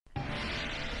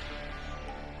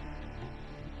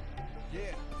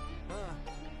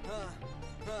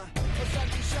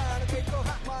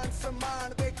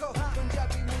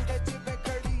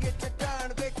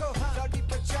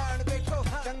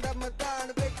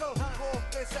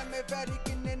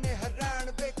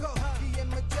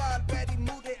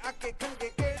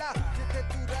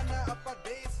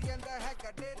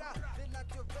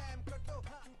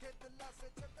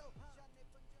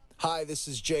Hi, this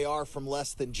is JR from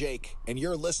Less Than Jake, and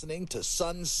you're listening to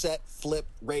Sunset Flip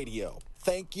Radio.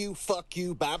 Thank you, fuck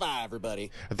you, bye-bye,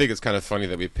 everybody. I think it's kind of funny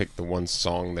that we picked the one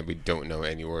song that we don't know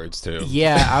any words to.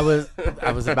 Yeah, I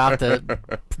was about to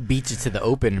beat you to the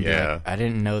open. And yeah. I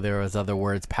didn't know there was other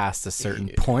words past a certain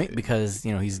point because,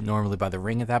 you know, he's normally by the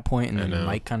ring at that point, and then the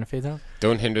mic kind of fades out.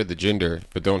 Don't hinder the gender,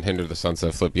 but don't hinder the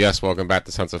Sunset Flip. Yes, welcome back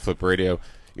to Sunset Flip Radio,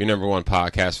 your number one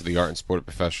podcast for the art and sport of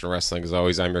professional wrestling. As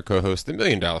always, I'm your co-host, the $1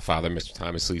 Million Father, Mr.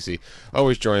 Thomas Lisi.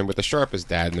 Always joined with the sharpest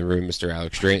dad in the room, Mr.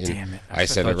 Alex Drayton. Damn it. I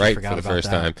said it right for the first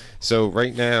time. So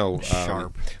right now,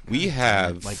 Sharp. We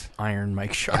have... Like Iron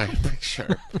Mike Sharp. Iron Mike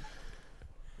Sharp.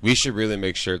 We should really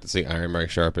make sure to say Iron Mike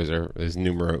Sharp is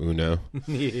numero uno.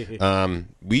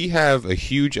 We have a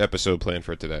huge episode planned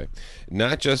for today.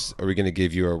 Not just are we going to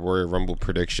give you our Royal Rumble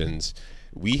predictions,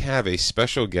 we have a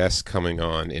special guest coming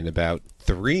on in about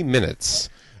 3 minutes.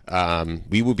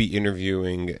 We will be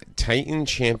interviewing Titan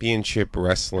Championship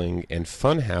Wrestling and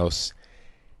Funhouse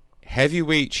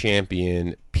heavyweight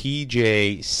champion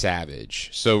PJ Savage.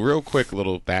 So real quick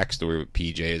little backstory with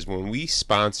PJ is when we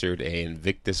sponsored a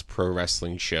Invictus Pro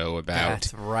Wrestling show about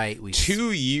That's right. We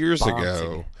 2 years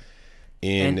ago.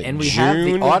 And we June,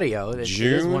 have the audio. It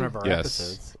June, is one of our yes,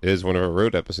 episodes. It is one of our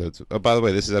road episodes. Oh, by the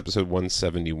way, this is episode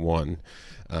 171.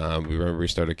 We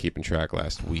started keeping track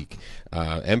last week.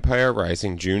 Empire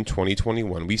Rising, June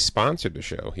 2021. We sponsored the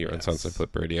show here on Sunset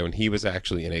Flip Radio, and he was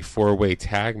actually in a 4-way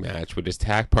tag match with his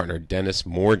tag partner, Dennis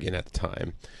Morgan, at the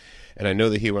time. And I know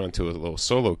that he went on to a little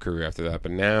solo career after that,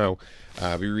 but now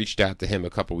we reached out to him a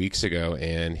couple weeks ago,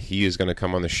 and he is going to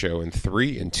come on the show in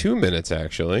 2 minutes,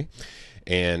 actually.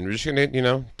 And we're just going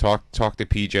to, talk to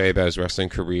PJ about his wrestling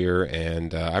career.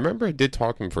 And I remember I did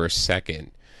talk to him for a second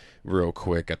real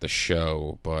quick at the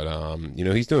show. But,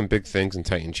 he's doing big things in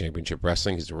Titan Championship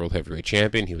Wrestling. He's a World Heavyweight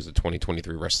Champion. He was the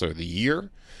 2023 Wrestler of the Year,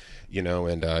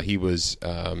 and he was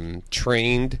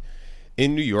trained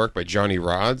in New York by Johnny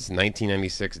Rodz,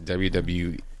 1996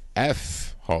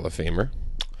 WWF Hall of Famer.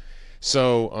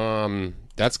 So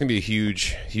that's going to be a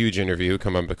huge, huge interview.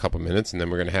 Come up in a couple minutes, and then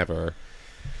we're going to have our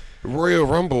Royal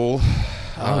Rumble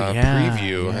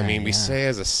preview. We say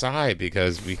as a side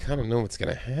because we kind of know what's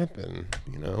going to happen,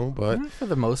 but for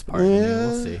the most part,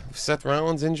 we'll see. Seth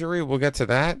Rollins' injury, we'll get to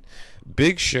that.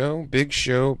 Big show.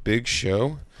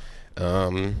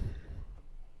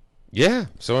 Yeah.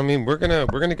 So we're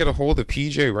gonna get a hold of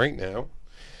PJ right now.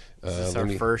 This is our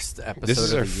first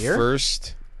episode of the year.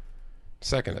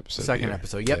 Second episode.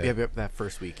 Episode. Yep. That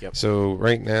first week. Yep. So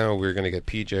right now we're gonna get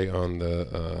PJ on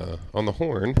the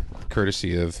horn,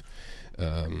 courtesy of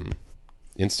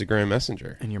Instagram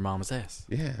Messenger. And your mama's ass.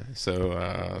 Yeah.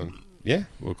 So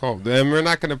we'll call. And we're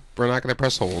not gonna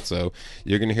press hold. So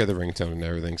you're gonna hear the ringtone and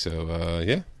everything. So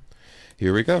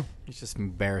here we go. He's just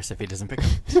embarrassed if he doesn't pick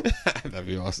up. That'd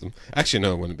be awesome. Actually,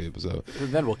 no, it wouldn't be. So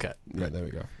then we'll cut. Right, there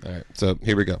we go. All right. So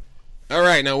here we go. All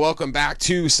right, now welcome back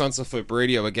to Sunset Flip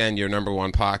Radio. Again, your number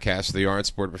one podcast for the art and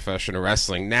sport of professional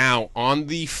wrestling. Now, on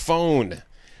the phone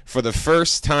for the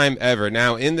first time ever.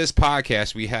 Now, in this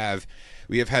podcast, we have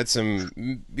had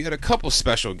a couple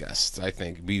special guests, I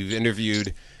think. We've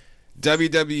interviewed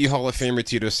WWE Hall of Famer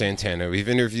Tito Santana. We've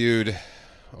interviewed,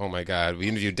 we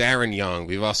interviewed Darren Young.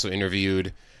 We've also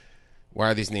interviewed...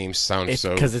 Why are these names sound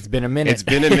so... Because it's been a minute. It's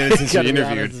been a minute since we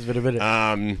interviewed. It's been a minute.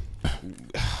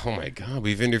 Oh, my God.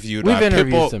 We've interviewed,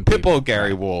 Pitbull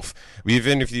Gary Wolf. We've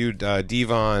interviewed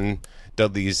Devon,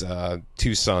 Dudley's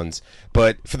two sons.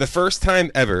 But for the first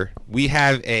time ever, we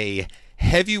have a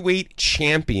heavyweight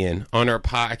champion on our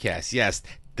podcast. Yes,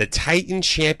 the Titan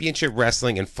Championship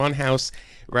Wrestling and Funhouse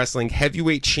Wrestling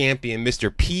heavyweight champion, Mr.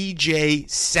 PJ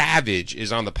Savage,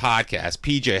 is on the podcast.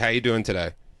 PJ, how you doing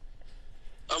today?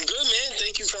 I'm good, man.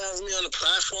 Thank you for having me on the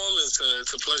platform. It's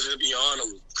a pleasure to be on.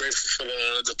 I'm grateful for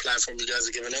the platform you guys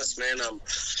are giving us, man. I'm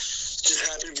just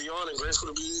happy to be on and grateful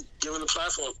to be given the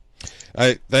platform.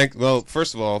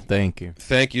 First of all, thank you.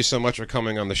 Thank you so much for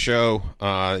coming on the show.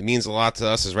 It means a lot to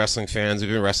us as wrestling fans.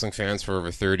 We've been wrestling fans for over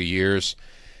 30 years.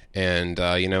 And,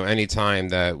 any time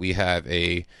that we have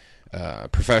a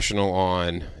professional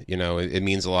on, it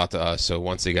means a lot to us. So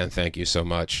once again, thank you so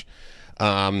much.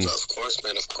 Of course,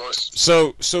 man. Of course.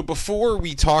 So before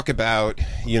we talk about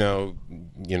your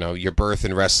birth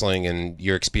in wrestling and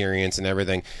your experience and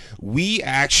everything, we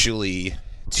actually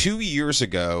 2 years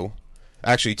ago,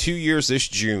 2 years this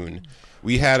June,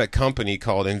 we had a company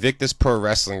called Invictus Pro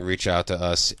Wrestling reach out to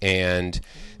us, and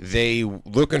they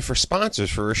looking for sponsors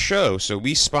for a show. So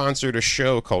we sponsored a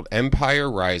show called Empire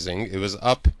Rising. It was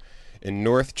up in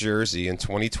North Jersey in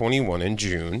 2021 in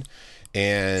June.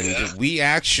 And we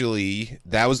actually,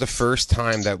 that was the first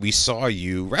time that we saw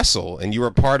you wrestle. And you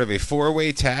were part of a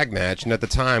 4-way tag match. And at the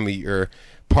time, your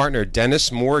partner,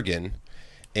 Dennis Morgan,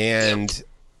 and,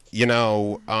 you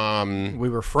know... we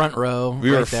were front row.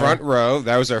 We were front row.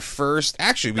 That was our first...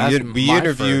 Actually, we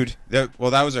interviewed... That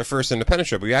was our first independent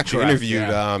show. But we actually interviewed...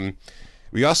 Yeah.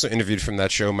 We also interviewed from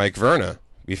that show Mike Verna.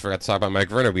 We forgot to talk about Mike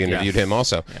Verna. We interviewed him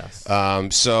also.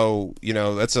 Yes. So, you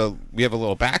know, we have a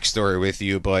little backstory with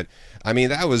you, but... I mean,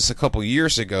 that was a couple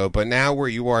years ago, but now where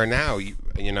you are now,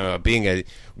 you know, being a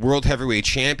world heavyweight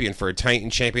champion for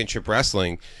Titan Championship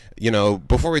Wrestling, you know,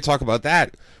 before we talk about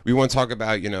that, we want to talk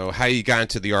about, you know, how you got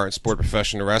into the art and sport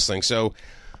professional wrestling. So,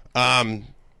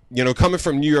 you know, coming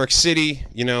from New York City,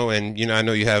 you know, and, you know, I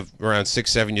know you have around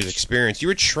 6-7 years experience. You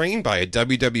were trained by a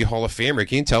WWE Hall of Famer.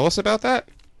 Can you tell us about that?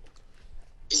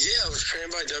 Yeah, I was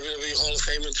trained by WWE Hall of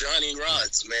Famer Johnny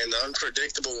Rods, man, the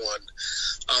unpredictable one.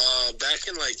 Back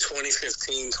in like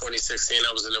 2015, 2016,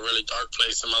 I was in a really dark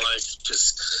place in my life.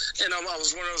 And I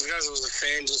was one of those guys that was a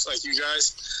fan just like you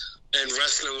guys. And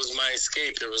wrestling was my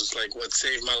escape. It was like what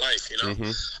saved my life, you know?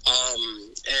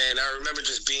 And I remember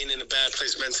just being in a bad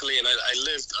place mentally. And I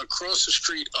lived across the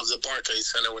street of the Barclays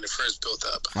Center when it first built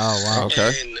up. Oh, wow.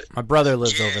 Okay. And, my brother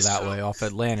lives over that way, off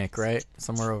Atlantic, right?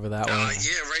 Somewhere over that way.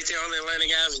 Yeah, right there on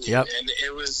Atlantic Avenue. Yep. And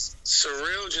it was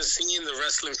surreal just seeing the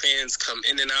wrestling fans come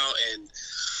in and out. And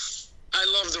I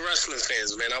love the wrestling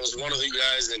fans, man. I was one of you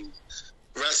guys, and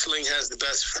wrestling has the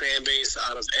best fan base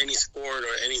out of any sport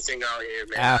or anything out here,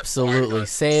 man. Absolutely.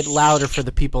 Say it louder for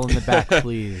the people in the back,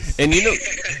 please. And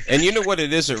you know what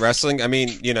it is at wrestling? I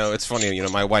mean, you know, it's funny, you know,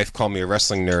 my wife called me a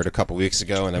wrestling nerd a couple weeks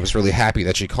ago, and I was really happy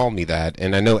that she called me that.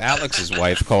 And I know Alex's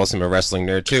wife calls him a wrestling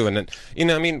nerd too. And then, you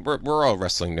know, I mean, we're all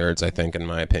wrestling nerds, I think, in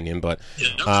my opinion. But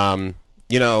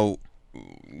you know,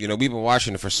 we've been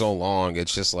watching it for so long.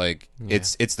 It's just like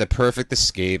it's the perfect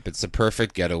escape. It's the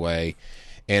perfect getaway.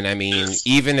 And I mean,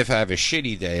 even if I have a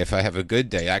shitty day, if I have a good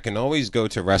day, I can always go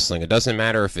to wrestling. It doesn't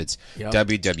matter if it's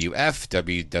WWF,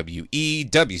 WWE,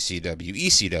 WCW,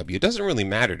 ECW. It doesn't really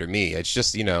matter to me. It's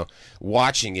just, you know,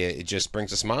 watching it, it just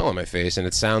brings a smile on my face. And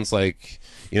it sounds like,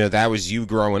 you know, that was you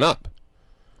growing up.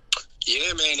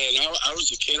 Yeah, man, and I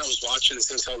was a kid. I was watching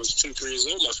since I was 2-3 years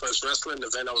old. My first wrestling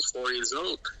event, I was 4 years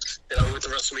old. And I went to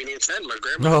WrestleMania 10. My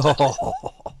grandma.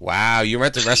 Wow, you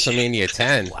went to WrestleMania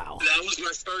 10. Wow. That was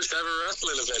my first ever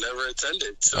wrestling event ever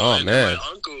attended. So man. My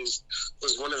uncle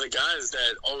was one of the guys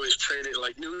that always traded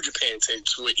like New Japan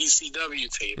tapes with ECW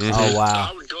tapes. Oh, wow.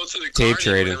 So I would go to the tape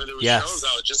trading. trading. There was shows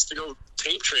out just to go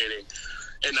tape trading.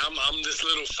 And I'm this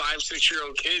little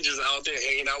 5-6-year-old kid just out there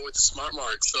hanging out with the smart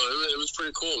marks. So it was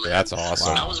pretty cool, man. That's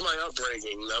awesome. That was my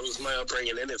upbringing.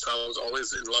 In it. So I was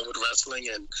always in love with wrestling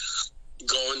and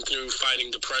going through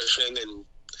fighting depression and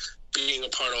being a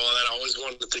part of all that. I always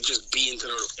wanted to just be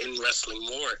in wrestling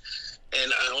more.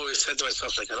 And I always said to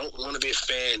myself, like, I don't want to be a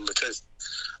fan, because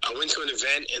I went to an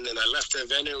event and then I left the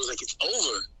event and it was like, it's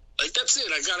over. Like, that's it.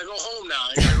 I gotta go home now.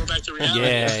 I gotta go back to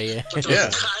reality. Yeah. But those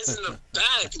guys in the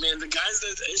back, man, the guys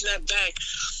that in that back,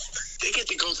 they get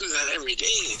to go through that every day.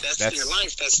 That's their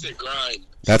life. That's their grind.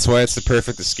 That's why it's the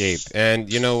perfect escape.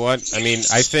 And you know what? I mean,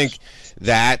 I think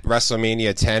that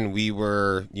WrestleMania 10, we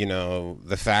were, you know,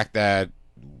 the fact that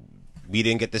we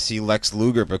didn't get to see Lex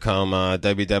Luger become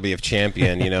WWF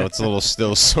champion, you know, it's a little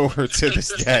still sore to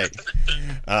this day.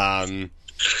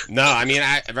 No, I mean,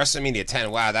 WrestleMania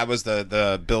 10, wow, that was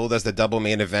the build as the double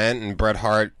main event, and Bret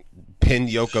Hart pinned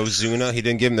Yokozuna. He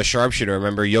didn't give him the sharpshooter.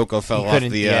 Remember, Yoko fell off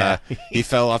the he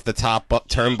fell off the top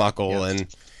turnbuckle, and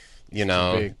you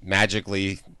know,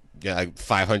 magically, like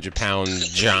 500-pound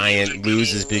giant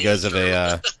loses because of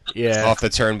a off the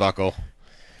turnbuckle.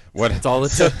 That's all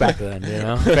it took back then, you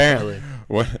know. Apparently.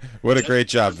 What a great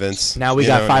job, Vince. Now we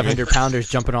got 500-pounders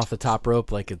jumping off the top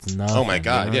rope like it's nothing. Oh my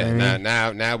God, you know what I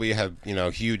mean? Now we have, you know,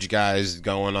 huge guys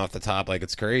going off the top like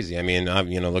it's crazy. I mean,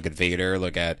 you know, look at Vader,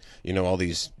 look at, you know, all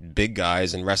these big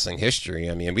guys in wrestling history.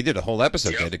 I mean, we did a whole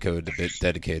episode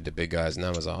dedicated to big guys, and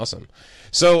that was awesome.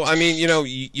 So, I mean, you know,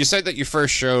 you said that your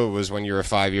first show was when you were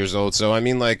 5 years old. So, I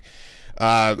mean, like,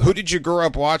 who did you grow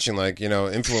up watching? Like, you know,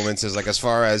 influences, like as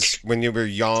far as when you were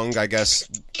young, I guess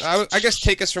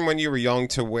take us from when you were young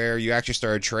to where you actually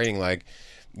started training, like,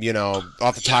 you know,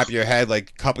 off the top of your head,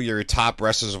 like a couple of your top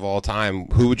wrestlers of all time.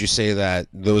 Who would you say that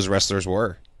those wrestlers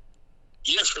were?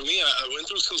 Yeah, for me, I went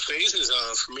through some phases.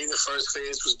 For me, the first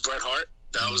phase was Bret Hart.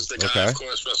 That was the guy, of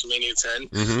course, WrestleMania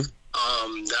 10.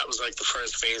 That was like the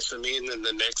first phase for me, and then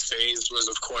the next phase was,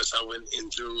 of course, I went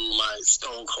into my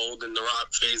Stone Cold and The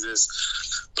Rock phases.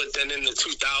 But then in the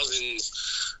 2000s,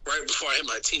 right before I hit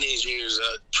my teenage years,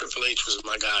 Triple H was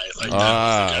my guy. Like,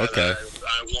 that was the guy that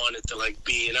I wanted to like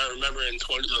be. And I remember in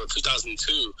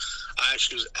 2002, I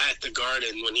actually was at the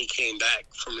Garden when he came back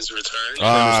from his return.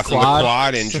 From the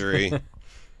quad injury.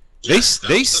 They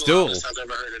still. I've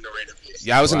ever heard in the radio.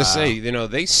 Yeah, I was gonna say,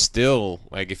 they still,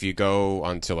 like, if you go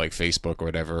onto like Facebook or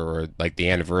whatever, or like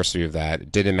the anniversary of that,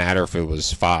 it didn't matter if it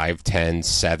was 5, 10,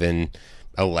 7,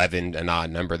 11, an odd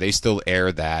number. They still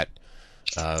air that,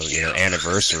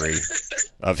 anniversary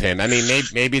of him. I mean,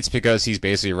 maybe it's because he's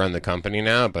basically run the company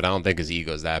now, but I don't think his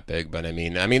ego's that big. But I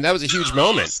mean, that was a huge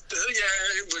moment.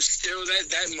 But still,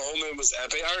 that moment was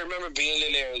epic. I remember being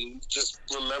in there and just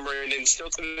remembering, and still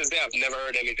to this day, I've never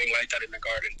heard anything like that in the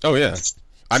Garden. Oh yeah.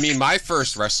 I mean, my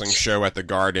first wrestling show at the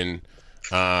Garden,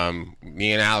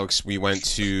 me and Alex, we went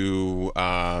to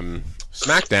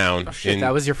SmackDown. Oh, shit,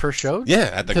 that was your first show? Yeah,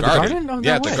 at the Garden. Oh, no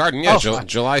at way. the Garden. Yeah,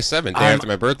 July 7th, day after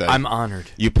my birthday. I'm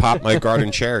honored. You popped my Garden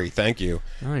cherry. Thank you.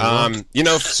 Oh,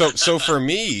 So for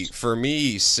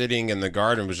me, sitting in the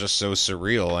Garden was just so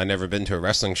surreal. I never been to a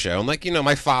wrestling show. And like,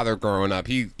 my father growing up,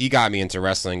 he got me into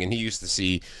wrestling, and he used to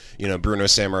see, Bruno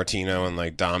Sammartino and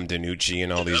like Dom DiNucci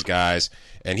and all these guys.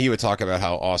 And he would talk about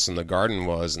how awesome the Garden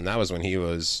was, and that was when he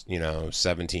was,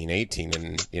 17, 18,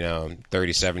 and,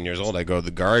 37 years old. I go to the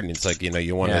Garden. It's like,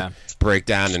 you want to break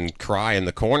down and cry in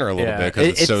the corner a little bit because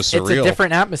it's so surreal. It's a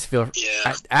different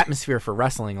atmosphere for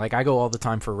wrestling. Like, I go all the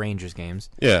time for Rangers games.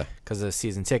 Yeah. Because of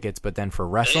season tickets, but then for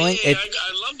wrestling... I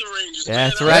love the Rangers. Yeah,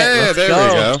 that's right. Hey,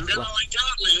 there we go.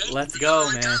 Let's go,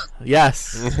 man.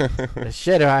 Yes.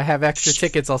 Shit, if I have extra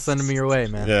tickets, I'll send them your way,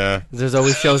 man. Yeah. There's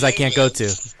always shows I can't go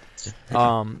to.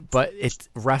 But it's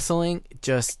wrestling.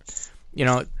 Just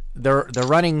the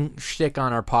running shtick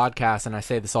on our podcast, and I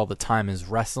say this all the time, is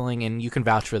wrestling, and you can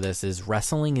vouch for this. Is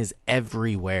wrestling is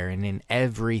everywhere and in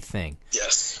everything.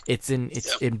 Yes, it's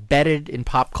embedded in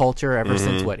pop culture ever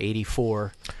since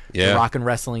 '84, the rock and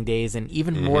wrestling days, and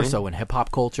even more so in hip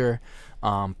hop culture.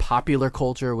 Popular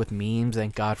culture with memes,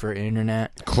 thank God for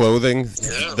internet. Clothing,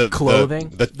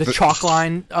 the chalk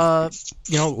line,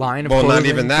 line of well, clothing. not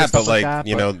even that, but like that,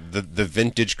 the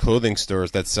vintage clothing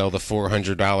stores that sell the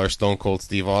 $400 Stone Cold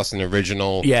Steve Austin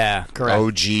original, correct,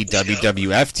 OG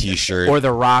WWF T-shirt, or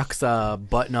the Rock's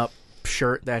button-up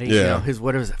shirt that he, his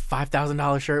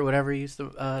 $5,000 shirt, whatever he used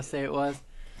to say it was.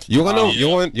 You want to know? You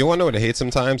want to know what I hate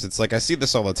sometimes? It's like I see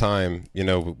this all the time.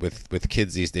 With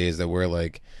kids these days that wear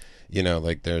like.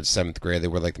 Like they're 7th grade, they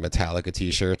wear like the Metallica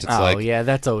T-shirts. It's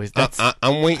that's always.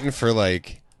 I'm waiting for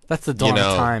like. That's the dawn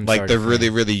of time. Like the really,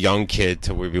 really young kid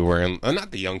to be wearing,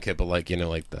 not the young kid, but like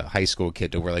like the high school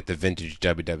kid to wear like the vintage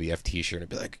WWF T-shirt and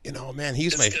be like, man,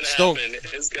 he's my Stone.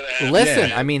 It's gonna happen.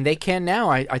 Listen, I mean, they can now.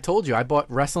 I told you, I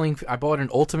bought wrestling. I bought an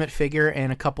Ultimate figure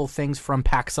and a couple things from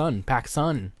PacSun.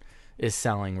 PacSun is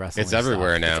selling wrestling. It's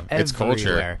everywhere now. It's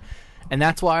culture, and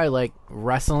that's why I like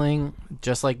wrestling.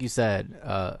 Just like you said.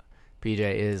 PJ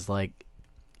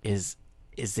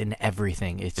is in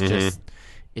everything. It's just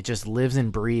it just lives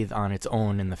and breathes on its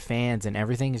own, and the fans and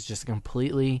everything is just a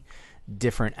completely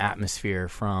different atmosphere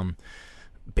from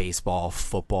baseball,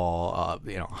 football,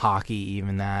 hockey,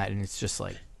 even that, and it's just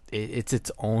like it's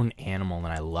its own animal, and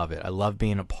I love it. I love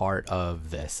being a part of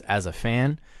this as a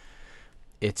fan.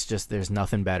 It's just there's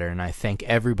nothing better, and I thank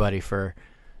everybody for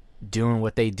doing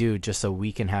what they do just so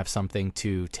we can have something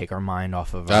to take our mind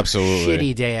off of our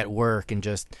shitty day at work and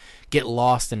just get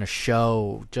lost in a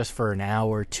show just for an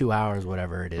hour, 2 hours,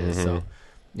 whatever it is. So,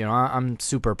 I'm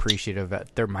super appreciative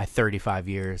at my 35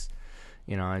 years.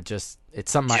 It's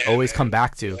something I always come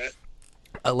back to.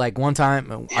 Like one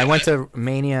time I went to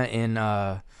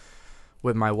Mania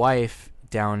with my wife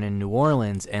down in New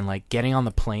Orleans, and like getting on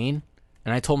the plane,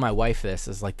 and I told my wife this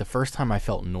is like the first time I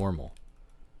felt normal.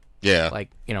 Yeah. Like,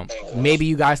 maybe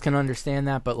you guys can understand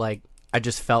that, but like I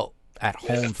just felt at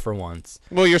home for once.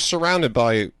 Well, you're surrounded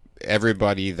by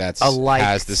everybody that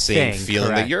has the same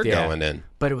feeling that you're going in.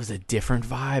 But it was a different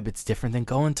vibe. It's different than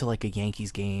going to like a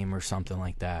Yankees game or something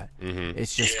like that.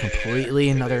 It's just completely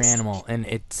another animal, and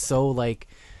it's so like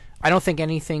I don't think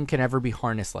anything can ever be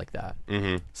harnessed like that.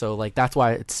 So like that's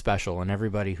why it's special, and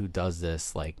everybody who does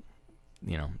this, like,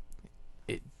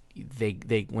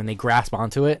 they when they grasp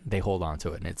onto it, they hold on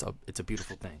to it, and it's a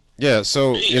beautiful thing. Yeah,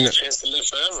 so you get a chance to live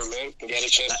forever, man. You got a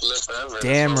chance to live forever.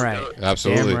 Damn right.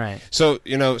 Absolutely. Damn right. So,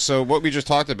 so what we just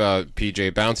talked about,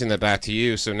 PJ, bouncing that back to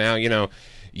you. So now,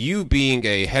 you being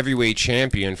a heavyweight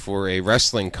champion for a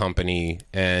wrestling company,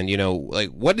 and like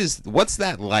what's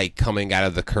that like coming out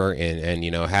of the curtain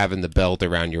and having the belt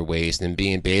around your waist and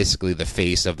being basically the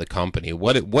face of the company?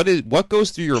 What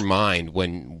goes through your mind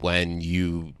when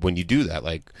you do that?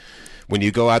 Like when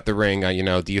you go out the ring,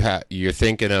 you're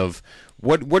thinking of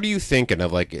what are you thinking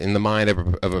of, like in the mind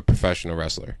of a professional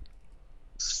wrestler?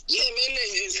 Yeah, man,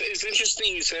 it's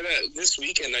interesting you say that. This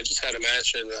weekend, I just had a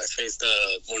match, and I faced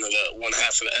one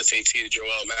half of the SAT,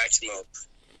 Joel Maximo,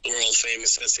 the world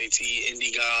famous SAT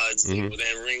Indie Gods, and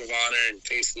Ring of Honor, and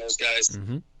facing those guys.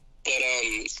 Mm-hmm. But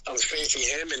I was facing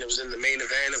him, and it was in the main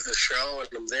event of the show, and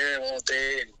I'm there all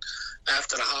day, and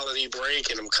after the holiday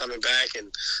break, and I'm coming back,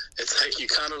 and it's like you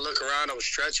kind of look around. I was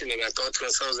stretching, and I thought to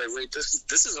myself, I was like, wait,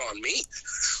 this is on me.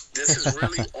 This is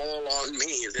really all on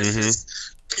me. This is...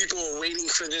 People are waiting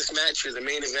for this match. You're the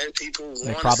main event. People want to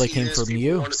see this. Probably came from you.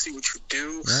 People want to see what you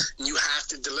do. Yep. You have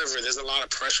to deliver. There's a lot of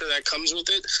pressure that comes with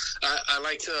it. I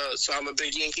like to. So I'm a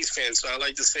big Yankees fan. So I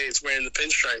like to say it's wearing the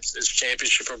pinstripes. It's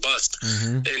championship or bust,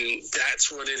 and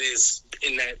that's what it is.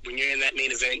 In that, when you're in that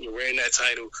main event, you're wearing that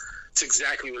title. It's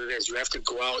exactly what it is. You have to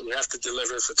go out and you have to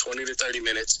deliver for 20 to 30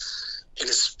 minutes, and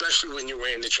especially when you're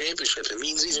wearing the championship, it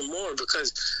means even more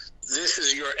because this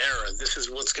is your era. This is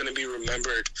what's going to be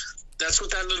remembered. That's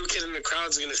what that little kid in the crowd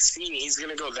is going to see. He's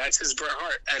going to go, that's his Bret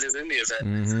Hart at his Indy event.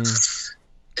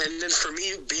 And then for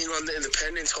me, being on the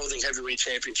independents, holding heavyweight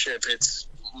championship,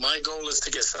 my goal is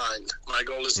to get signed. My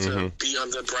goal is to be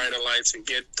under brighter lights and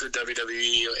get to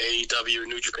WWE or AEW or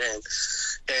New Japan.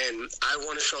 And I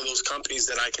want to show those companies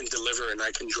that I can deliver and I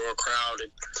can draw a crowd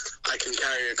and I can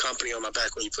carry a company on my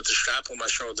back when you put the strap on my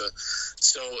shoulder.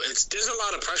 So there's a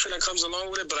lot of pressure that comes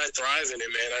along with it, but I thrive in it,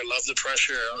 man. I love the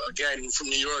pressure. Again, from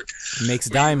New York. Makes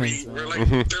diamonds. We're like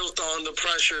built on the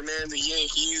pressure, man. The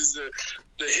Yankees,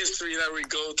 the history that we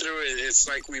go through, it's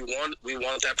like we want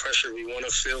that pressure. We want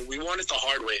it the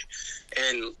hard way.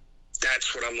 And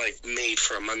that's what I'm like made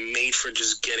from. I'm made for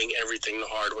just getting everything the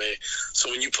hard way.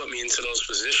 So when you put me into those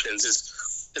positions,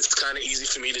 it's kind of easy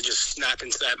for me to just snap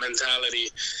into that mentality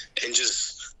and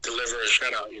just deliver a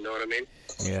shutout. You know what I mean?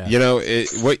 Yeah.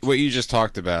 What you just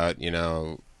talked about,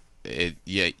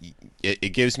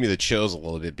 it gives me the chills a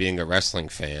little bit being a wrestling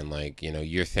fan. Like,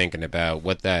 you're thinking about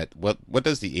what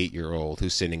does the 8-year-old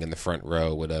who's sitting in the front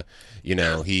row with a,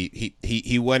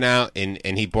 he went out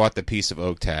and he bought the piece of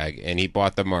oak tag and he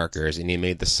bought the markers and he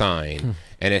made the sign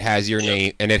and it has your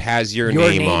name and it has your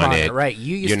name on it. Right.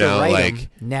 You used to write them.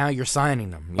 Now you're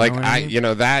signing them. You know what I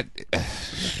mean? That,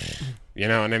 you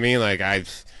know what I mean? Like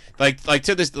like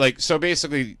to this, like, so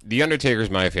basically the Undertaker's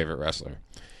my favorite wrestler.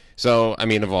 So, I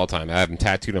mean, of all time, I have him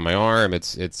tattooed on my arm.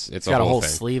 It's a whole thing.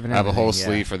 Sleeve and I have a whole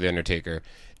sleeve for the Undertaker.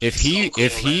 If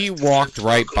he walked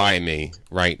right by me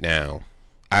right now,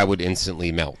 I would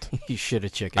instantly melt. You shit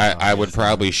a chicken. I would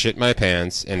probably shit my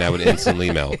pants, and I would instantly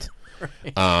melt.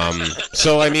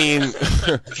 So, I mean,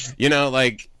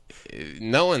 like,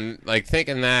 knowing, like,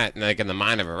 thinking that, like, in the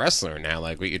mind of a wrestler now,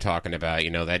 like what you're talking about,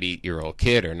 that 8-year-old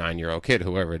kid or 9-year-old kid,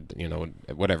 whoever,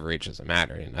 whatever age doesn't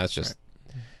matter, and that's just. Right.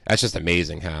 That's just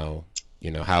amazing how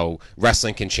how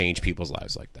wrestling can change people's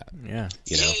lives like that. Yeah.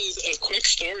 A quick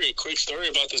story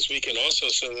about this weekend also.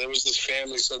 So there was this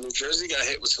family. So New Jersey got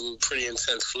hit with some pretty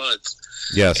intense floods.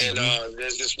 Yes. And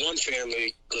there's this one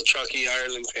family, the Chucky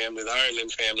Ireland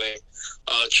family,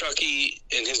 Chucky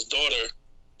and his daughter,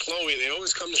 Chloe, they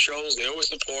always come to shows. They always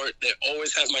support. They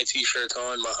always have my T-shirts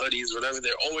on, my hoodies, whatever.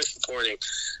 They're always supporting.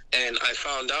 And I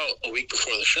found out a week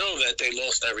before the show that they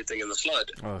lost everything in the flood.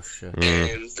 Oh, shit.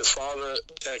 And the father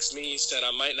texted me, said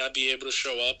I might not be able to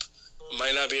show up,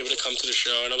 might not be able to come to the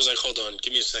show. And I was like, hold on,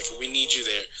 give me a second. We need you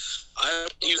there. I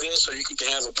want you there so you can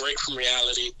have a break from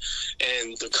reality.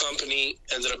 And the company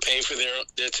ended up paying for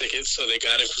their tickets, so they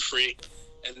got it for free.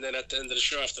 And then at the end of the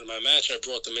show, after my match, I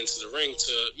brought them into the ring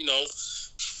to,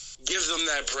 give them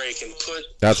that break and put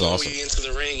Chloe into the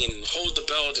ring and hold the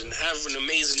belt and have an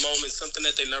amazing moment, something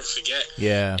that they never forget.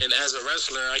 Yeah. And as a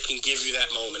wrestler, I can give you that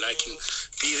moment. I can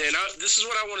be there. Now, this is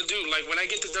what I want to do. Like, when I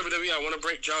get to WWE, I want to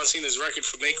break John Cena's record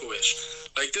for Make-A-Wish.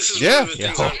 Like, this is one of the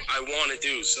things I want to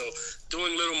do. So,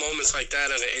 doing little moments like that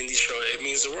at an indie show, it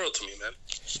means the world to me, man.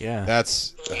 Yeah.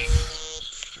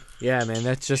 Yeah, man,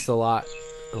 that's just a lot.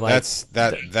 Like, that's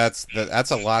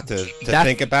a lot to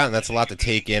think about, and that's a lot to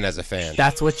take in as a fan.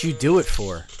 That's what you do it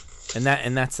for, and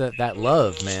that's that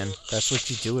love, man. That's what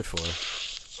you do it for.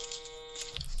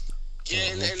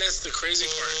 Yeah, and that's the crazy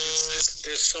part.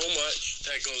 There's so much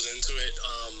that goes into it.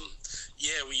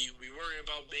 We worry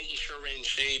about making sure we're in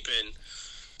shape and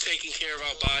taking care of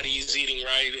our bodies, eating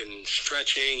right, and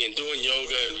stretching, and doing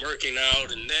yoga, and working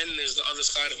out. And then there's the other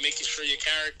side of making sure your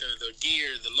character, the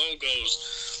gear, the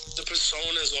logos, the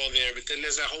personas all there. But then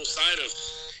there's that whole side of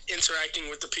interacting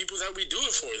with the people that we do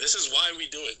it for. This is why we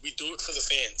do it. We do it for the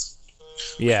fans.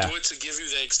 Yeah. We do it to give you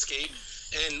the escape,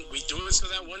 and we do it so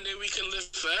that one day we can live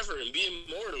forever and be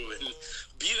immortal and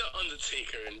be the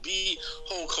Undertaker and be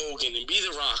Hulk Hogan and be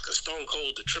The Rock, a Stone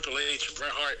Cold, the Triple H,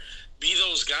 Bret Hart. Be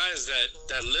those guys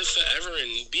that live forever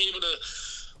and be able to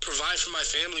provide for my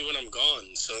family when I'm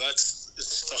gone. So it's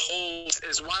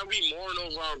why we mourn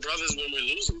over our brothers when we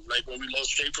lose them. Like when we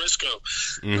lost Jay Briscoe.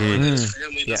 His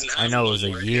family doesn't have I know, it was a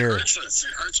year. It hurts us.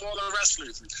 It hurts all the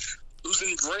wrestlers.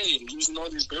 Losing Brain, losing all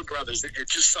these good brothers. It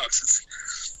just sucks.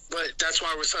 But that's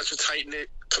why we're such a tight-knit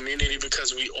community,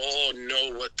 because we all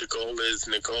know what the goal is,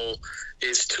 and the goal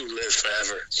is to live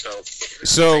forever. So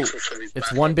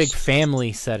it's one big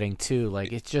family setting too.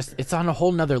 Like it's on a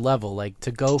whole nother level. Like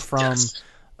to go from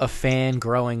a fan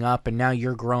growing up, and now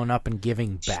you're growing up and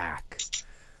giving back.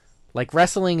 Like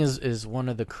wrestling is one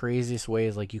of the craziest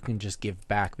ways like you can just give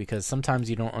back, because sometimes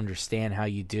you don't understand how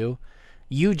you do.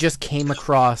 You just came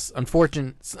across,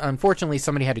 unfortunately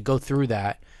somebody had to go through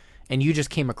that, and you just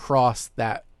came across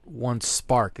that one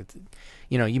spark.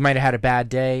 You know, you might have had a bad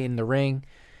day in the ring,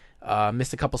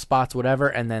 missed a couple spots, whatever,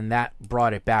 and then that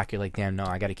brought it back. You're like, damn, no,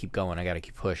 I got to keep going. I got to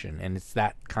keep pushing. And it's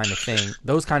that kind of thing,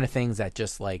 those kind of things that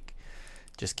just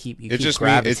keep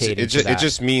gravitating to that. It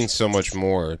just means so much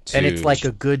more to... And it's like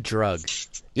a good drug.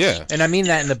 Yeah. And I mean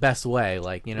that in the best way.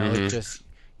 Like, you know, it just...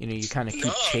 You know, you kind of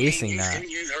keep chasing that.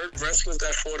 You heard wrestlers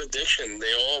that fought addiction.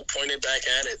 They all pointed back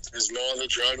at it. There's no other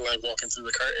drug like walking through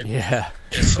the curtain. Yeah.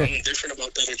 There's something different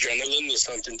about that adrenaline. There's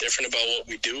something different about what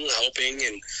we do, helping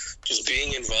and just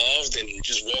being involved and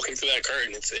just walking through that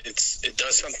curtain. It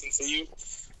does something for you.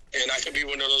 And I could be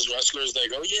one of those wrestlers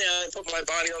that go, yeah, I put my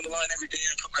body on the line every day.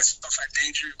 I put myself at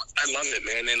danger. I love it,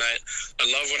 man. And I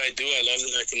love what I do. I love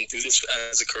that I can do this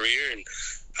as a career, and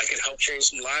I can help change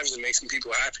some lives and make some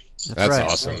people happy. That's right.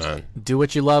 awesome, man. Do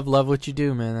what you love what you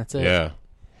do, man. That's it. Yeah.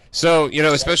 So, you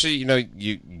know, especially, you know,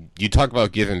 you talk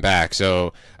about giving back.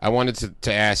 So I wanted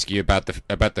to ask you about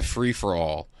the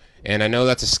free-for-all. And I know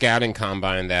that's a scouting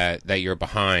combine that you're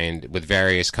behind with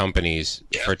various companies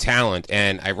for talent.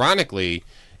 And ironically,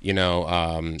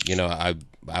 I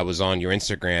was on your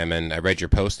Instagram and I read your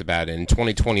post about it. In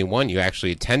 2021, you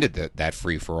actually attended that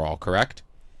free-for-all, correct?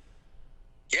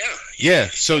 Yeah.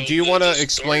 So do you want to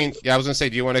explain? Yeah, I was going to say,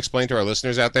 do you want to explain to our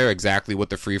listeners out there exactly what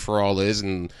the free-for-all is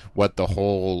and what the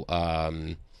whole,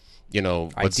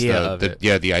 what's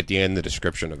the idea and the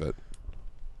description of it?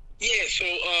 Yeah, so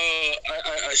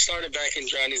I started back in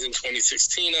Johnny's in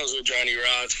 2016. I was with Johnny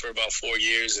Rods for about 4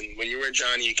 years, and when you're with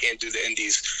Johnny, you can't do the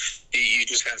indies. You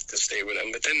just have to stay with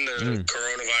him. But then the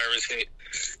coronavirus hit.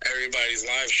 Everybody's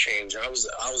lives changed. I was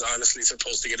honestly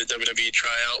supposed to get a WWE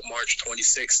tryout March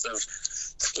 26th of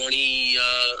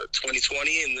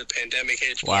 2020, and the pandemic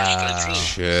hit March 13th.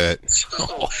 Shit.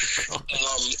 So I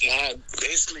had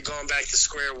basically gone back to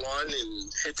square one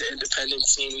and hit the independent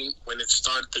scene when the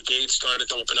gates started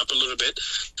to open up a little bit.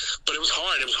 But it was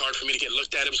hard. It was hard for me to get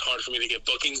looked at. It was hard for me to get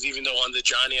bookings, even though on the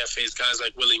Johnny I faced guys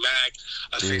like Willie Mack,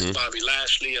 I faced Bobby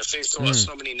Lashley, I faced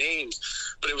so many names.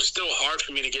 But it was still hard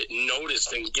for me to get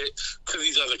noticed and get to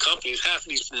these other companies. Half of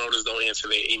these promoters don't answer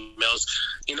their emails.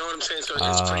 You know what I'm saying? So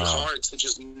it's pretty hard to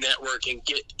just network and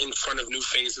get in front of new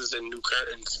faces and new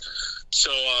curtains.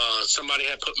 So somebody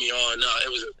had put me on. It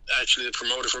was actually the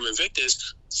promoter from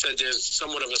Invictus, said there's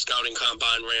somewhat of a scouting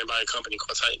combine ran by a company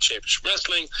called Titan Championship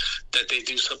Wrestling, that they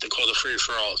do something called a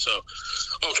free-for-all. So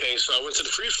I went to the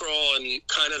free-for-all, and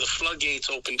kind of the floodgates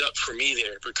opened up for me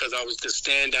there, because I was the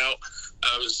standout.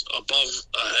 I was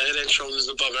head and shoulders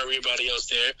above everybody else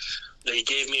there. They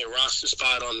gave me a roster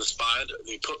spot on the spot.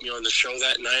 They put me on the show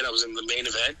that night. I was in the main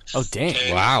event. Oh, damn.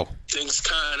 And wow. Things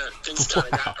kind of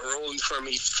got rolling for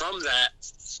me from that.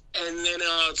 And then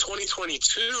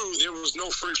 2022, there was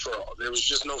no free-for-all. There was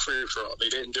just no free-for-all. They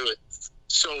didn't do it.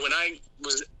 So when I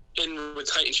was in with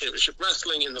Titan Championship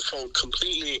Wrestling in the fold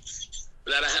completely,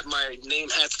 that I had my name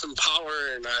had some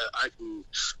power and I can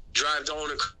drive the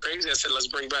owner crazy, I said, let's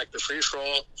bring back the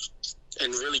free-for-all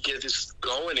and really get this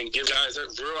going and give guys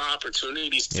real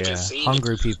opportunities to get seen.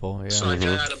 Hungry people. Yeah. So I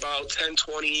got about 10,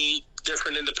 20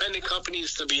 different independent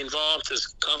companies to be involved, to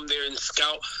come there and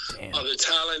scout other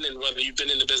talent. And whether you've been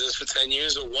in the business for 10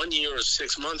 years or 1 year or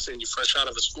 6 months and you're fresh out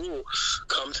of a school,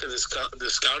 come to the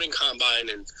scouting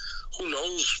combine, and who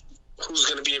knows who's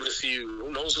going to be able to see you,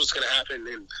 who knows what's going to happen.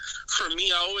 And for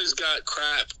me, I always got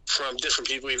crap from different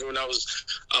people. Even when I was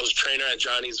trainer at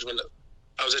Johnny's, when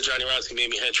I was at Johnny Rod's, he made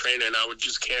me head trainer, and I would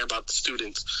just care about the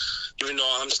students. Even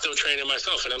though I'm still training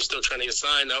myself and I'm still trying to get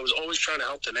signed, I was always trying to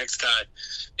help the next guy.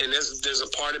 And there's a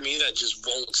part of me that just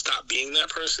won't stop being that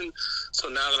person. So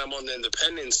now that I'm on the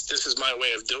independence, this is my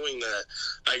way of doing that.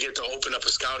 I get to open up a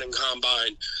scouting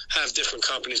combine, have different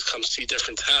companies come see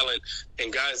different talent,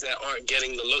 and guys that aren't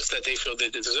getting the looks that they feel they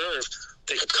deserve,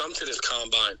 they could come to this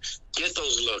combine, get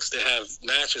those looks. They have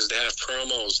matches, they have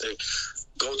promos, they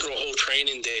go through a whole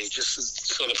training day just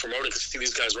so the promoter can see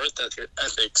these guys' work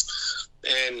ethics.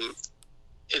 And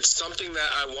it's something that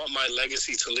I want my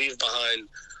legacy to leave behind,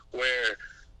 where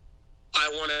I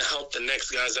want to help the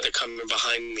next guys that are coming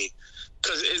behind me.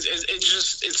 Because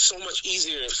it's so much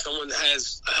easier if someone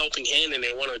has a helping hand and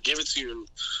they want to give it to you and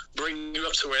bring you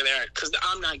up to where they're at. Because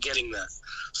I'm not getting that.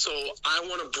 So I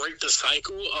want to break the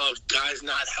cycle of guys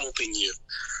not helping you,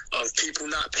 of people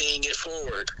not paying it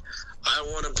forward. I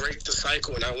want to break the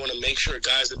cycle, and I want to make sure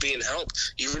guys are being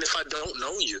helped, even if I don't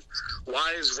know you.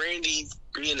 Why is Randy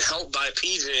being helped by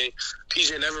PJ?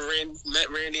 PJ never met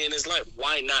Randy in his life.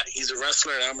 Why not? He's a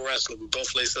wrestler, and I'm a wrestler. We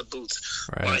both lace up boots.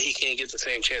 Right. Why he can't get the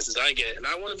same chances I get? And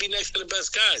I want to be next to the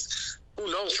best guys. Who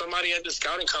knows? Somebody at the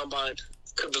scouting combine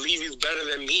could believe he's better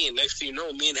than me, and next thing you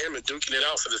know, me and him are duking it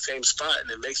out for the same spot, and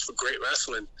it makes for great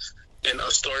wrestling and a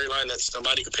storyline that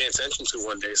somebody could pay attention to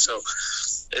one day. So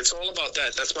it's all about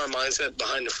that. That's my mindset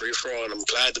behind the free-for-all, and I'm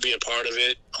glad to be a part of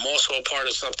it. I'm also a part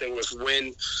of something with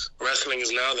Win Wrestling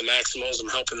is now the Maximals. I'm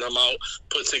helping them out,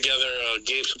 put together a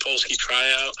Gabe Sapolsky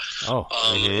tryout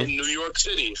in New York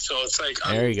City. So it's like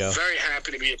I'm very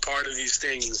happy to be a part of these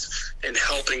things and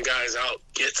helping guys out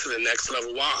get to the next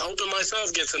level while helping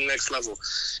myself get to the next level.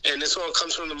 And this all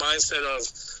comes from the mindset of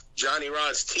Johnny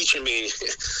Rod's teaching me.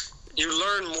 You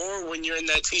learn more when you're in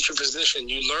that teacher position.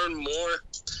 You learn more.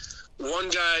 One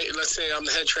guy, let's say I'm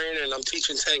the head trainer and I'm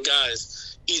teaching 10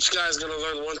 guys. Each guy's going to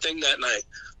learn one thing that night,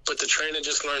 but the trainer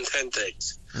just learned 10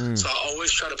 things. So I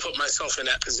always try to put myself in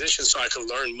that position so I can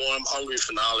learn more. I'm hungry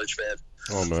for knowledge, man.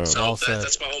 Oh, man. So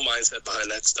that's my whole mindset behind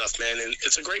that stuff, man. And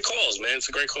it's a great cause, man. It's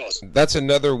a great cause. That's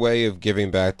another way of giving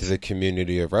back to the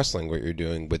community of wrestling, what you're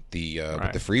doing with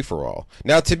the free-for-all.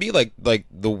 Now, to be like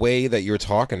the way that you're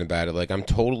talking about it, like I'm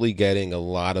totally getting a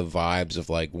lot of vibes of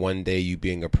like one day you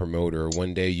being a promoter,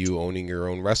 one day you owning your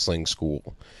own wrestling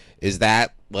school. Is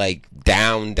that like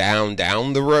down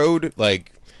the road?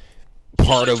 Like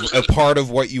part of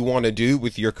what you want to do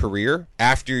with your career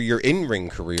after your in-ring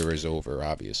career is over,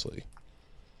 obviously.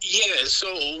 Yeah, so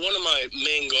one of my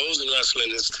main goals in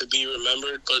wrestling is to be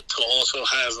remembered, but to also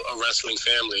have a wrestling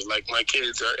family. Like, my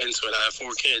kids are into it. I have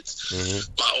 4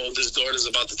 kids. My oldest daughter's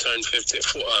about to turn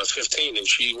 15, and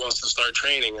she wants to start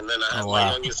training. And then I have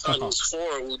my youngest son, who's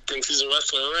 4, who thinks he's a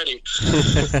wrestler already.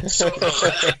 So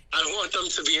I want them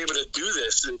to be able to do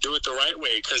this and do it the right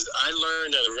way, because I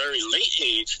learned at a very late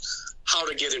age how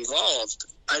to get involved.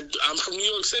 I'm from New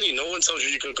York City. No one tells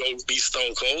you could go be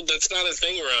stone cold. That's not a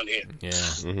thing around here.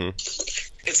 Yeah.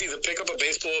 It's either pick up a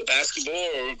baseball, basketball,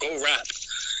 or go rap.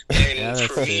 And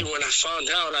for me, when I found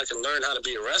out I could learn how to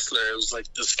be a wrestler, it was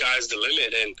like the sky's the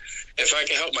limit. And if I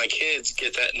can help my kids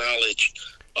get that knowledge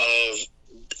of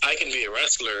I can be a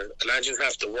wrestler, and I just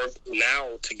have to work now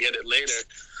to get it later,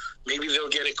 maybe they'll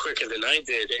get it quicker than I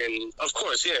did. And, of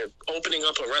course, opening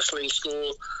up a wrestling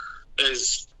school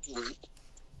is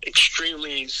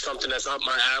extremely something that's up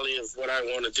my alley of what I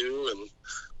want to do. And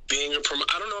being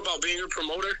I don't know about being a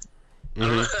promoter.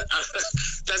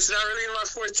 That's not really my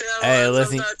forte. Hey,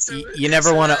 listen, you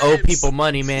never want to owe people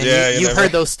money, man. You've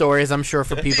heard those stories, I'm sure,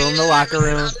 for people in the locker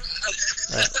room.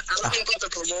 I don't know about the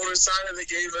promoter side of the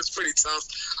game. That's pretty tough.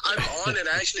 I'm on it.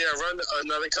 Actually, I run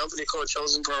another company called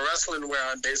Chosen Pro Wrestling, where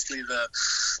I'm basically the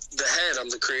head. I'm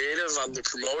the creative. I'm the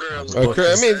promoter. I'm the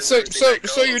I mean,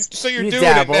 so you're doing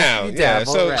dabble, it now.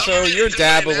 So you're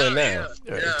dabbling now.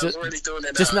 Yeah, I'm already doing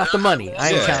it now. Just not the money. I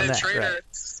ain't counting that. Right. Right.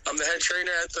 I'm the head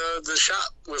trainer at the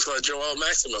shop with Joel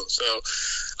Maximo. So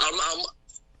I'm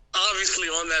obviously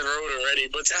on that road already.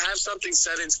 But to have something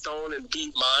set in stone and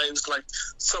beat minds, like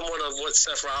somewhat of what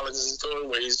Seth Rollins is doing,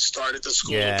 where he started the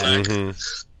school of black,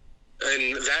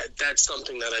 and that's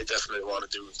something that I definitely want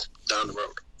to do down the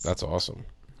road. That's awesome.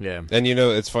 Yeah. And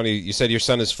it's funny, you said your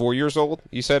son is 4 years old,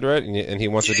 you said, right? And he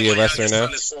wants to be a wrestler now? My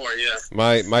son is 4,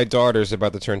 yeah. My daughter's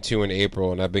about to turn 2 in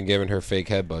April, and I've been giving her fake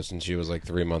headbutts since she was like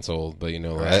 3 months old, but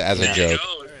as a joke.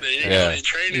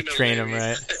 You train him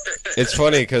right. It's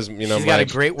funny because she's got a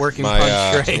great working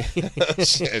punch straight.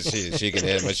 she can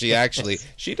hit, but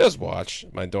she does watch.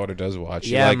 My daughter does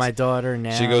watch. My daughter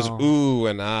now. She goes ooh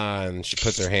and ah, and she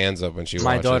puts her hands up when she watches.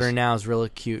 My daughter now is really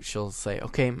cute. She'll say,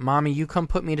 "Okay, mommy, you come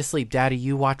put me to sleep. Daddy,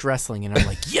 you watch wrestling." And I'm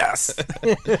like, "Yes."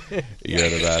 You're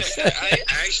the best. I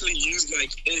actually use my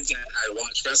kids. I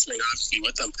watch wrestling obviously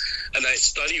with them, and I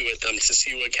study with them to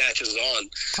see what catches on.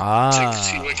 To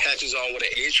see what catches on with an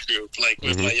age group. Like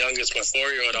with my youngest, my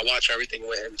 4-year-old, I watch everything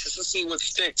with him just to see what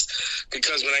sticks.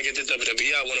 Because when I get to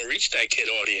WWE, I want to reach that kid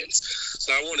audience.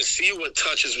 So I want to see what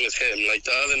touches with him. Like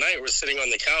the other night, we're sitting on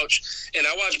the couch, and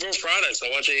I watch both products. I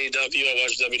watch AEW, I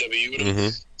watch WWE with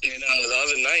him. And the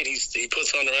other night, he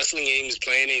puts on the wrestling game, he's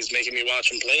playing, and he's making me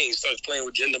watch him play. He starts playing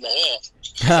with Jinder Mahal.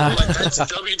 That's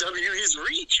WWE's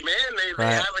reach, man. They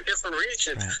have a different reach.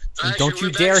 And don't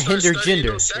you dare hinder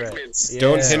Jinder.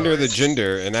 Don't hinder the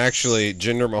Jinder. And actually,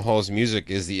 Jinder Mahal's music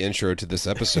is the intro to this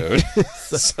episode.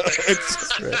 So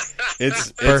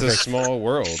it's a small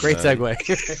world. Great segue.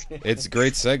 It's a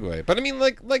great segue. But I mean,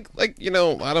 like I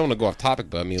don't want to go off topic,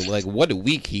 but I mean, like, what a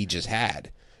week he just had.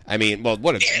 I mean, well,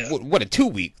 what a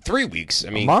 3 weeks. I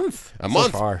mean, a month.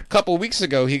 So A couple of weeks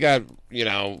ago, he got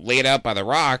laid out by The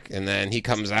Rock, and then he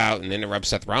comes out and interrupts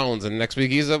Seth Rollins, and next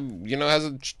week he's has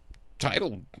a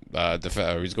title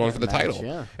he's going for the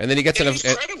title, and then he gets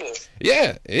incredible.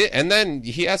 And then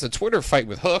he has a Twitter fight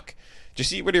with Hook. Did you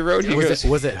see what he wrote?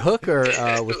 Was it Hook or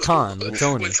with Khan? With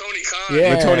Tony? With Tony Khan.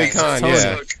 Yeah, with Tony Khan.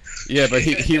 Yeah. Yeah, but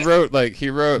he wrote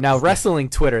now wrestling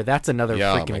Twitter. That's another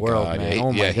freaking world, God.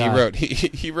 man. Yeah, God.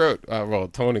 He wrote. Well,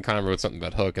 Tony Khan wrote something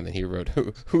about Hook, and then he wrote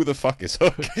who the fuck is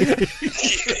Hook?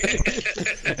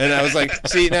 And I was like,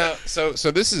 see now, so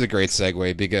this is a great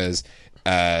segue because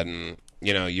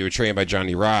you were trained by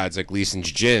Johnny Rods at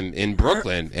Gleason's gym in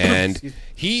Brooklyn, and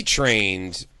he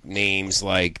trained names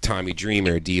like Tommy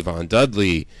Dreamer, Devon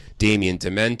Dudley, Damian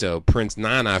Demento, Prince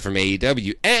Nana from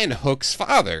AEW, and Hook's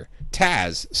father,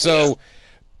 Tazz. So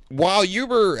while you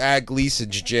were at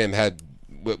Gleason's gym,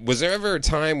 was there ever a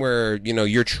time where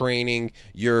you're training,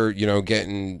 you're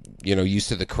getting used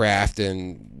to the craft,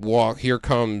 and here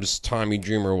comes Tommy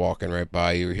Dreamer walking right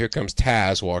by you, or here comes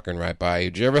Tazz walking right by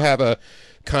you? Did you ever have a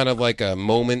kind of like a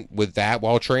moment with that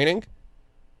while training?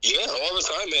 Yeah, all the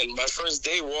time, man. My first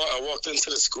day, I walked into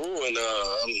the school, and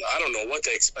I don't know what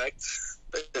to expect.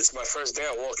 It's my first day.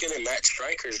 I walk in, and Matt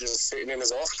Stryker's just sitting in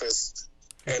his office.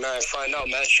 And I find out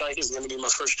Matt Stryker's going to be my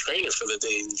first trainer for the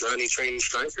day. Johnny trained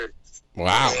Stryker.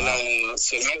 Wow. And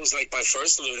so that was like my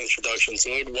first little introduction to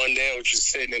it. One day I was just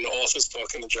sitting in the office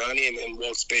talking to Johnny, and then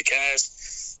walks Big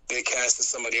Cass. Big Cass is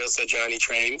somebody else that Johnny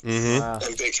trained.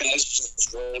 And Big Cass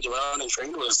just rolled around and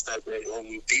trained with us that day.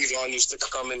 And Devon used to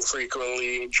come in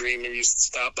frequently. Dreamer used to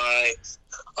stop by.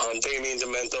 Damian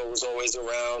Demento was always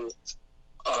around.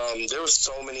 There were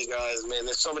so many guys, man.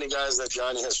 There's so many guys that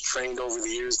Johnny has trained over the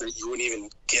years that you wouldn't even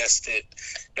guess it.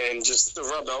 And just to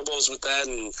rub elbows with that,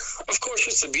 and of course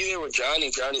just to be there with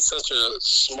Johnny. Johnny's such a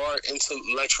smart,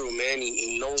 intellectual man.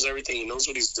 He knows everything. He knows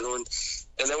what he's doing.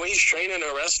 And then when he's training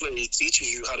a wrestler, he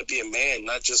teaches you how to be a man,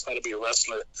 not just how to be a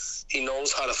wrestler. He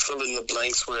knows how to fill in the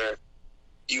blanks where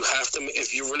you have to,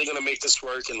 if you're really going to make this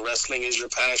work and wrestling is your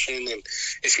passion, and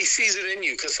if he sees it in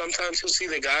you, because sometimes he'll see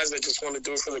the guys that just want to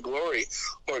do it for the glory,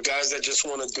 or guys that just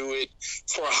want to do it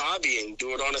for a hobby and do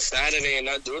it on a Saturday and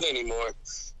not do it anymore.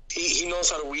 He knows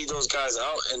how to weed those guys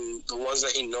out, and the ones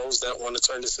that he knows that want to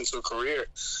turn this into a career,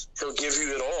 he'll give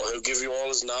you it all. He'll give you all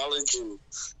his knowledge, and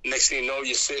next thing you know,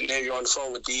 you're sitting there, you're on the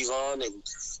phone with Devon and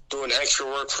doing extra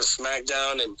work for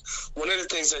SmackDown. And one of the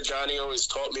things that Johnny always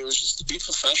taught me was just to be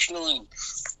professional and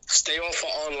stay off of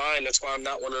online. That's why I'm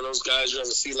not one of those guys you ever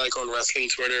see like on wrestling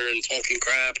Twitter and talking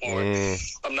crap, or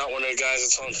I'm not one of the guys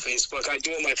that's on Facebook. I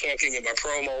do my talking in my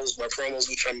promos,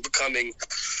 which I'm becoming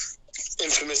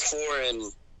infamous for,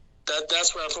 and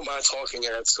that's where I put my talking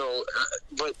at. So,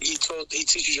 but he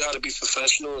teaches you how to be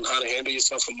professional and how to handle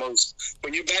yourself amongst,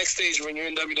 when you're backstage, when you're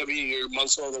in WWE, you're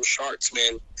amongst all those sharks,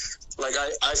 man. Like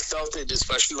I felt it,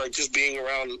 especially like just being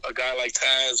around a guy like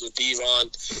Tazz with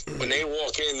Devon. When they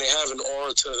walk in, they have an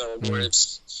aura to them where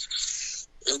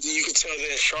you can tell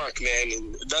they're a shark, man.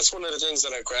 And that's one of the things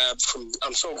that I grabbed from.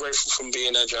 I'm so grateful from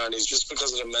being at Johnny's, just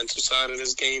because of the mental side of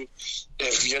this game.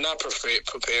 If you're not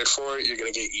prepared for it, you're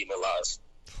gonna get eaten alive.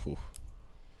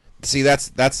 See,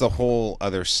 that's the whole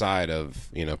other side of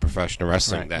professional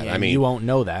wrestling. Right. That you won't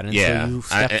know that until you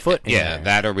step foot in there.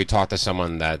 That, or we talk to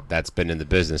someone that's been in the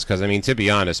business. Because to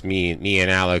be honest, me and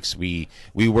Alex, we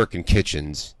work in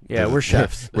kitchens, Yeah, we're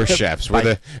chefs. We're chefs.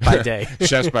 We're by day.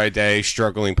 Chefs by day,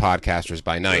 struggling podcasters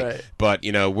by night. Right. But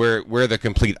we're the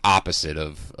complete opposite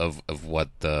of what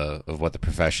the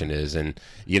profession is, and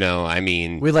I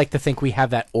mean, we like to think we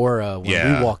have that aura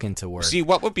when we walk into work. See,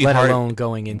 what would be let hard, alone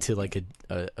going into like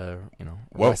a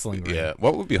wrestling ring. Yeah,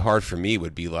 what would be hard for me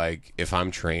would be like if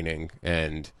I'm training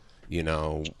and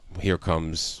here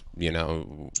comes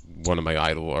one of my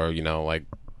idol or like.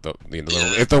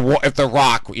 If the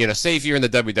Rock, say if you're in the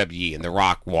WWE and the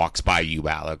Rock walks by you,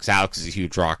 Alex. Alex is a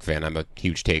huge Rock fan. I'm a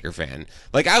huge Taker fan.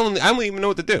 Like I don't even know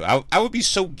what to do. I would be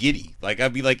so giddy. Like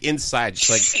I'd be like inside,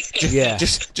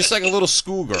 just like a little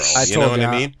schoolgirl. You know what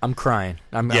I mean? I'm crying.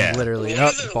 I'm literally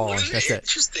bawling. That's it.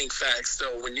 Interesting facts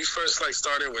though. When you first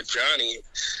started with Johnny,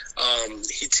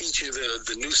 he teach you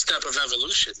the new step of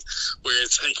evolution, where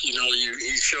it's like he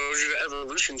shows you the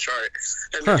evolution chart,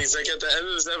 and then he's like at the end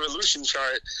of this evolution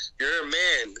chart. You're a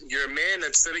man. You're a man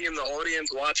that's sitting in the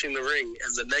audience watching the ring,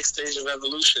 and the next stage of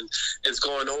evolution is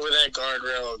going over that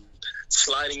guardrail,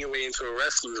 sliding your way into a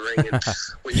wrestling ring. And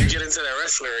when you get into that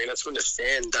wrestling ring, that's when the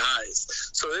fan dies.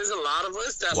 So there's a lot of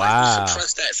us that like to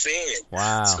suppress that fan.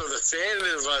 Wow. So the fan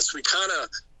of us, we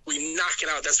knock it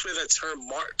out. That's where that term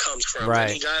mark comes from. Right.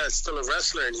 Any guy that's still a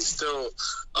wrestler and he's still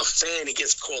a fan, he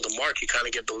gets called a mark. You kind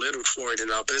of get belittled for it in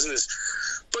our business.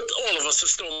 But all of us are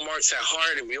still marks at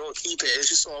heart, and we all keep it. It's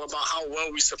just all about how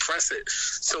well we suppress it.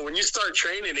 So when you start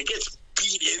training, it gets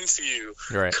beat into you.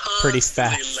 Right. Pretty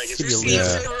fast. Like, if you see a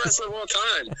favorite wrestler of all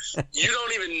time, you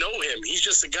don't even know him. He's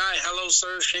just a guy, hello,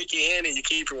 sir, shake your hand, and you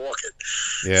keep walking.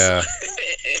 Yeah. So,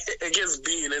 it gets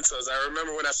beaten into us. I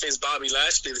remember when I faced Bobby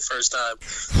Lashley the first time.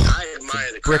 I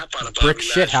admired the crap out of Bobby Brick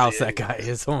Lashley. shithouse that guy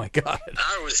is. Oh, my God.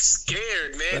 I was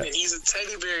scared, man. And he's a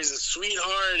teddy bear. He's a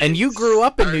sweetheart. And you grew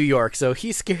up in New York, so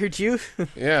he scared you?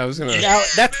 Yeah, I was going to... Now,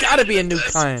 that's got to be a new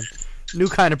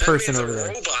kind of person over there.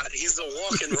 Robot. He's a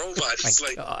walking robot. He's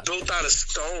built out of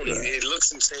stone. It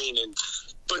looks insane.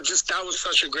 But just that was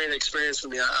such a great experience for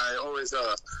me. I always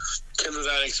came to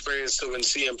that experience to when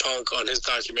CM Punk on his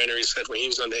documentary said when he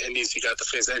was on the Indies, he got to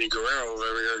face Eddie Guerrero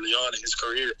very early on in his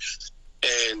career.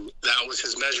 And that was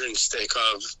his measuring stick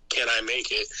of, can I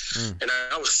make it? And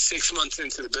I was 6 months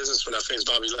into the business when I faced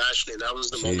Bobby Lashley, and that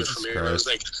was the moment for me. I was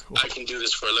like, I can do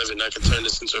this for a living. I can turn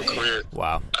this into a career.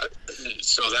 Wow.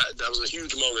 So that was a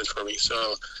huge moment for me.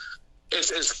 So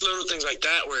it's little things like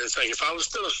that where it's like, if I was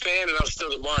still a fan and I was still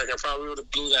the mark, I probably would have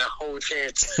blew that whole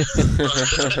chance. I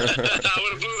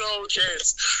would have blew the whole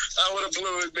chance. I would have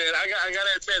blew it, man. I got to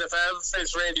admit, if I ever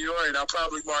face Randy Orton, I'll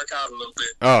probably mark out a little bit.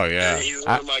 Oh, yeah. He's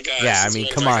one of my guys. Yeah, I mean,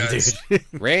 come on, dude.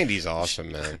 Randy's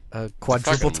awesome, man. A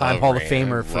quadruple-time Hall of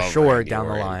Famer for sure down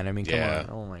the line. I mean, come on.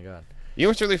 Oh, my God. You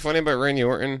know what's really funny about Randy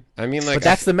Orton? I mean, like, but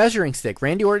that's the measuring stick.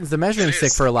 Randy Orton's the measuring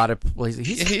stick for a lot of. Well, he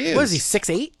is. What is he?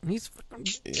 6'8"? He's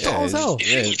tall as hell.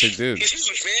 Yeah, he's a big dude. He's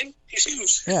huge, man. He's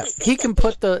huge. Yeah, he can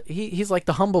put the. He's like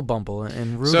the Humble Bumble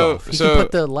and Rudolph. He can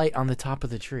put the light on the top of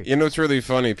the tree. You know what's really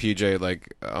funny, PJ?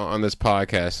 Like on this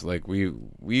podcast, like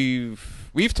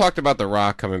we've talked about The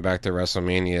Rock coming back to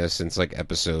WrestleMania since like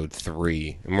episode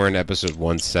 3, and we're in episode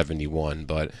 171.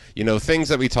 But things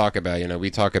that we talk about,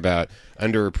 we talk about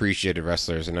underappreciated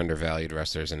wrestlers and undervalued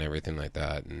wrestlers and everything like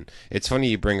that. And it's funny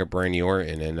you bring up Randy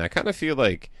Orton, and I kind of feel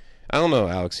like, I don't know,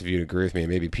 Alex, if you'd agree with me,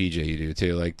 maybe PJ you do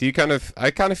too. Like, I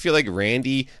kind of feel like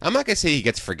Randy, I'm not gonna say he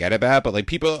gets forget about, but like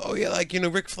people,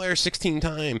 Ric Flair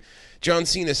 16-time, John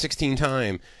Cena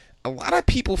 16-time. A lot of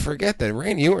people forget that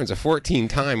Randy Orton's a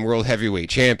 14-time world heavyweight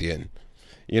champion.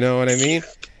 You know what I mean?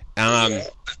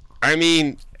 I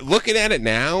mean, looking at it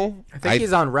now, I think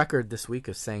he's on record this week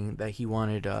of saying that he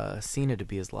wanted Cena to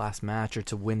be his last match or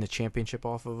to win the championship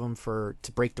off of him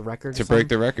to break the record. To break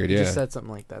the record, yeah. He just said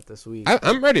something like that this week.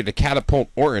 I'm ready to catapult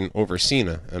Orton over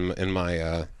Cena in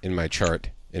my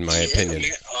chart, in my opinion.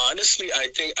 Man, honestly, I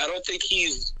don't think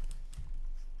he's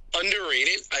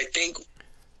underrated. I think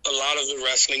a lot of the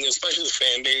wrestling, especially the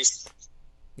fan base,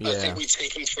 I think we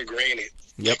take him for granted.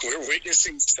 Yep. Like, we're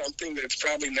witnessing something that's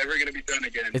probably never going to be done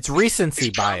again. It's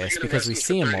recency bias because we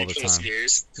see him all the time.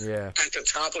 Yeah. At the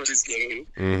top of his game.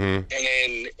 Mm-hmm.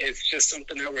 And it's just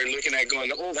something that we're looking at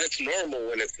going, oh, that's normal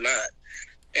when it's not.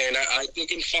 And I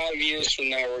think in 5 years from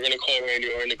now, we're going to call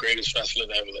Randy Orton the greatest wrestler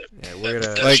that ever lived. Yeah,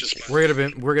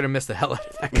 we're gonna miss the hell out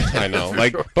of that guy. I know,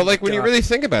 but when you really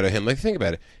think about it,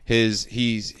 he's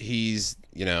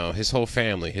his whole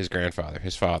family, his grandfather,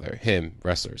 his father, him,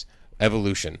 wrestlers,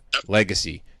 evolution,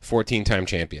 legacy, 14-time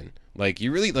champion. Like,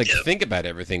 you really think about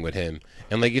everything with him,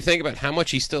 and you think about how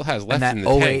much he still has left in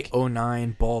the tank. And that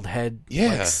 08-09 bald head,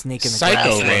 snake in the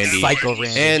Psycho grass, Randy. Psycho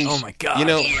Randy. And oh my God,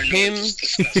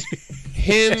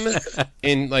 him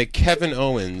and like Kevin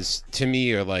Owens to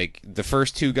me are like the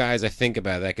first two guys I think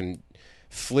about that can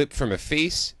flip from a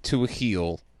face to a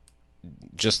heel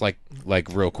just like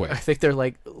real quick. I think they're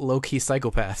like low-key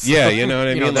psychopaths. Yeah, you know what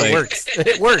I mean? That Like, works.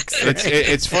 It works.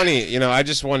 It's funny, you know, I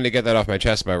just wanted to get that off my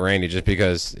chest about Randy just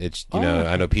because it's, you know,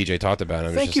 I know PJ talked about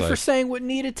it. Thank you for saying what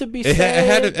needed to be it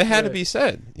said. It had to be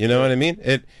said. You know what I mean?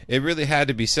 It really had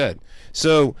to be said.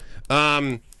 So,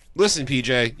 listen,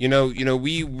 PJ, you know,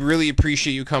 we really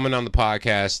appreciate you coming on the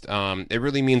podcast. It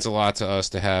really means a lot to us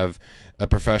to have a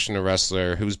professional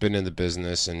wrestler who's been in the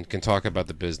business and can talk about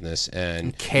the business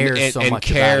and cares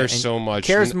so much.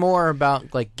 Cares more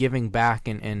about like giving back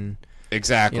and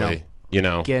exactly.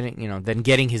 Than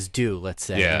getting his due, let's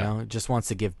say. Yeah. You know, just wants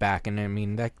to give back, and I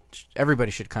mean that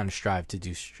everybody should kind of strive to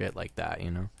do shit like that.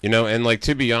 You know. You know, and like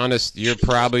to be honest, you're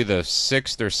probably the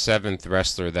 6th or 7th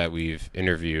wrestler that we've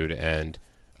interviewed, and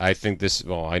I think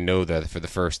I know that for the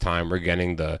first time we're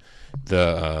getting the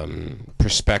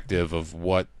perspective of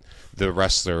what the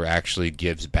wrestler actually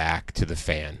gives back to the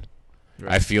fan.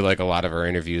 Right. I feel like a lot of our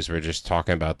interviews were just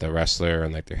talking about the wrestler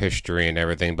and like their history and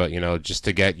everything, but you know, just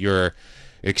to get your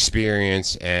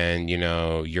experience and you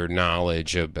know your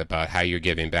knowledge about how you're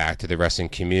giving back to the wrestling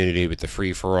community with the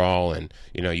free for all, and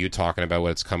you know you talking about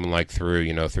what it's coming like through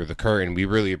the curtain. We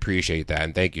really appreciate that,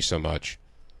 and thank you so much.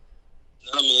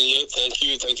 I mean, thank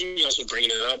you guys for bringing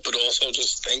it up, but also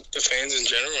just thank the fans in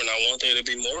general. And I want there to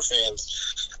be more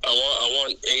fans. I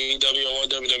want AEW, I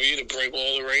want WWE to break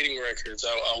all the rating records.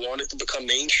 I want it to become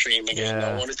mainstream again. Yeah.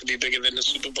 I want it to be bigger than the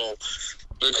Super Bowl.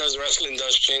 Because wrestling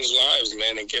does change lives,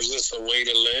 man. It gives us a way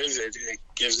to live. It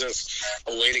gives us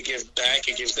a way to give back.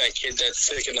 It gives that kid that's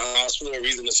sick in the hospital a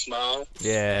reason to smile.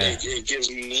 Yeah. It gives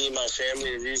me and my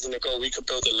family a reason to go. We could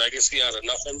build a legacy out of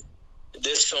nothing.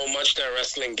 There's so much that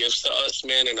wrestling gives to us,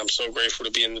 man, and I'm so grateful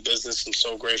to be in the business. I'm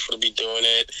so grateful to be doing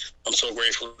it. I'm so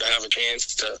grateful to have a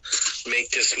chance to make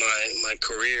this my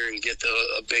career and get to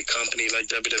a big company like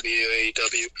WWE or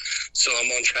AEW. So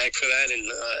I'm on track for that, and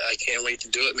I can't wait to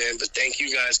do it, man. But thank you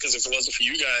guys, because if it wasn't for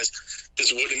you guys,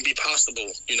 this wouldn't be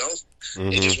possible, you know?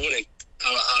 Mm-hmm. It just wouldn't.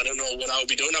 I don't know what I would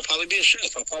be doing. I'll probably be a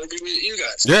chef. I'll probably be with you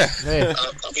guys. Yeah. Hey.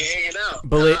 I'll be hanging out.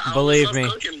 Believe me.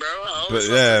 Cooking, bro.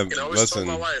 Listen.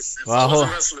 My wife. If Well, I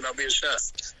wasn't wrestling, I'll be a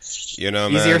chef. You know,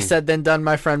 man. Easier said than done,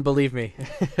 my friend. Believe me.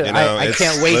 You know, I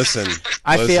can't wait. Listen.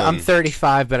 feel I'm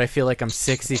 35, but I feel like I'm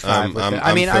 65.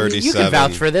 I'm you 37. can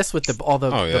vouch for this with all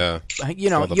the. Oh yeah.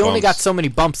 You know, All the you only got bumps. so many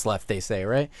bumps left. They say,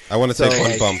 right? I want to take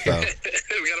one bump though. We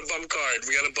got a bump card.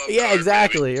 Yeah,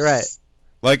 exactly. Baby. Right.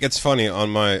 Like it's funny on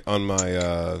my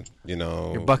Your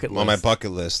bucket on my list.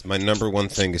 bucket list. My number one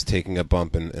thing is taking a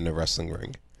bump in a wrestling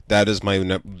ring. That is my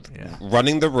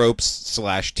running the ropes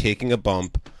 / taking a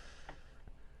bump /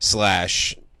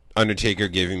 Undertaker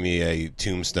giving me a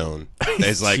tombstone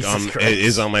is like it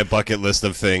is on my bucket list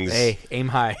of things. Hey, aim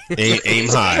high. Aim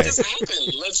high. Let's make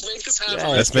this happen. Yeah,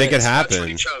 Let's make it happen.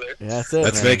 Yeah, that's it.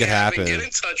 Let's man. make it happen. Get in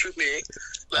touch with me.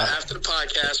 After the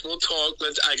podcast, we'll talk.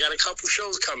 I got a couple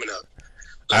shows coming up.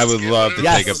 I would love to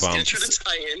take a bump. Let's get you the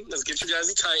Titan. Let's get you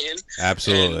guys the Titan.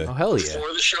 Absolutely. Oh, hell yeah.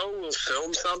 Before the show, we'll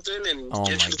film something and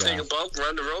get you to take a bump,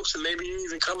 run the ropes, and maybe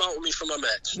even come out with me for my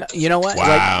match. No, you know what?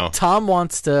 Wow. Like, Tom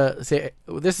wants to say,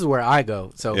 this is where I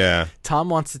go. So Yeah. Tom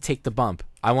wants to take the bump.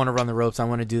 I want to run the ropes. I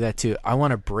want to do that too. I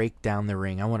want to break down the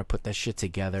ring. I want to put that shit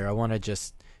together. I want to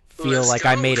just feel like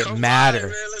I made it matter.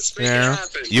 Man. Let's make it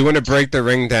happen. You want to break the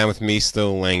ring down with me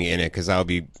still laying in it, because I'll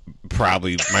be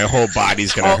probably my whole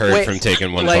body's gonna hurt from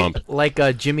taking one bump. Like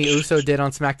Jimmy Uso did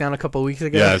on SmackDown a couple weeks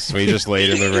ago. Yes, we just laid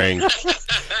in the ring.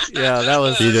 Yeah, that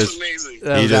was amazing.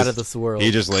 That was out of this world.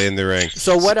 He just lay in the ring.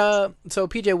 So what? So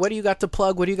PJ, what do you got to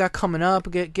plug? What do you got coming up?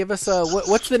 Give us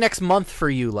what's the next month for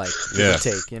you like? Yeah.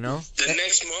 Take you know. The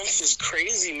next month is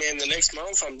crazy, man. The next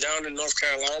month I'm down in North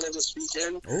Carolina this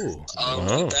weekend. Ooh.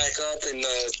 I'll be back up in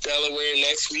Delaware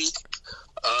next week.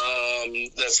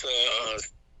 That's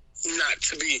not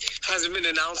to be hasn't been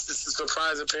announced. It's a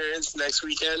surprise appearance next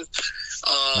weekend.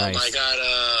 Nice.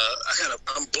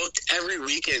 I'm booked every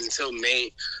weekend until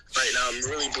May. Right now, I'm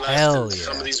really blessed. Hell And yeah.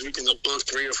 Some of these weekends are booked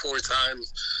 3 or 4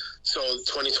 times. So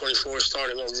 2024 is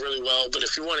starting off really well. But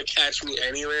if you want to catch me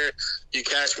anywhere, you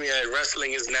catch me at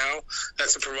Wrestling Is Now.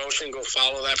 That's a promotion. Go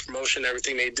follow that promotion.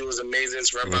 Everything they do is amazing.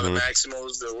 It's run by the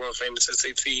Maximos, the world famous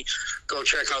SAT. Go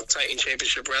check out Titan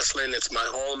Championship Wrestling. It's my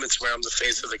home. It's where I'm the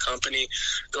face of the company.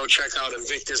 Go check out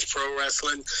Invictus Pro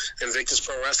Wrestling. Invictus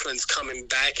Pro Wrestling's coming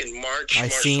back in March. I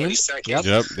March seen. 22nd. Yep.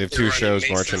 Yep, they have 2 They're shows, running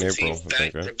May March and April. 17th. I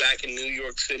think, They're right? back in New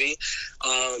York City.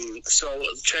 So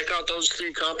check out those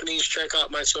 3 companies. Check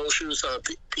out my socials,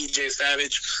 PJ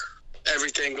Savage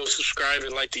everything. Go subscribe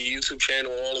and like the YouTube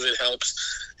channel. All of it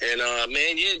helps. And,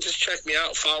 man, yeah, just check me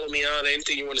out. Follow me on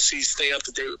anything you want to see. Stay up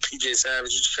to date with PJ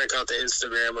Savage. Just check out the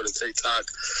Instagram or the TikTok.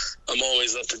 I'm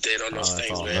always up to date on those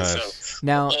things, man. Nice. So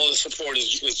Now, all the support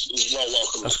is well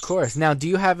welcome. of course. Now, do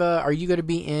you have are you going to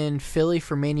be in Philly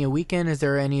for Mania weekend? Is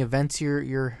there any events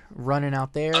you're running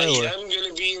out there? I am going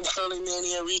to be in Philly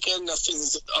Mania weekend.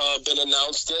 Nothing's been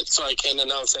announced yet, so I can't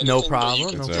announce anything. No problem.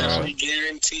 But you No can problem. definitely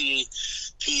guarantee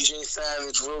PJ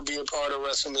Savage will be a part of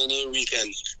WrestleMania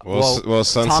weekend. Well,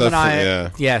 Sunset, Tom and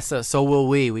I, yeah. So will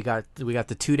we. We got the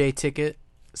 2-day ticket,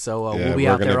 so Yeah, we'll be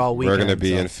out there all weekend. We're going to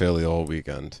be so. in Philly all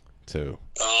weekend, too.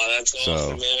 Oh, that's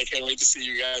awesome, man. I can't wait to see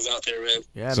you guys out there, man.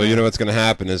 Yeah, So man. you know what's going to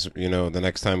happen is, the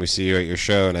next time we see you at your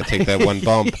show and I take that one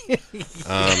bump,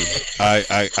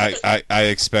 I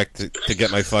expect to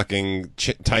get my fucking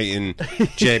Titan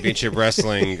Championship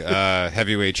Wrestling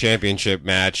heavyweight championship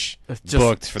match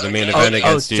booked for the main event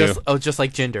against you. Just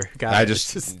like Jinder. Got I it.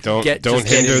 just get in don't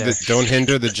hinder there. don't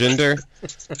hinder the Jinder.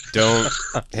 Don't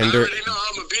hinder. I already know how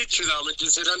I'm going to beat you, though. I'm going to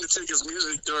just hit Undertaker's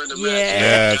music during the match.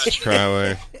 Yeah, it's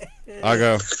probably. I'll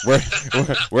go.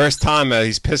 Where's Tom at?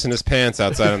 He's pissing his pants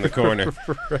outside in the corner.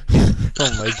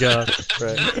 Oh my god!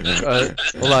 Right.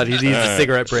 Hold on, he needs a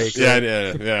cigarette break. Right?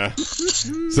 Yeah.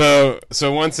 So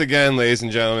once again, ladies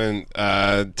and gentlemen,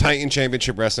 Titan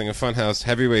Championship Wrestling, a Funhouse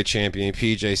heavyweight champion,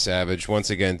 PJ Savage. Once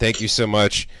again, thank you so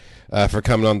much for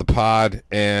coming on the pod.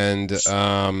 And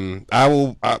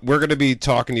we're going to be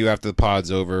talking to you after the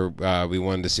pod's over. We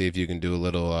wanted to see if you can do a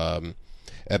little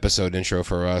episode intro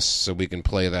for us so we can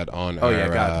play that on our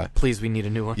God, please, we need a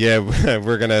new one. Yeah,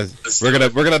 we're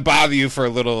gonna bother you for a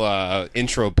little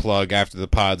intro plug after the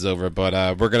pod's over,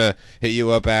 but we're gonna hit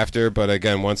you up after. But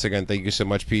again, once again, thank you so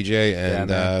much, PJ, and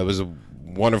it was a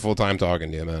wonderful time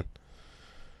talking to you, man.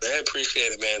 I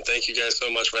appreciate it, man. Thank you guys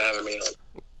so much for having me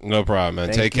on. No problem,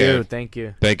 man. Take care. Thank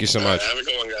you. Thank you so much. Have a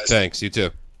good one, guys. Thanks. You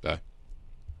too. Bye.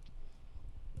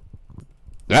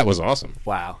 That was awesome.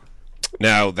 Wow.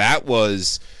 Now that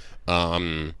was,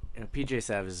 PJ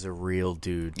Savage is a real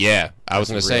dude. yeah. I was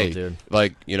gonna That's a real say, dude.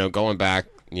 like, going back,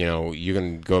 you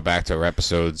can go back to our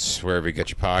episodes wherever you get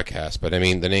your podcast. But I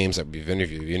mean, the names that we've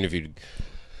interviewed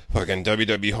fucking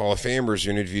WWE Hall of Famers.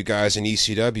 We interviewed guys in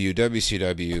ECW,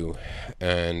 WCW,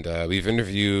 and we've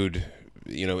interviewed,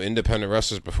 independent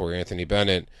wrestlers before, Anthony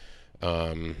Bennett,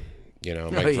 Mike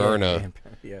Verna.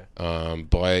 Yeah.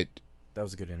 But That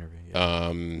was a good interview.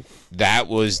 Yeah. that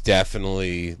was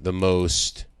definitely the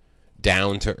most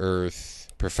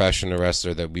down-to-earth professional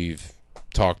wrestler that we've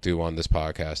talked to on this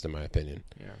podcast, in my opinion.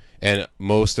 Yeah. And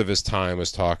most of his time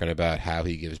was talking about how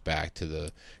he gives back to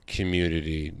the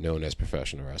community known as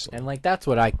professional wrestling. And like that's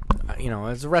what I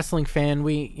as a wrestling fan,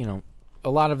 we a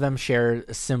lot of them share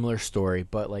a similar story,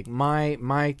 but like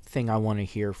my thing I want to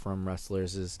hear from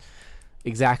wrestlers is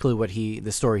exactly what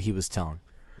the story he was telling.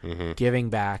 Mm-hmm. Giving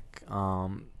back,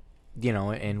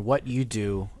 and what you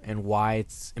do and why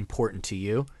it's important to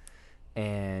you.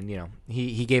 And,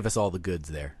 he gave us all the goods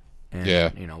there. And, Yeah.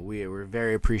 We were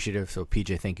very appreciative. So,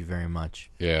 PJ, thank you very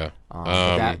much. Yeah.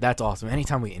 That's awesome.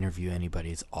 Anytime we interview anybody,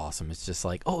 it's awesome. It's just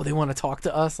like, oh, they want to talk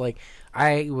to us. Like,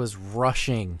 I was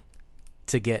rushing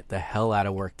to get the hell out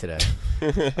of work today.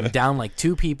 I'm down like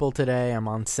 2 people today. I'm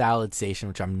on salad station,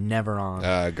 which I'm never on.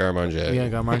 Garmonje. Yeah,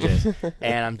 Garmonje.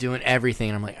 And I'm doing everything.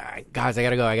 And I'm like, all right, guys, I got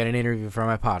to go. I got an interview for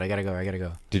my pod. I got to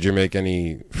go. Did you make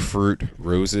any fruit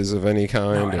roses of any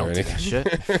kind? No, I don't do that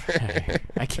shit.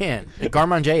 I can't.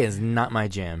 Garmonje is not my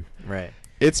jam. Right.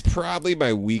 It's probably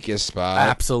my weakest spot.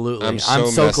 Absolutely. I'm so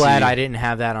messy. glad I didn't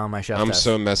have that on my shelf. I'm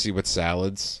so messy with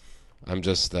salads. I'm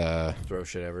just throw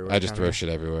shit everywhere. I just throw shit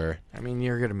everywhere. I mean,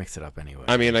 you're gonna mix it up anyway.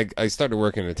 I mean, I started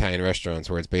working in Italian restaurants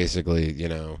where it's basically,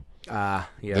 yeah.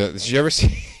 Did you ever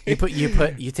see?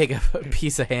 you take a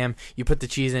piece of ham, you put the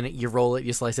cheese in it, you roll it,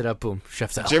 you slice it up, boom,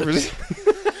 chef salad. Did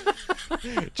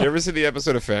you ever see the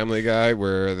episode of Family Guy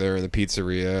where they're in the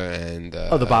pizzeria and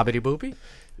the bobbity boopy?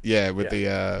 Yeah, with the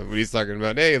when he's talking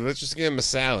about, hey, let's just give him a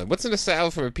salad. What's in a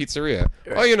salad from a pizzeria?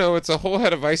 Right. Oh, it's a whole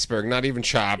head of iceberg, not even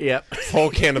chopped. Yep. Whole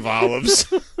can of olives.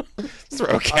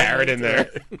 Throw a carrot in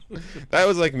there. That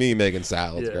was like me making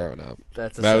salads growing up.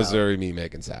 That was very me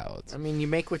making salads. I mean, you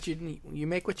make what you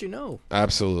know.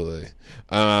 Absolutely.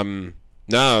 No,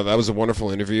 that was a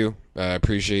wonderful interview. I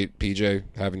appreciate PJ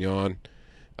having you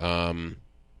on.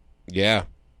 Yeah,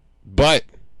 but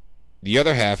the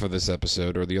other half of this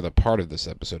episode, or the other part of this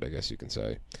episode, I guess you can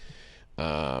say,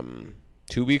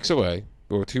 2 weeks away,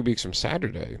 or 2 weeks from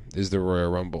Saturday, is the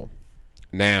Royal Rumble.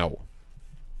 Now,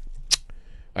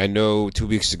 I know 2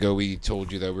 weeks ago we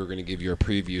told you that we were going to give you a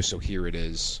preview, so here it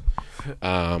is.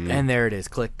 And there it is.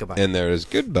 Click. Goodbye. And there it is.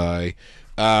 Goodbye.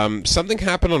 Something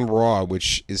happened on Raw,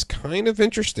 which is kind of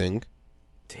interesting.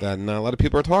 That not a lot of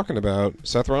people are talking about.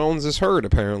 Seth Rollins is hurt,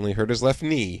 apparently. Hurt his left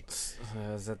knee.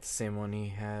 Is that the same one he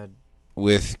had?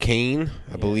 With Kane?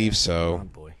 I believe so. Oh,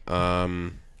 boy.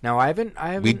 Now, I haven't...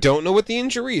 We don't know what the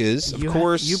injury is, of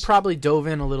course. You probably dove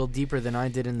in a little deeper than I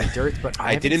did in the dirt, but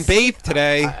I didn't bathe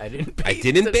today. I didn't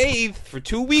didn't bathe. For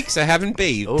 2 weeks, I haven't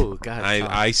bathed. Oh, God.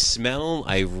 I smell,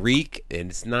 I reek,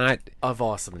 and it's not... Of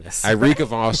awesomeness. I reek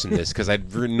of awesomeness, because I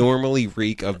normally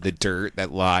reek of the dirt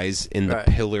that lies in the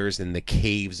pillars and the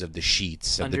caves of the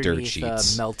sheets, of the dirt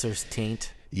sheets. Melter's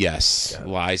taint. Yes,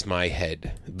 lies my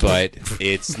head. But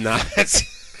it's not...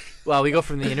 Well, we go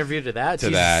from the interview to that.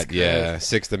 To that, yeah.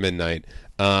 6 to midnight.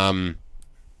 I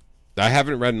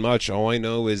haven't read much. All I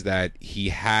know is that he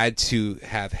had to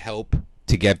have help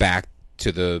to get back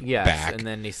to the back. And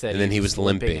then he said he was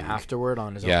limping afterward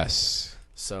on his own. Yes.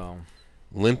 So...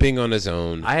 Limping on his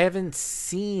own. I haven't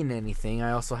seen anything.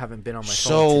 I also haven't been on my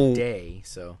phone today,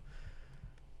 so...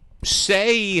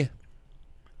 Say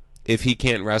if he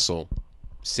can't wrestle.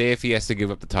 Say if he has to give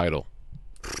up the title.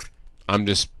 I'm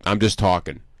just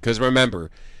talking. Because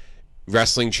remember,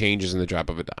 wrestling changes in the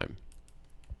drop of a dime.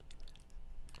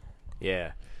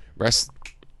 Yeah.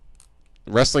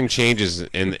 Wrestling changes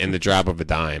in the drop of a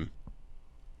dime.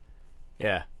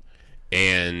 Yeah.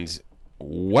 And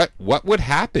what would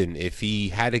happen if he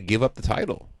had to give up the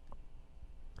title?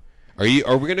 Are we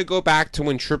going to go back to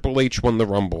when Triple H won the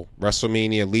Rumble,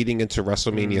 WrestleMania, leading into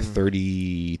WrestleMania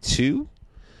 32,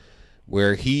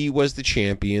 where he was the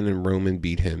champion and Roman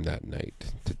beat him that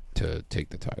night to take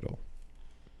the title?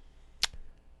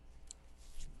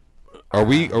 Are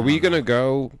we going to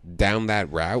go down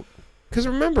that route? Because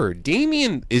remember,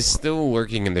 Damian is still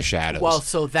lurking in the shadows. Well,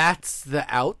 so that's the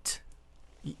out.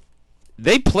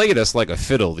 They played us like a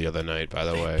fiddle the other night, by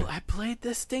the way. I played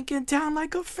this stinking town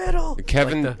like a fiddle.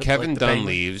 Kevin Dunn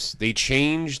leaves. They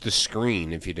changed the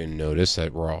screen, if you didn't notice,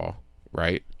 at Raw,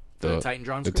 right? The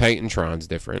Titantron screen? The Titantron's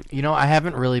different. You know, I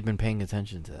haven't really been paying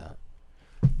attention to that.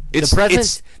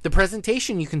 The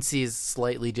presentation you can see is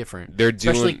slightly different.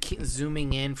 Especially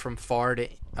zooming in from far to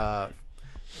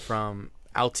from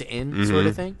out to in sort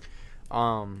of thing.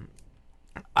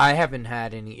 I haven't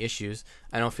had any issues.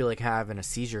 I don't feel like having a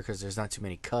seizure because there's not too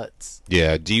many cuts.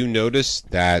 Yeah. Do you notice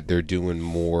that they're doing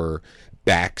more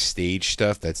backstage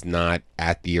stuff that's not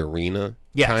at the arena?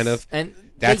 Yes. Kind of. And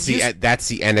that's the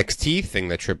NXT thing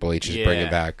that Triple H is bringing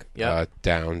back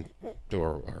down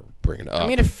or bringing up. I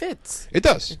mean, it fits. It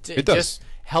does. It does. Just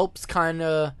helps kind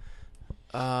of.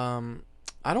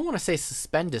 I don't want to say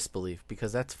suspend disbelief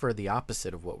because that's for the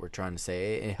opposite of what we're trying to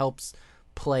say. It helps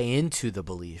play into the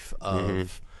belief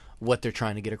of what they're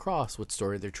trying to get across, what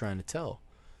story they're trying to tell.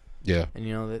 Yeah. And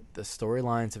you know, the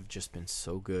storylines have just been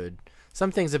so good.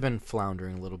 Some things have been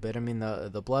floundering a little bit. I mean,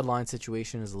 the bloodline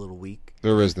situation is a little weak.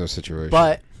 There is no situation.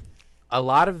 But a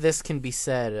lot of this can be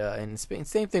said, and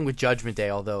same thing with Judgment Day,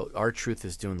 although R-Truth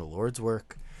is doing the Lord's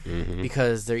work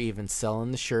because they're even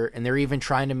selling the shirt, and they're even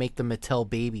trying to make the Mattel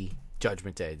baby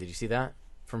Judgment Day. Did you see that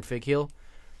from Fig Heel?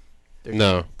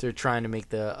 No. They're trying to make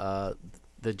the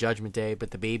Judgment Day,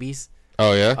 but the babies.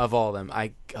 Oh, yeah? Of all of them.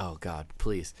 Oh, God,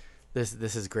 please.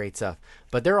 This is great stuff.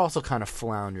 But they're also kind of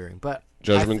floundering. But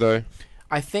Judgment Day?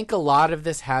 I think a lot of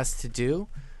this has to do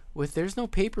with there's no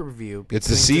pay-per-view. It's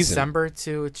the season. December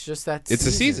to it's just that It's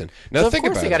the season. Now so think about it.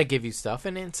 Of course they got to give you stuff,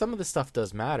 and some of the stuff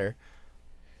does matter.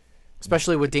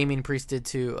 Especially what Damian Priest did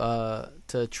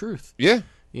to Truth. Yeah.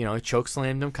 You know, he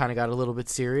chokeslammed him, kind of got a little bit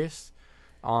serious.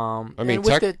 I mean,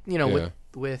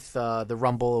 with the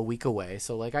Rumble a week away,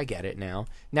 so like I get it now.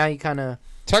 Now you kind of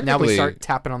now we start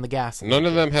tapping on the gas. None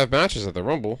of them have matches at the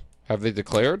Rumble. Have they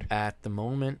declared? At the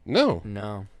moment,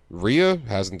 no. Rhea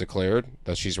hasn't declared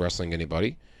that she's wrestling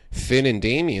anybody. Finn and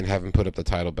Damian haven't put up the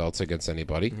title belts against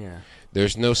anybody. Yeah.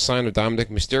 There's no sign of Dominic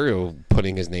Mysterio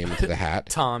putting his name into the hat.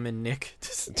 Tom and Nick.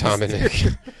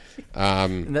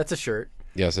 And that's a shirt.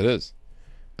 Yes, it is.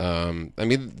 I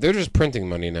mean, they're just printing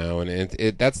money now, and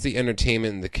that's the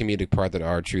entertainment and the comedic part that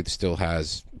R-Truth still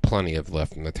has plenty of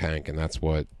left in the tank, and that's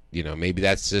what, you know, maybe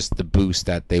that's just the boost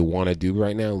that they want to do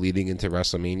right now leading into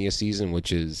WrestleMania season,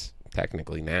 which is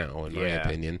technically now, in my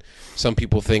opinion. Some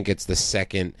people think it's the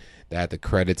second that the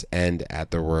credits end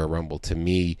at the Royal Rumble. To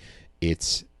me,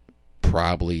 it's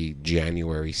probably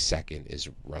January 2nd is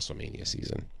WrestleMania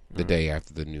season. The day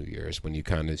after the New Year's, when you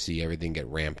kind of see everything get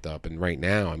ramped up. And right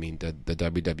now, I mean, the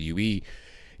WWE,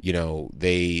 you know,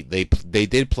 they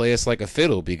did play us like a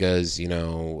fiddle because, you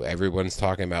know, everyone's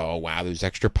talking about, oh, wow, there's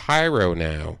extra pyro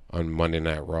now on Monday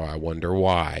Night Raw. I wonder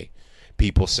why.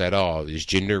 People said, oh, is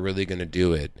Jinder really going to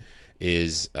do it?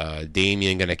 Is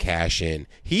Damian going to cash in?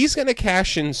 He's going to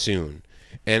cash in soon.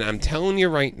 And I'm telling you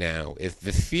right now, if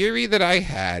the theory that I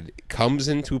had comes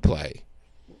into play,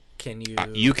 Can you?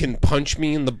 you can punch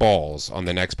me in the balls on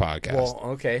the next podcast. Well,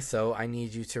 okay. So I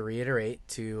need you to reiterate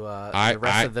to the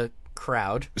rest of the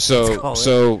crowd.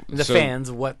 So the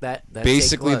fans what that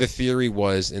basically take the was. theory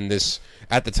was in this.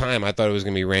 At the time, I thought it was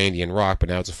going to be Randy and Rock, but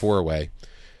now it's a 4-way.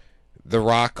 The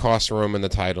Rock costs Roman the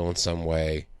title in some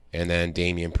way, and then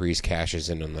Damian Priest cashes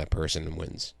in on that person and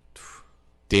wins.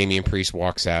 Damian Priest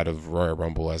walks out of Royal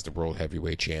Rumble as the World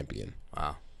Heavyweight Champion.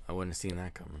 Wow, I wouldn't have seen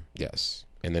that coming. Yes.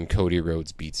 And then Cody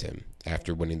Rhodes beats him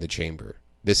after winning the Chamber.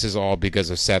 This is all because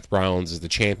of Seth Rollins as the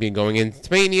champion going into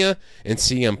Mania, and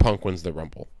CM Punk wins the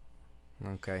Rumble.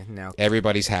 Okay, now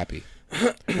Everybody's happy.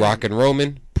 Rock and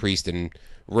Roman, Priest and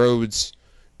Rhodes,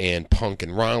 and Punk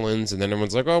and Rollins, and then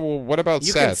everyone's like, oh, well, what about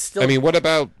You can Seth? still- I mean, what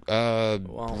about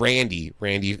Randy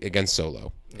against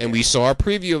Solo? And we saw a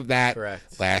preview of that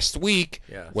Correct. last week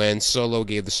Yes. when Solo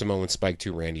gave the Samoan spike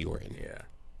to Randy Orton. yeah.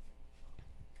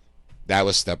 That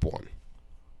was step one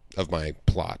of my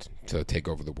plot to take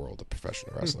over the world of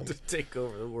professional wrestling. Take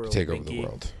over the world. Take over the Pinky.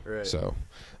 world. Right. So,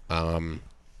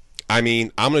 I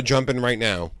mean, I'm going to jump in right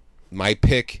now. My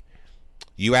pick,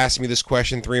 you asked me this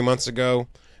question 3 months ago.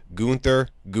 Gunther.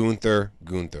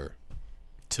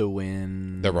 To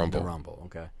win The Rumble.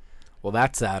 Okay. Well,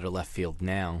 that's out of left field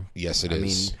now. Yes, it I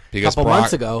is. mean, Because a couple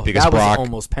months ago, because that Brock, was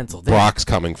almost penciled in. Brock's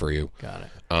coming for you. Got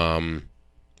it.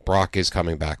 Brock is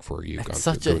coming back for you. That's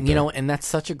such a and that's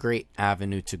such a great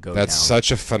avenue to go. That's down.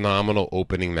 such a phenomenal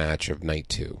opening match of night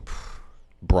 2.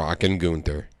 Brock and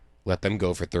Gunther. Let them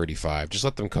go for 35. Just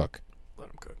let them cook. Let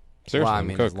him cook. Seriously, Well, I let 'em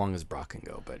mean, cook. as long as Brock can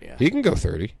go, but yeah. He can go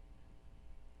 30.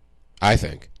 I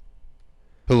think.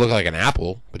 He'll look like an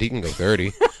apple, but he can go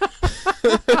 30.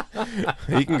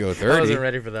 He can go 30. I wasn't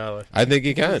ready for that one. I think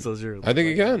he can. So sure. I think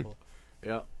he can.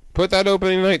 Yeah. Put that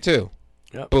opening night 2.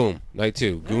 Yep. Boom. Night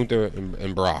 2. Gunther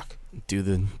and Brock. Do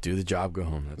the job. Go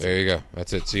home. That's There you go.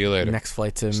 That's it. See you later. Next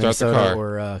flight to Start the Minnesota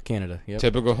car. or Canada. Yep.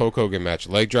 Typical Hulk Hogan match.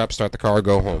 Leg drop, start the car,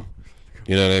 go home.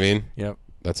 You know what I mean? Yep.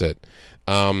 That's it.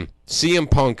 CM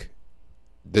Punk,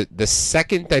 the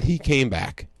second that he came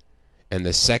back and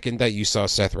the second that you saw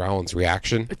Seth Rollins'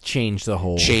 reaction It changed the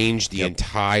whole changed the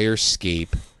entire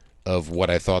scape of what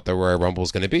I thought the Royal Rumble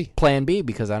was going to be. Plan B,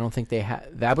 because I don't think they had.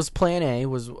 That was Plan A.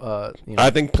 Was I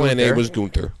think Plan A Gunther. was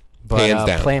Gunther. But hands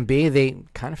down. Plan B, they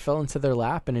kind of fell into their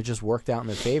lap, and it just worked out in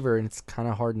their favor. And it's kind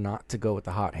of hard not to go with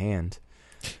the hot hand.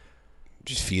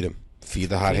 Just feed him. Feed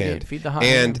the hot Feed it. hand. Feed the hot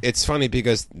and hand. it's funny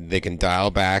because they can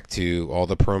dial back to all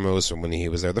the promos from when he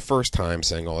was there the first time,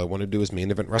 saying all I want to do is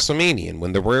main event WrestleMania and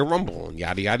win the Royal Rumble and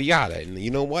yada yada yada. And you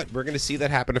know what? We're going to see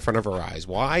that happen in front of our eyes.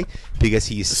 Why? Because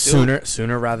he's still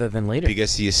Sooner rather than later.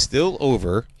 Because he is still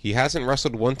over. He hasn't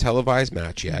wrestled one televised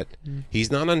match yet.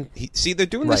 He's not on. See, they're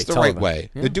doing this Right, the right televised. way.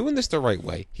 Yeah. They're doing this the right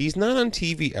way. He's not on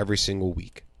TV every single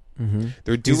week.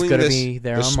 They're He's doing gonna this be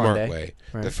there the on smart Monday. way.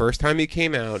 Right. The first time he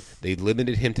came out, they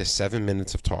limited him to 7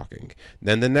 minutes of talking.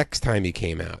 Then the next time he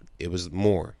came out, it was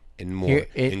more and more, Here,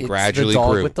 and it's gradually the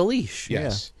dog grew. with the leash.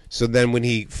 Yes. So then when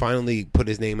he finally put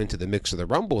his name into the mix of the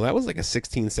Rumble, that was like a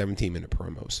 16, 17-minute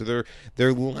promo. So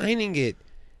they're lining it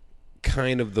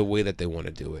kind of the way that they want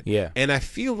to do it. Yeah. And I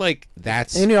feel like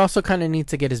that's... And he also kind of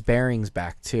needs to get his bearings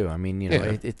back too. I mean,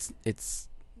 Yeah. it's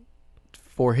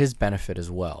for his benefit as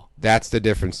well. That's the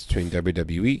difference between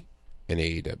WWE and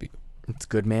AEW. It's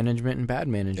good management and bad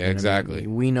management. Exactly. I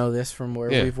mean, we know this from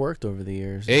where Yeah. we've worked over the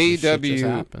years. This shit just AEW,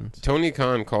 happens. Tony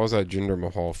Khan calls out Jinder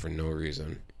Mahal for no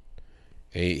reason.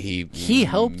 He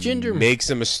helped Jinder makes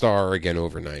him a star again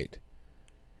overnight.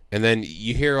 And then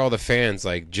you hear all the fans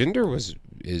like Jinder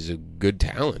is a good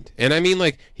talent. And I mean,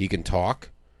 like, he can talk.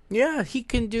 Yeah, he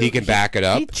can do. He can back it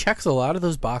up. He checks a lot of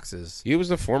those boxes. He was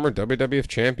the former WWF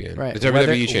champion. Right. The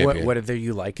WWE champion. Whether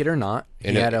you like it or not,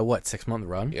 And he had a 6-month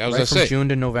run. Yeah, I was right, gonna from say. June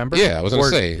to November. Yeah, I was gonna Or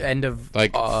say. end of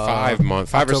Like 5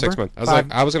 months, 5 or 6 October?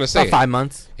 months. I was gonna say about 5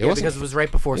 months. It wasn't- because it was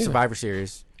right before Yeah. Survivor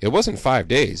Series. it wasn't 5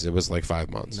 days. It was like 5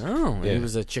 months. No, Yeah. he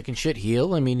was a chicken shit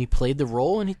heel. I mean, he played the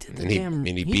role and he did the And he damn.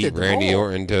 beat did the Randy role.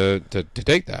 Orton to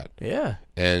take that. Yeah.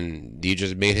 And he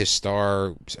just made his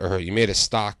you made his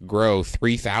stock grow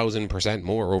 3,000%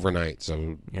 more overnight.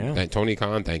 So Yeah. Tony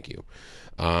Khan, thank you.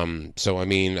 So I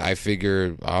mean, I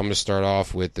figure I'm gonna start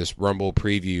off with this Rumble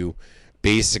preview,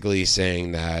 basically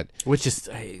saying that Which is,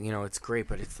 it's great,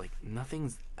 but it's like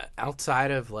nothing's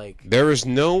outside of like. there is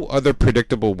no other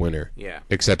predictable winner Yeah.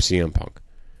 except CM Punk.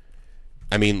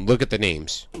 I mean, look at the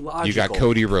names. You got Logical.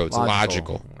 Cody Rhodes,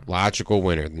 Logical. logical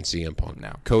winner than CM Punk.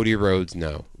 No. Cody Rhodes,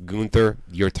 no. Gunther,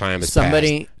 your time is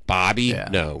Somebody- passed. Bobby, Yeah.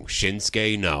 no.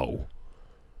 Shinsuke, no.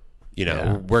 You know,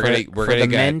 Yeah. we're gonna the get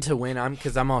men to win.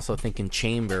 Because I'm also thinking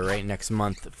Chamber right next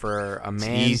month for a man.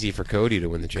 It's easy for Cody to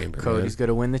win the Chamber. Cody's going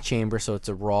to win the Chamber, so it's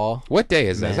a Raw. What day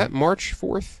is that? Man. Is that March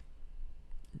 4th?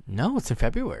 No, it's in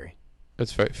February.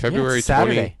 It's February it's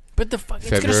Saturday. 20. But it's going to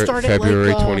February, start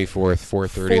February at like 24th,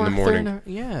 4:30 in the morning.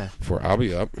 Yeah. I'll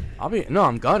be up.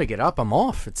 I'm going to get up. I'm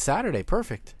off. It's Saturday.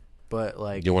 Perfect. But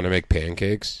like, You want to make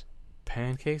pancakes?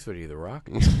 pancakes? What are you, The Rock?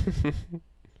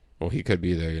 Well, he could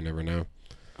be there. You never know.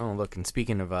 Oh, look, and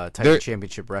speaking of Titan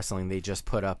Championship Wrestling, they just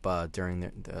put up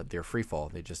during their free fall.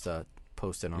 They just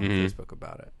posted on Facebook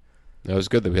about it. That was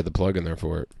good that we had the plug in there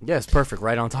for it. Yes, perfect.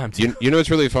 Right on time, too. You know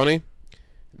what's really funny?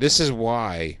 This is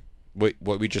why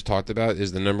what we just talked about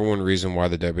is the number one reason why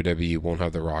the WWE won't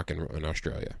have The Rock in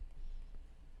Australia.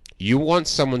 You want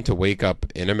someone to wake up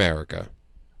in America,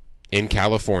 in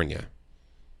California,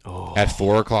 at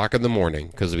 4 o'clock in the morning,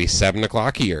 because it'll be 7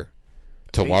 o'clock here,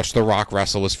 to watch The Rock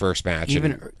wrestle his first match.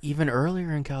 Even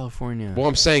earlier in California. Well,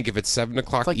 I'm saying if it's 7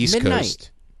 o'clock like East midnight.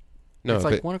 Coast. No, It's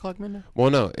like 1 o'clock midnight? Well,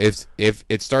 no. If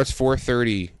it starts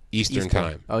 4:30 Eastern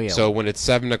time. Oh, yeah. So when it's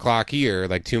 7 o'clock here,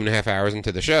 like 2.5 hours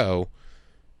into the show,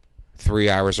 3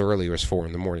 hours earlier is 4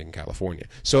 in the morning in California.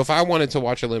 So if I wanted to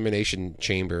watch Elimination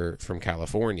Chamber from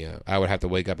California, I would have to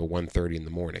wake up at 1:30 in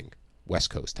the morning, West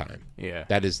Coast time. Yeah.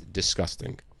 That is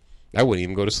disgusting. I wouldn't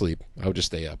even go to sleep. I would just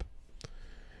stay up.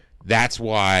 That's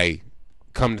why,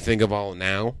 come to think of all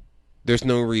now, there's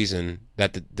no reason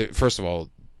that first of all,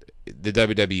 the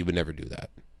WWE would never do that.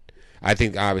 I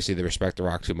think obviously they respect The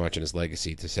Rock too much and his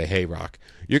legacy to say, "Hey, Rock,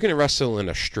 you're going to wrestle in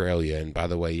Australia, and by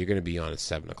the way, you're going to be on at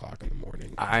 7 o'clock in the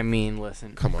morning." I mean,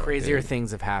 listen, Come on, crazier dude.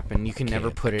 things have happened. You can never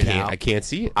put it out. I can't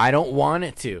see it. I don't want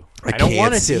it to. I don't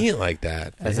want it see to. it like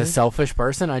that. As man. a selfish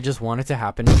person, I just want it to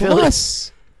happen in Philly.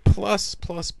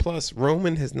 Plus,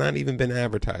 Roman has not even been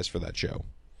advertised for that show.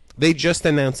 They just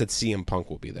announced that CM Punk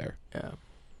will be there. Yeah.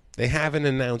 They haven't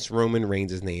announced Roman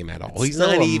Reigns' name at all. It's He's still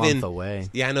not a even month away.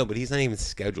 Yeah, I know, but he's not even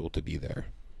scheduled to be there.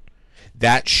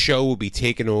 That show will be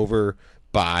taken over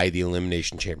by the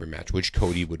Elimination Chamber match, which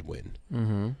Cody would win.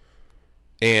 Mm-hmm.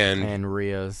 And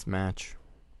Rhea's match,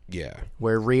 yeah,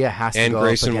 where Rhea has to and go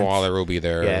Grayson up against, Waller will be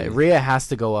there. Yeah, Rhea has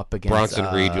to go up against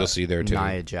Bronson Reed. You'll see there too.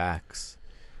 Nia Jax.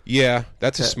 Yeah,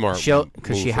 that's a smart.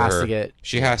 Because she move for has her. to get.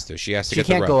 She has to. She has to She get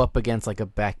the can't rub. go up against like a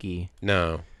Becky,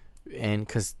 No. and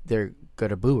because they're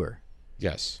gonna boo her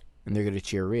Yes. and they're gonna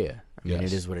cheer Rhea. I mean,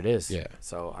 Yes. it is what it is. Yeah.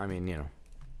 So I mean, a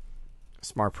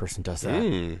smart person does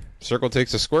that. Circle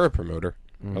takes a square promoter.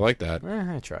 I like that.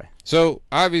 I try. So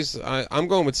obviously, I'm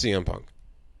going with CM Punk.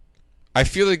 I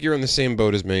feel like you're in the same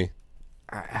boat as me.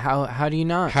 How do you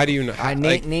not? How do you not?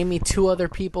 Name me two other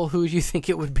people who you think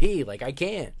it would be. Like I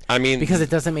can't. I mean, Because it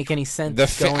doesn't make any sense.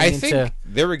 I think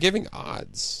they were giving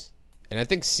odds, and I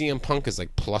think CM Punk is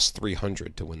like plus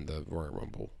 300 to win the Royal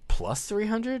Rumble. plus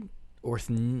 300 or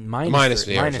Minus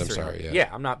 300. errors, Minus I'm 300. sorry, yeah. Yeah,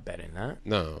 I'm not betting that.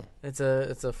 No, It's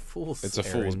a fool's. it's a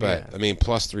fool's errand, bet. yeah. I mean,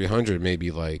 plus 300 may be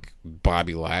like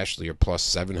Bobby Lashley or plus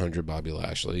 700 Bobby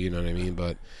Lashley. You know what I mean?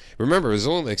 But remember, there's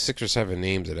only like 6 or 7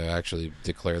 names that have actually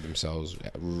declared themselves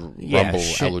Rumble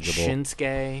eligible.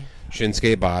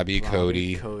 Shinsuke, Bobby,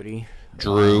 Cody, Drew,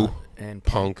 Drew, and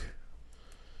Punk.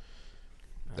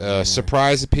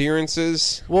 Surprise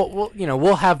appearances. Well,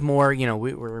 we'll have more.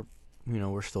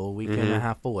 We're still a week and a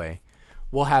half away.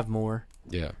 We'll have more.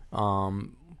 Yeah.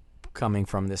 Coming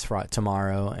from this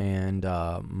tomorrow and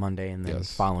Monday and then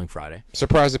following Friday.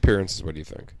 Surprise appearances. What do you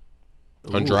think?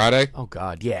 Ooh. Andrade? Oh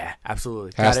God, yeah,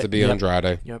 absolutely. Has to be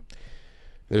Andrade. Yep.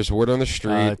 There's word on the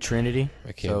street. Trinity.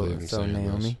 I can't believe I'm saying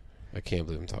Naomi. this. I can't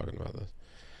believe I'm talking about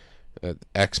this.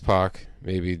 X-Pac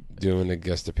maybe doing a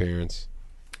guest appearance.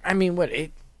 I mean, what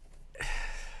it.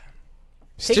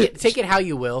 Take it how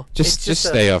you will. Just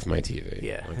stay off my TV.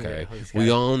 Yeah. Okay. Yeah, we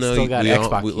all know.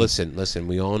 Xbox Listen.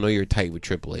 We all know you're tight with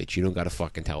Triple H. You don't got to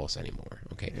fucking tell us anymore.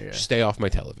 Okay. Yeah. Just stay off my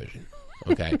television.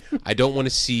 Okay. I don't want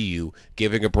to see you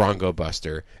giving a Bronco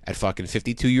Buster at fucking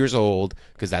 52 years old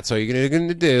because that's all you're going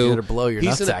to do. You're gonna blow your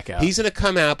nutsack out. He's going to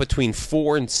come out between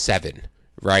 4 and 7.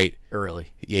 Right. Early.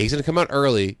 Yeah. He's going to come out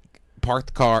early. Park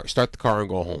the car, start the car, and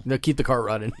go home. No, keep the car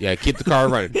running. Yeah, keep the car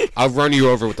running. I'll run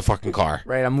you over with the fucking car.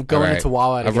 Right, I'm going into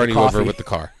Wawa to I'll get run a you coffee. over with the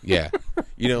car. Yeah.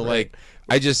 Like,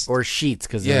 I just... Or Sheets,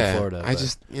 because they're in Florida. I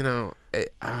just,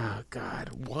 God.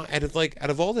 What? Out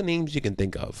of all the names you can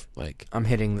think of, like... I'm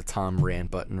hitting the Tom Rand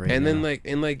button right and now.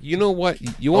 then, you know what?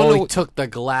 You want to know... He took the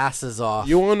glasses off.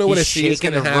 You want to know what I He's see is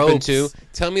going to shaking the happen, ropes. too?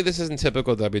 Tell me this isn't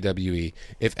typical WWE.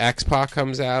 If X-Pac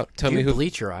comes out, tell Do me you who...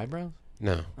 bleach your eyebrows?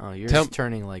 No. Oh, you're just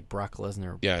turning like Brock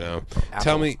Lesnar. Yeah, no.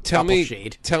 Apple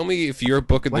shade. Tell me if you're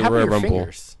booking What the happened Royal to your Rumble.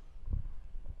 fingers?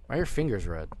 Why are your fingers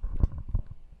red?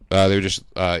 They were just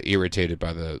irritated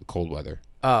by the cold weather.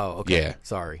 Oh, okay. Yeah.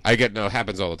 Sorry. It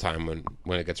happens all the time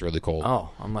when it gets really cold.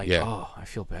 Oh, I'm like, Yeah. oh, I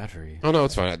feel bad for you. Oh, no,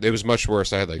 it's fine. It was much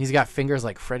worse. I had He's got fingers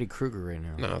like Freddy Krueger right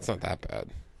now. No, it's not that bad.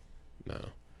 No.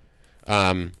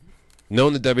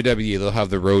 Knowing the WWE, they'll have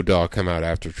the Road Dogg come out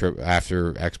after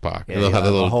X-Pac. Yeah, and they'll have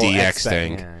the little whole DX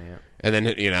thing. Yeah. And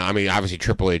then, obviously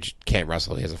Triple H can't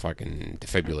wrestle. He has a fucking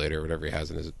defibrillator or whatever he has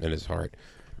in his heart.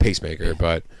 Pacemaker.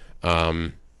 But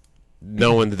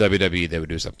knowing the WWE, they would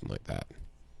do something like that.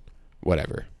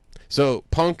 Whatever. So,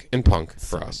 Punk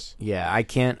for us. Yeah, I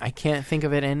can't think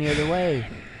of it any other way.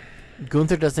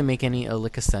 Gunther doesn't make a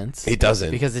lick of sense. It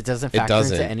doesn't. Because it doesn't factor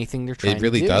into anything they're trying to do. It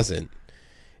really doesn't.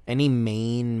 Any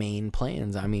main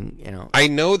plans. I mean, I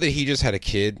know that he just had a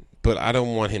kid, but I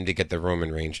don't want him to get the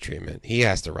Roman Reigns treatment. He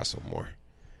has to wrestle more.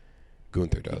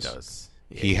 Gunther does. He does.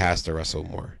 Yeah. He has to wrestle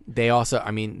more. They also,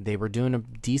 they were doing a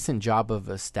decent job of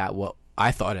what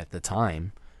I thought at the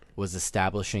time was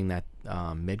establishing that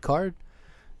mid-card.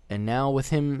 And now with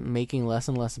him making less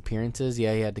and less appearances, he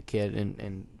had the kid,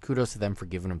 and kudos to them for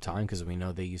giving him time because we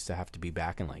know they used to have to be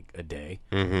back in like a day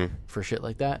for shit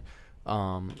like that.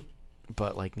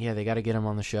 But they got to get him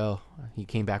on the show. He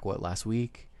came back last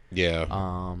week. Yeah.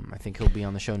 I think he'll be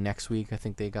on the show next week. I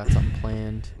think they got something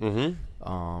planned.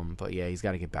 But yeah, he's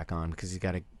got to get back on because he's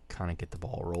got to kind of get the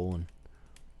ball rolling.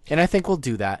 And I think we'll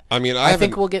do that. I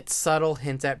think we'll get subtle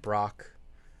hints at Brock.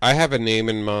 I have a name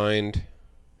in mind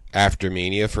after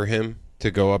Mania for him to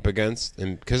go up against,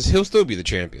 and because he'll still be the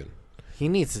champion. He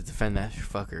needs to defend that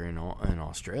fucker in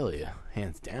Australia,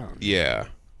 hands down. Yeah.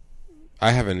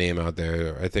 I have a name out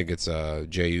there. I think it's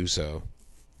Jey Uso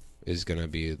is going to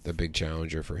be the big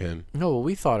challenger for him. No,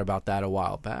 we thought about that a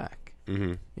while back.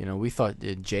 Mm-hmm. We thought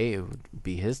Jey would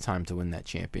be his time to win that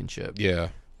championship. Yeah.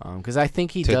 Because I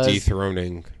think he does.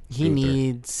 Dethroning He Gunther.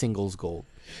 needs singles gold.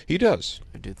 He does.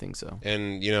 I do think so.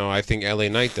 And, I think LA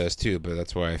Knight does too, but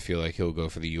that's why I feel like he'll go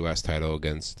for the U.S. title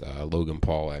against Logan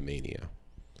Paul at Mania,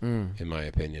 in my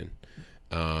opinion.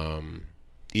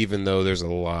 Even though there's a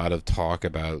lot of talk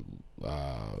about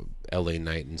LA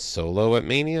Knight and Solo at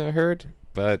Mania, I heard,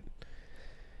 but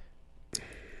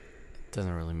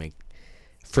doesn't really make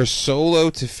for Solo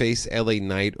to face LA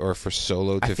Knight or for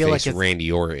Solo to face like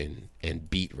Randy Orton and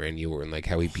beat Randy Orton like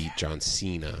how he beat John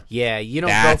Cena. Yeah, you don't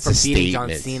That's go from beating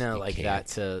statement. John Cena You like can't.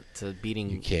 that to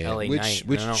beating You LA Knight.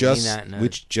 Which I don't just mean that in a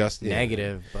which just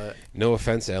negative, but no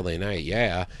offense to LA Knight,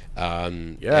 Yeah.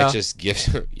 That just gives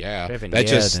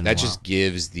that just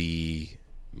gives the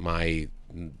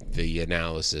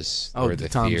analysis or the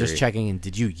Tom, theory. just checking in.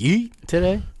 Did you yeet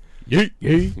today?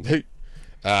 Yeet.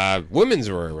 Women's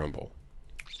Royal Rumble.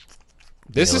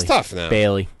 This is tough now.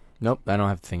 Bailey. Nope, I don't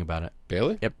have to think about it.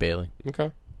 Bailey? Yep, Bailey.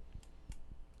 Okay.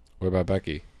 What about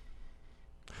Becky?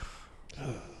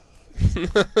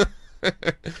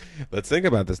 Let's think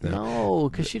about this now. No,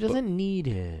 because she doesn't need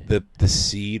it. The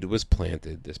seed was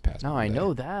planted this past No, Monday. I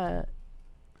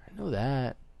know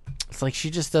that. It's like she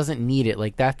just doesn't need it.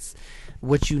 Like that's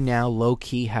what you now low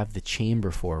key have the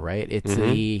chamber for, right? It's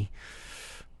the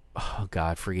oh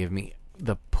God, forgive me,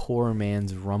 the poor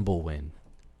man's Rumble win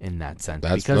in that sense.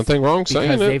 That's nothing wrong saying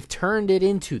it. Because they've turned it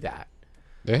into that.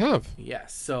 They have.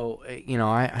 Yes. So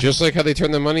I just like how they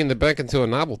turned the Money in the Bank into a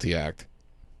novelty act.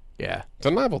 Yeah. It's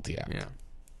a novelty act. Yeah.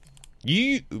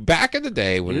 You back in the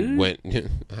day when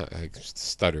I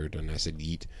stuttered and I said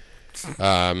yeet.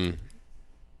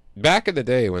 Back in the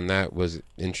day when that was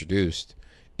introduced,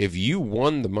 if you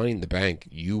won the Money in the Bank,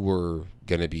 you were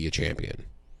gonna be a champion.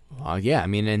 Yeah,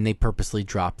 and they purposely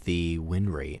dropped the win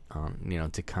rate,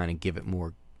 to kind of give it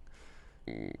more.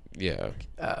 Yeah.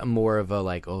 More of a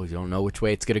you don't know which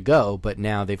way it's going to go, but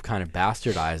now they've kind of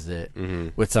bastardized it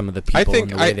with some of the people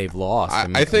and the way they've lost.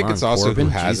 I think it's also Corbin,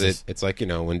 who has Jesus. it. It's like,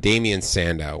 when Damian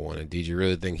Sandow won it, did you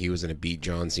really think he was going to beat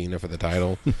John Cena for the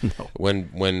title? No.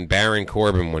 When Baron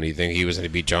Corbin won, you think he was going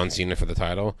to beat John Cena for the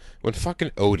title? When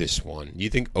fucking Otis won, you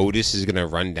think Otis is going to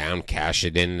run down, cash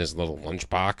it in his little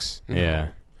lunchbox? No. Yeah.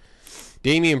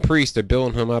 Damian Priest, they're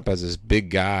building him up as this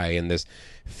big guy and this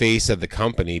face of the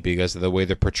company because of the way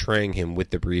they're portraying him with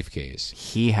the briefcase.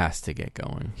 He has to get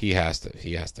going. He has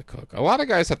to cook. A lot of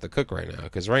guys have to cook right now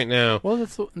because right now, well,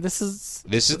 this is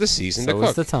the season so to cook.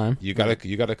 It's the time. You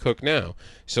gotta cook now.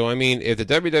 So if the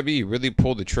WWE really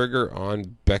pulled the trigger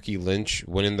on Becky Lynch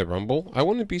winning the Rumble, I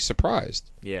wouldn't be surprised.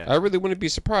 Yeah, I really wouldn't be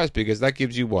surprised because that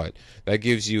gives you what? That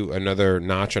gives you another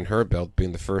notch on her belt,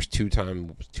 being the first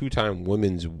two-time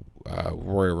women's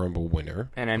Royal Rumble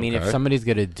winner. And if somebody's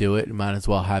gonna do it might as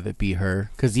well have it be her.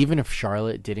 Because even if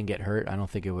Charlotte didn't get hurt, I don't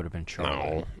think it would have been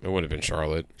Charlotte. No, it would have been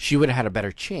Charlotte. She would have had a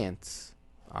better chance,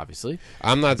 obviously.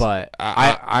 I'm not. But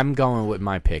I'm going with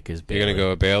my pick is Bailey. You're gonna go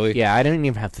with Bailey? Yeah, I didn't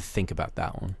even have to think about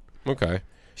that one. Okay.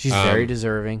 She's very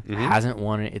deserving. Hasn't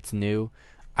won it. It's new.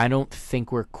 I don't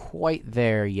think we're quite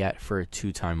there yet for a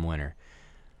 2-time winner.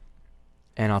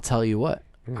 And I'll tell you what.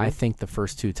 I think the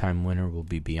first 2-time winner will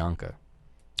be Bianca.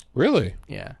 Really?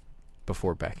 Yeah.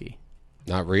 Before Becky.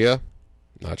 Not Rhea?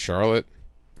 Not Charlotte?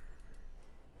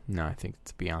 No, I think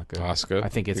it's Bianca. Asuka? I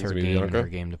think it's her game and her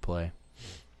game to play.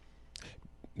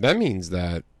 That means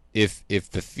that if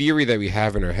the theory that we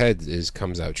have in our heads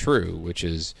comes out true, which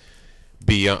is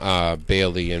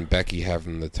Bayley and Becky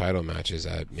having the title matches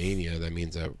at Mania, that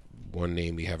means that one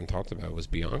name we haven't talked about was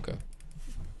Bianca.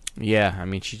 Yeah, I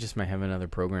mean, she just might have another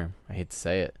program. I hate to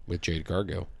say it. With Jade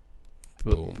Cargill.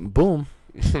 Boom.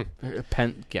 You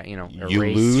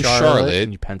lose Charlotte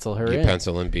and you pencil her in. You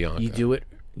pencil in Bianca.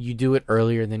 You do it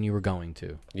earlier than you were going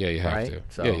to. Yeah, you have right? to.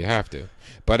 So, yeah, you have to.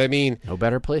 But I mean, no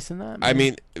better place than that. Man. I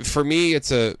mean, for me,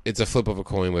 it's a flip of a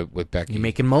coin with Becky. You're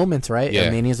making moments, right? Yeah.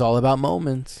 Mania is all about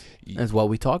moments. That's what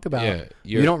we talk about. Yeah,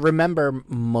 you don't remember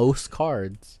most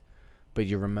cards, but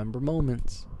you remember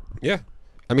moments. Yeah.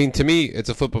 I mean, to me, it's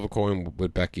a flip of a coin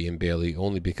with Becky and Bayley,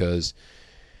 only because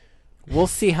we'll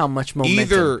see how much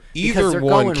momentum. Either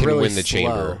one can really win the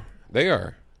chamber. They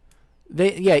are.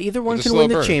 Either one can win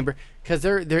the chamber because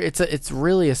it's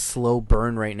really a slow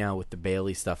burn right now with the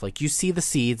Bayley stuff. Like you see the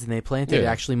seeds and they planted it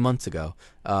actually months ago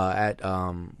at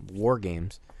War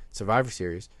Games, Survivor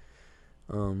Series.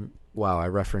 Wow, I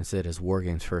referenced it as War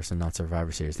Games first and not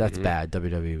Survivor Series. That's bad.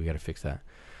 WWE, we got to fix that.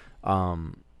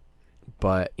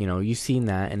 But you've seen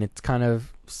that, and it's kind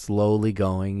of slowly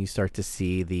going. You start to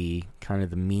see the kind of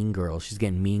the mean girl. She's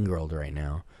getting mean girled right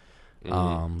now.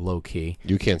 Low key.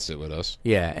 You can't sit with us.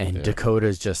 Yeah, and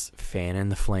Dakota's just fanning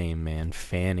the flame, man,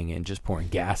 fanning it and just pouring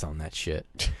gas on that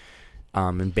shit.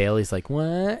 And Bayley's like,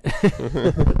 what?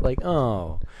 Like,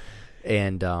 oh.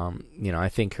 And I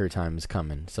think her time is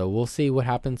coming. So we'll see what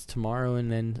happens tomorrow, and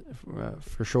then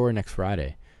for sure next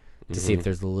Friday to see if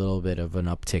there's a little bit of an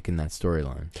uptick in that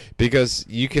storyline. Because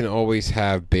you can always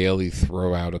have Bayley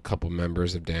throw out a couple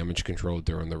members of Damage Control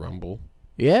during the Rumble.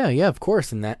 Yeah, of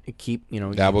course, and that keep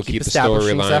that will keep the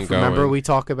storyline going. Remember, we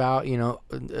talk about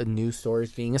new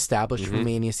stories being established for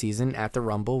Mania season at the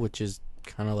Rumble, which is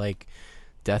kind of like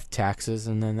death taxes,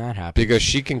 and then that happens because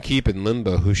she can keep in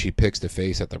limbo who she picks to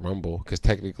face at the Rumble. Because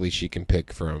technically, she can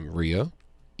pick from Rhea,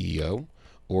 Io,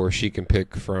 or she can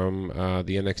pick from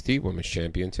the NXT Women's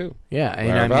Champion too. Yeah,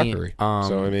 and I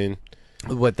mean,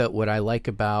 what I like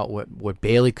about what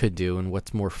Bayley could do, and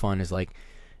what's more fun is like.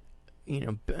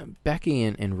 Becky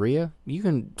and Rhea, you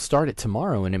can start it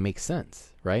tomorrow and it makes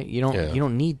sense, right? You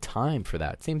don't need time for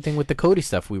that. Same thing with the Cody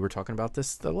stuff. We were talking about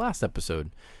the last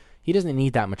episode. He doesn't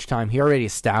need that much time. He already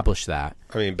established that.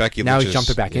 I mean, Becky. Now Lynch he's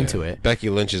jumping back into it. Becky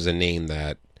Lynch is a name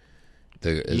that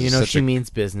she means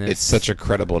business. It's such a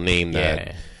credible name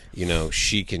that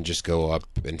she can just go up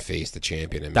and face the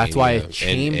champion. And that's why a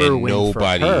chamber win for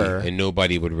her, and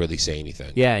nobody would really say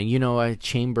anything. Yeah, a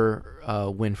chamber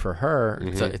win for her.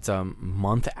 It's a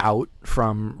month out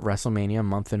from WrestleMania, a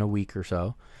month and a week or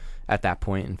so, at that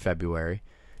point in February,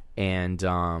 and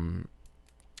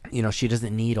she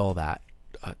doesn't need all that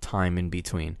time in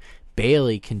between.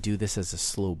 Bayley can do this as a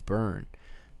slow burn.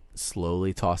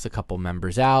 Slowly toss a couple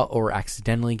members out or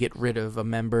accidentally get rid of a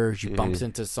member. She bumps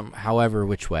into however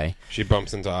which way. She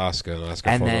bumps into Asuka and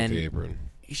Asuka falls off the apron.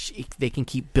 They can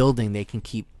keep building. They can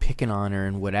keep picking on her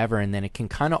and whatever, and then it can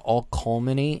kind of all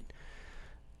culminate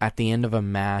at the end of a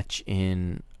match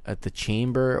at the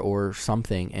chamber or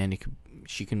something, and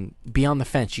she can be on the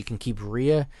fence. She can keep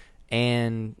Rhea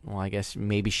and, I guess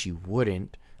maybe she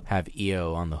wouldn't have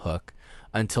Io on the hook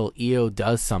until Io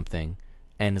does something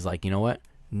and is like, you know what?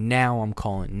 Now I'm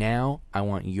calling. Now I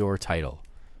want your title.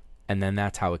 And then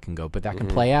that's how it can go. But that can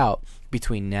play out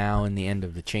between now and the end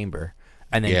of the chamber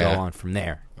and then go on from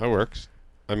there. That works.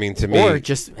 I mean, to me... Or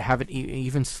just have it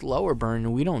even slower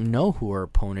burn. We don't know who her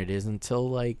opponent is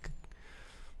until,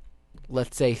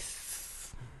 let's say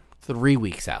 3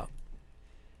 weeks out.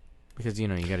 Because, you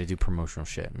got to do promotional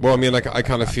shit. Well, I mean, I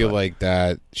kind of feel like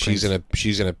that she's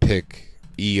gonna pick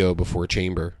Io before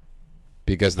chamber.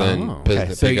 Because then,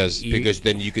 because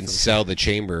then you can sell the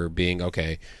chamber being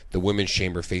okay. The women's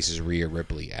chamber faces Rhea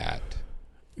Ripley at.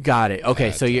 Got it.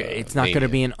 Okay, so it's not going to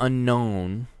be an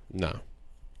unknown. No.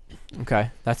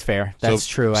 Okay, that's fair. That's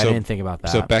true. I didn't think about that.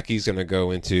 So Becky's going to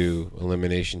go into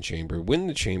Elimination Chamber, win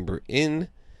the chamber in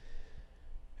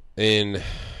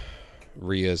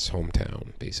Rhea's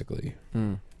hometown, basically.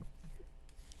 I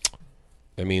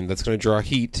mean, that's going to draw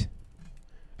heat.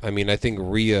 I mean, I think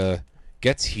Rhea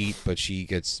gets heat, but she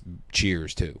gets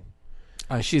cheers too.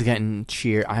 She's getting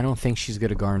cheer. I don't think she's going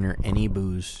to garner any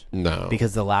boos. No.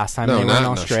 Because the last time No, they were not in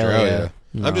Australia.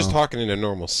 No. I'm just talking in a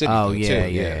normal city. Oh, though, yeah,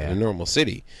 too. yeah. In a normal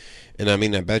city. And I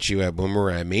mean, I bet you when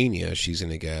we're at Mania, she's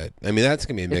going to get. I mean, that's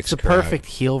going to be a mixed It's the crowd. perfect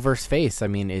heel versus face. I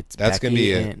mean, it's That's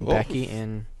Becky, gonna be Becky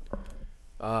and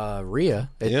Rhea.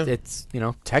 It's,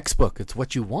 textbook. It's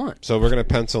what you want. So we're going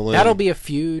to pencil in. That'll be a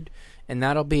feud, and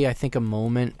that'll be, I think, a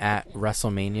moment at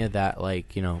WrestleMania that,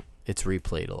 it's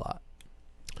replayed a lot.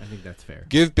 I think that's fair.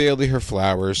 Give Bayley her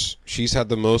flowers. She's had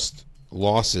the most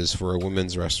losses for a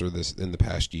women's wrestler in the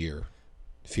past year.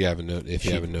 If you haven't known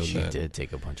that, she did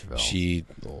take a bunch of L's. A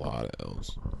lot of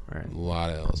L's. Right. A lot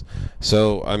of L's.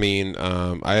 So I mean,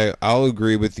 I'll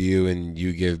agree with you, and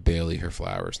you give Bayley her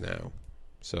flowers now.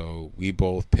 So we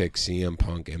both pick CM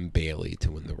Punk and Bayley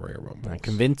to win the Royal Rumble. I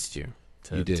convinced you.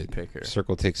 You did. To pick her.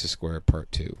 Circle takes a square,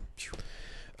 part 2.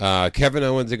 Kevin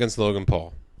Owens against Logan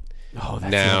Paul. Oh,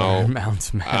 that's now, an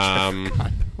Mounts match. I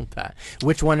forgot about that.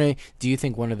 Which one do you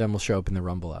think one of them will show up in the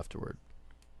Rumble afterward?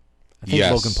 I think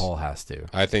yes. Logan Paul has to.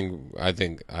 I think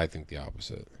the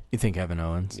opposite. You think Kevin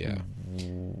Owens? Yeah.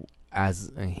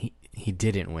 As he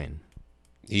didn't win.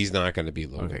 He's not going to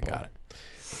beat Logan. Okay, Paul. got it.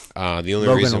 The only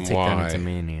Logan reason will take why, that into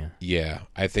Mania. Yeah,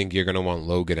 I think you're going to want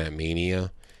Logan at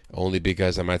Mania, only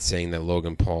because I'm not saying that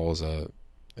Logan Paul is an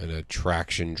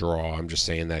attraction draw. I'm just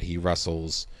saying that he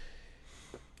wrestles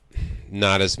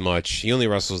not as much. He only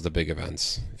wrestles the big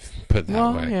events. Put it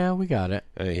that way. Yeah, we got it.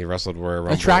 He wrestled Royal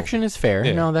Rumble. Attraction is fair.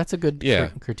 Yeah. No, that's a good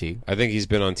critique. I think he's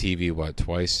been on TV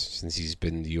twice since he's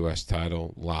been in the U.S.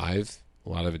 title live. A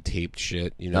lot of it taped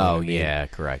shit. You know. Oh what I mean? yeah,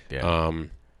 correct. Yeah.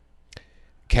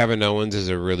 Kevin Owens is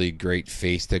a really great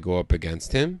face to go up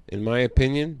against him, in my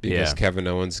opinion, because Yeah. Kevin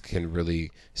Owens can really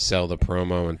sell the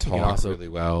promo and talk also really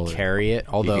well. Carry it,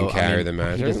 although he can carry the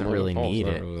match. he doesn't Logan really Paul's need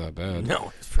not it. really that bad.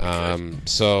 No, it's pretty good.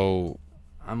 So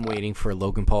I'm waiting for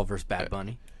Logan Paul versus Bad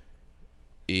Bunny.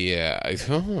 yeah,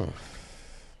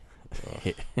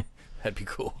 That'd be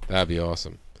cool. that'd be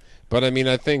awesome. But I mean,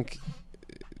 I think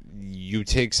you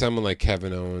take someone like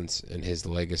Kevin Owens and his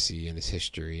legacy and his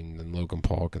history, and then Logan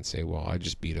Paul can say, well, I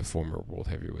just beat a former world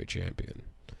heavyweight champion.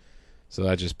 So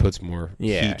that just puts more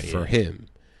heat for him.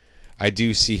 I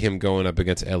do see him going up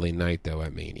against LA Knight, though,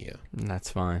 at Mania. And that's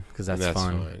fine, because that's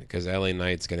fine. fun. Because LA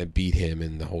Knight's going to beat him,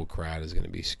 and the whole crowd is going to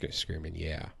be screaming,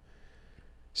 yeah.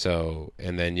 So,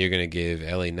 and then you're going to give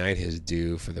LA Knight his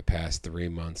due for the past 3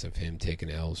 months of him taking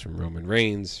L's from Roman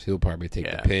Reigns. He'll probably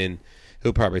take the pin.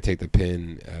 He'll probably take the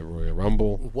pin at Royal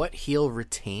Rumble. What heel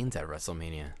retains at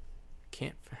WrestleMania?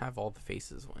 Can't have all the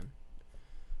faces win.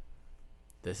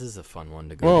 This is a fun one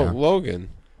to go down. Logan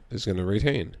is going to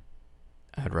retain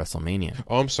at WrestleMania.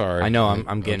 Oh, I'm sorry. I know,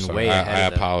 I'm getting sorry. way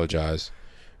ahead. I apologize.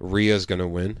 Rhea's going to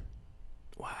win.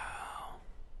 Wow.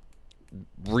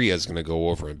 Rhea's going to go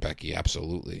over in Becky,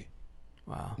 absolutely.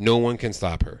 Wow. No one can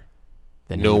stop her.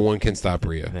 Then no one can stop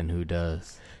Rhea. Then who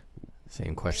does?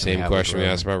 Same question. Same question we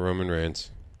asked about Roman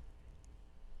Reigns.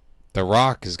 The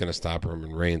Rock is going to stop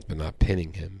Roman Reigns, but not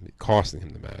pinning him, costing him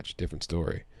the match. Different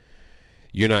story.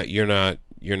 You're not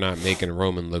making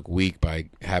Roman look weak by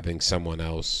having someone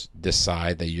else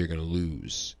decide that you're going to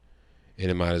lose, and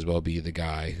it might as well be the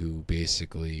guy who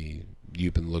basically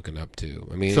you've been looking up to.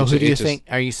 I mean, so who do you think?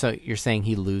 You're saying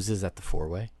he loses at the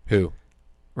 4-way? Who?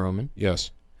 Roman.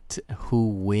 Yes. Who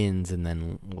wins, and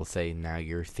then we'll say now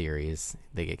your theory is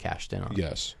they get cashed in on.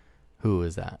 Yes. Who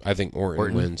is that? I think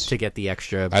Orton wins to get the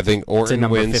extra. I think Orton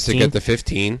wins 15? to get the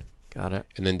 15. Got it.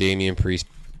 And then Damian Priest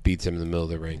beats him in the middle of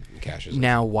the ring and cashes in.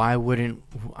 Now, why wouldn't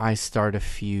I start a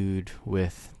feud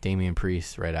with Damian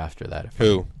Priest right after that?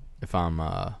 If I'm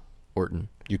Orton,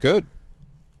 you could.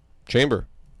 Chamber.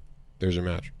 There's your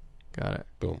match. Got it.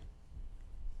 Boom.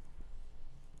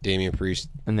 Damian Priest.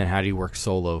 And then how do you work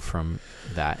solo from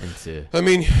that into... I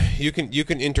mean, you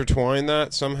can intertwine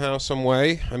that somehow, some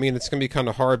way. I mean, it's going to be kind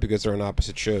of hard because they're on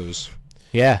opposite shows.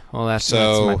 Yeah, well, that's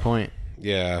my point.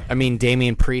 Yeah. I mean,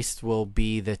 Damian Priest will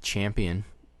be the champion,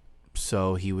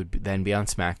 so he would then be on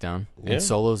SmackDown. Yeah. And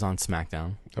Solo's on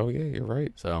SmackDown. Oh, yeah, you're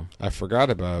right. So I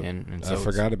forgot about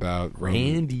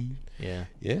Randy. Yeah.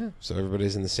 Yeah, so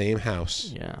everybody's in the same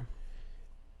house. Yeah.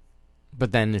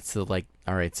 But then it's all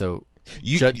right, so...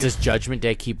 does Judgment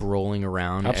Day keep rolling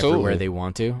around everywhere they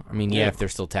want to? I mean, if they're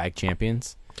still tag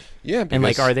champions. Yeah, and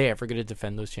are they ever going to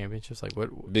defend those championships? Like, what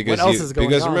else is going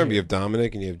on? Because remember, you have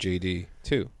Dominic and you have JD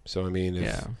too. So I mean,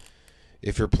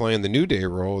 if you're playing the New Day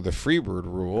role, the Freebird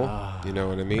rule, you know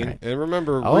what I mean. Right. And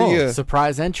remember, Rhea,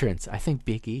 surprise entrance. I think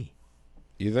Big E.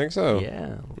 You think so?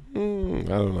 Yeah. I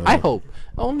don't know. I hope.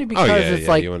 Only because it's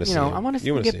I want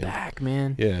to get back,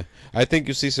 man. Yeah. I think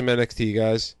you'll see some NXT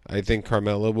guys. I think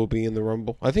Carmelo will be in the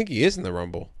Rumble. I think he is in the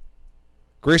Rumble.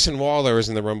 Grayson Waller is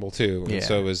in the Rumble too, and Yeah.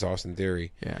 so is Austin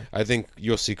Theory. Yeah. I think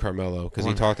you'll see Carmelo because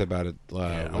he talked about it I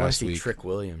want to last see week. Trick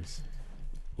Williams.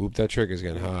 Oop, that trick is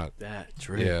getting hot. That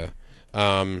trick. Yeah.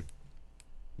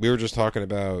 We were just talking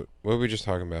about what were we just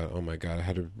talking about? Oh my god, I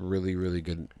had a really, really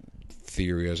good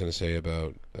theory I was going to say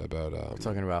about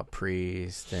Talking about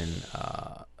Priest and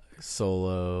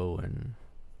Solo, and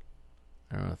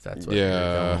I don't know if that's what you're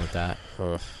going with that.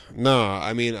 No,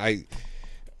 I mean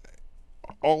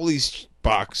all these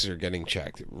boxes are getting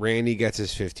checked. Randy gets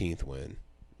his 15th win,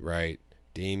 right?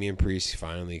 Damian Priest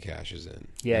finally cashes in.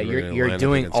 Yeah, And we're gonna line you're up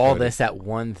doing against all Cody. this at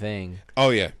one thing.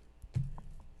 Oh yeah.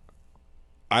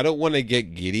 I don't want to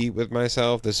get giddy with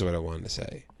myself. This is what I wanted to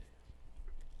say.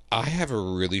 I have a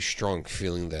really strong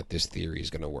feeling that this theory is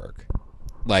going to work.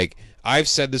 Like, I've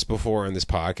said this before on this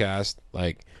podcast.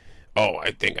 Like, oh,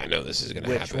 I think I know this is going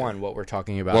to happen. Which one? What we're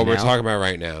talking about What now? we're talking about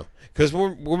right now. Because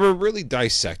we're really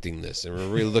dissecting this and we're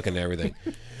really looking at everything.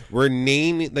 We're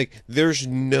naming, like, there's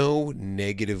no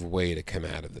negative way to come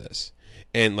out of this.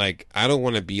 And, like, I don't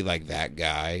want to be like that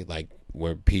guy, like,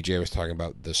 where PJ was talking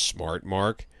about the smart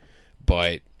mark.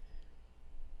 But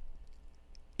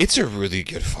it's a really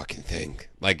good fucking thing.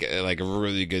 Like a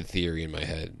really good theory in my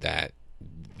head that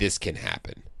this can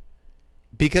happen.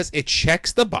 Because it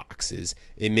checks the boxes,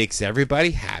 it makes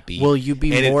everybody happy. Will you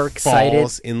be and more it excited?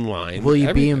 Falls in line. Will with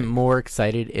you be everything. more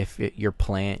excited if your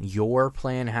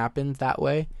plan happens that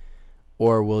way,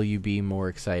 or will you be more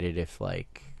excited if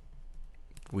like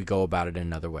we go about it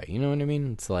another way? You know what I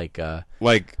mean? It's like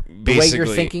like the way basically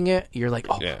you're thinking it, you're like,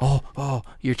 Yeah. oh,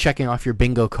 you're checking off your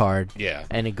bingo card, Yeah.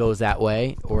 and it goes that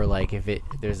way, or like if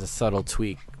there's a subtle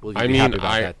tweak, will you be happy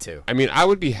about that too? I mean, I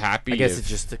would be happy. I guess if, it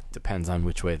just depends on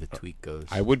which way the tweak goes.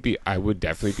 I would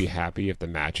definitely be happy if the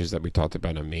matches that we talked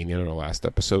about on Mania in our last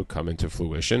episode come into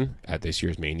fruition at this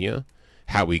year's Mania.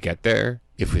 How we get there,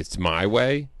 if it's my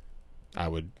way, I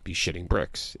would be shitting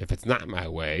bricks. If it's not my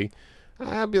way,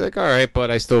 I'd be like, all right,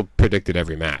 but I still predicted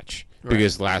every match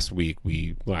because last 2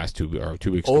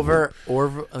 weeks over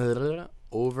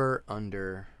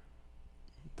under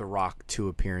The Rock 2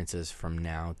 appearances from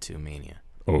now to Mania.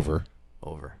 over.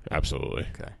 Absolutely.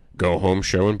 Okay. Go home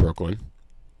show in Brooklyn.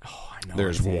 Oh, I know.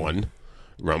 There's 1.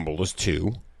 Rumble is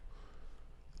 2.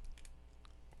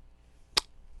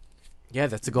 Yeah,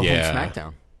 that's a go Yeah. home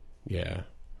SmackDown. Yeah.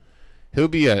 He'll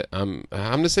be I'm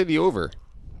gonna say the over.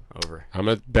 Over. I'm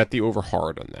gonna bet the over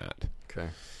hard on that. Okay.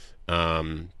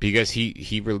 Because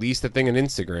he released a thing on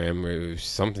Instagram. It was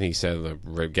something he said, like,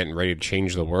 we're getting ready to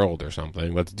change the world or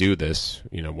something. Let's do this.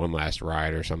 One last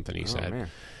ride or something. He said. Man.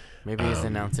 Maybe he's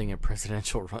announcing a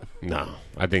presidential run. No,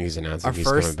 I think he's announcing Our he's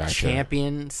coming first back.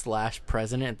 champion /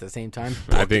 president at the same time.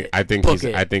 I think Book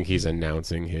it. he's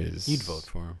announcing his. You'd vote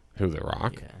for him. Who, The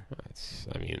Rock?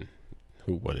 Yeah. I mean,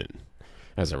 who wouldn't?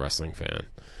 As a wrestling fan,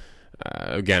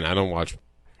 again, I don't watch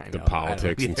the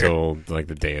politics until like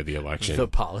the day of the election. The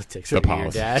politics. The Your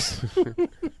politics. dad.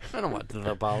 I don't want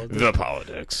the politics. The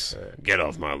politics. Get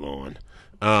off my lawn.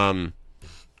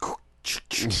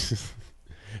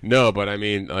 No, but I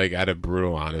mean, like, at a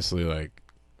brutal, honestly, like,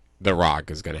 The Rock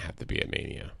is going to have to be at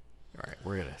Mania. All right,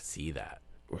 we're gonna see that.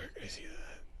 We're going to see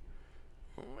that.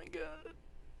 Oh my god.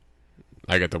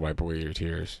 I got to wipe away your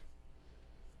tears.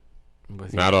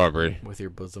 With Not Aubrey. with your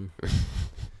bosom.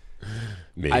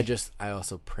 Me. I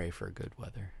also pray for good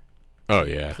weather. Oh,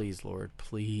 yeah. Please, Lord,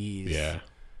 please. Yeah.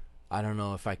 I don't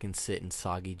know if I can sit in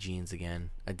soggy jeans again.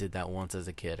 I did that once as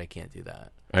a kid. I can't do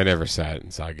that. I never sat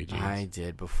in soggy jeans. I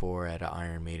did before at an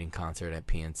Iron Maiden concert at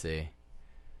PNC. It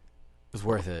was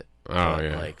worth it. Oh, But,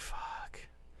 yeah. like, fuck.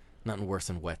 Nothing worse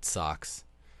than wet socks.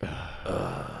 Well,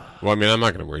 I mean, I'm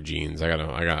not going to wear jeans. I got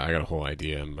a whole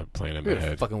idea. I'm playing in my You're gonna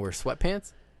head. fucking wear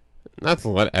sweatpants? Not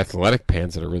athletic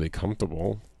pants that are really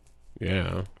comfortable.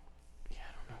 Yeah.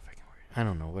 I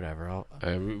don't know. Whatever.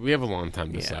 We have a long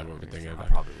time to decide what we're thinking I'll about.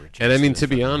 probably wear jeans And I mean, the to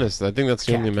be fucking- honest, I think that's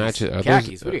the only Khakis. matches.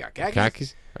 Khakis. What do you got?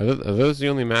 Khakis? Are those the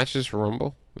only matches for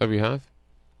Rumble that we have?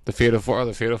 The Fatal Four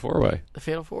Way. The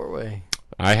Fatal 4-Way.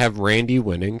 I have Randy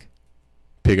winning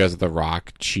because of The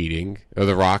Rock cheating, or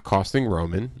The Rock costing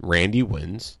Roman. Randy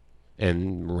wins,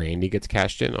 and Randy gets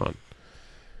cashed in on.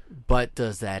 But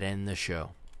does that end the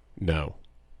show? No.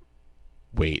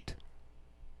 Wait.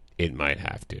 It might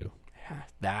have to.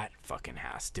 That fucking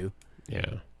has to.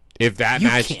 Yeah. If that You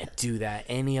match, can't do that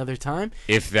any other time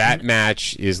if that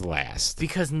match is last,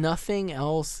 because nothing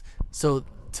else. So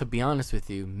to be honest with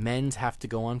you, men's have to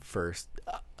go on first.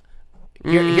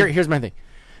 Here's my thing.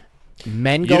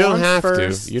 Men go you don't on have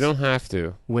first. to. You don't have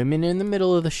to. Women in the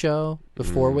middle of the show. The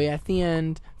 4-way at the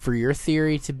end. For your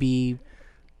theory to be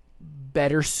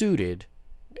better suited,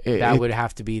 that would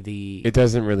have to be the. It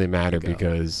doesn't really matter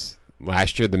because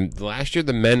Last year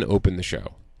the men opened the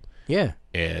show. Yeah.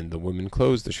 And the women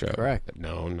closed the show. Correct.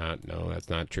 No, that's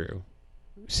not true.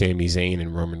 Sami Zayn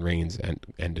and Roman Reigns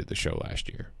ended the show last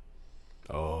year.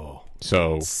 Oh.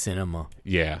 So cinema.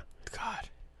 Yeah. God.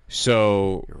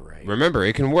 So You're right. Remember,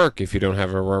 it can work if you don't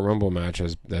have a Royal Rumble match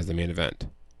as the main event.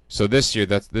 So this year,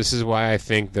 this is why I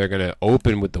think they're going to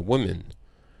open with the women,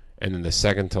 and then the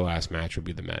second to last match will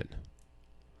be the men.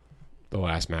 The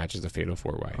last match is the Fatal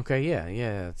 4-Way. Okay,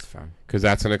 yeah, that's fine. Because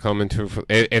that's going to come into...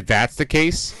 If that's the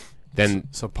case, then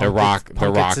so The Rock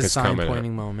is coming out.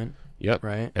 Pointing moment. Yep.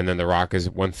 Right. And then The Rock is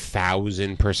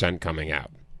 1,000% coming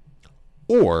out.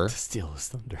 Or... To steal his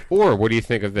thunder. Or, what do you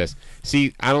think of this?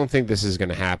 See, I don't think this is going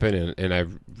to happen, and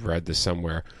I've read this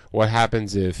somewhere. What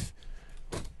happens if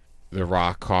The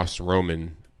Rock costs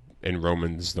Roman, and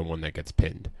Roman's the one that gets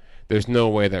pinned? There's no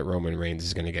way that Roman Reigns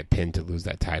is going to get pinned to lose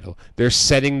that title. They're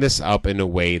setting this up in a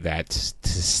way that's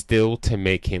to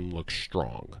make him look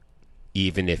strong,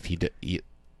 even if he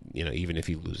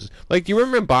loses. Like, do you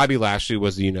remember when Bobby Lashley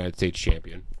was the United States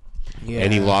champion? Yeah.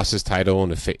 And he lost his title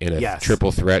in a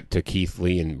triple threat to Keith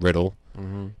Lee and Riddle.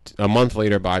 Mm-hmm. A month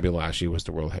later, Bobby Lashley was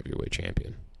the world heavyweight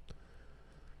champion.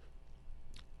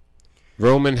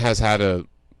 Roman has had a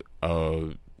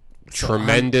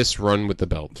tremendous run with the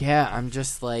belt. Yeah, I'm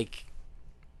just like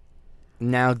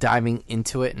now diving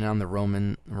into it, and on the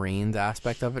Roman Reigns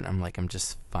aspect of it, I'm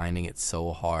just finding it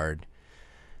so hard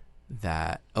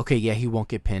that he won't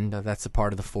get pinned. That's a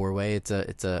part of the 4-way. It's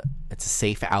a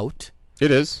safe out.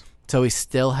 It is. So he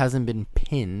still hasn't been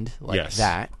pinned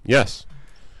that. Yes.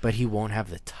 But he won't have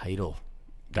the title.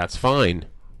 That's fine.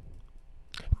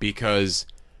 Because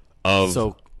of...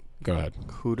 So, go ahead.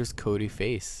 Who does Cody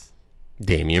face?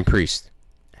 Damian Priest.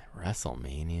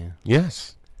 WrestleMania.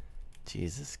 Yes.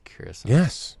 Jesus Christ.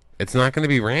 Yes. It's not going to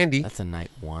be Randy. That's a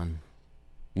night one.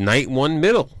 Night one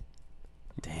middle.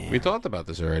 Damn. We talked about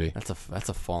this already. That's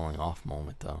a falling off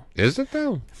moment, though. Is it,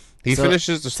 though? He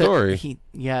finishes the story.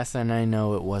 Yes, and I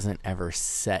know it wasn't ever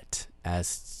set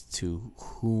as to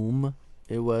whom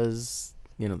it was,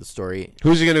 the story.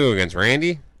 Who's he going to go against?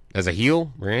 Randy? As a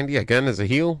heel? Randy again as a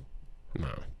heel? No.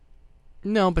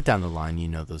 No, but down the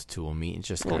line, those two will meet. It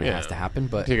just kind of has to happen.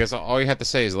 But because all you have to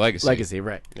say is legacy. Legacy,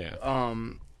 right? Yeah. I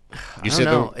don't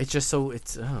know. It's just so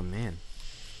oh man.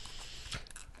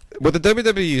 What the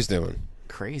WWE is doing?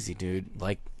 Crazy, dude.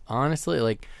 Like honestly,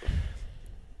 like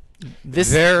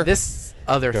this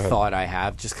other thought I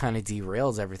have just kind of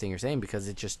derails everything you're saying because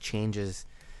it just changes.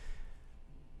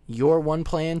 Your one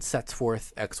plan sets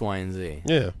forth X, Y, and Z.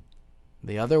 Yeah.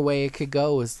 The other way it could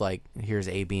go is like, here's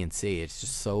A, B, and C. It's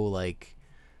just so like,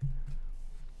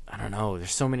 I don't know.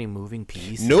 There's so many moving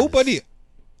pieces. Nobody.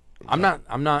 I'm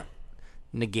not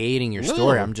negating your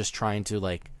story. I'm just trying to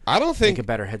like. I don't think make a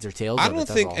better heads or tails. I don't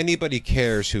think anybody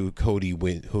cares who Cody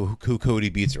who Cody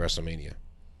beats at WrestleMania.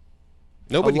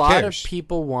 Nobody cares. A lot of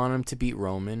people want him to beat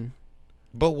Roman.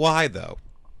 But why though?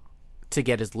 To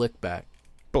get his lick back.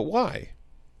 But why?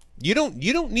 You don't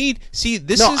need. See,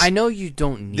 I know you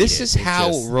don't need. This is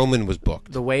how Roman was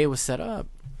booked. The way it was set up.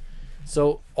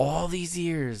 So all these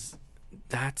years,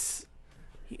 that's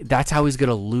how he's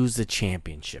gonna lose the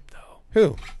championship, though.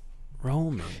 Who?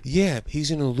 Roman. Yeah, he's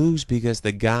gonna lose because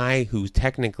the guy who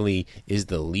technically is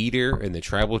the leader and the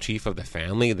tribal chief of the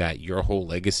family that your whole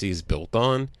legacy is built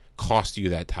on cost you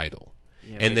that title.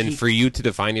 Yeah, and then for you to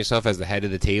define yourself as the head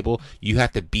of the table, you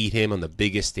have to beat him on the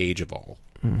biggest stage of all,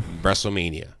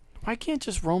 WrestleMania. Why can't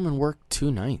just Roman work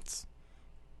 2 nights?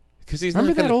 Because he's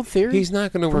remember that old theory. He's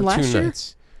not going to work 2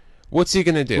 nights. What's he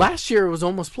going to do? Last year it was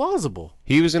almost plausible.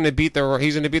 He's going to beat the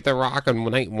Rock on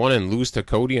night 1 and lose to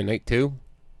Cody on night 2.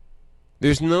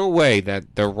 There's no way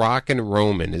that the Rock and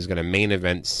Roman is going to main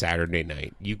event Saturday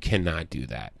night. You cannot do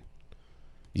that.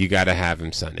 You got to have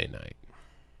him Sunday night.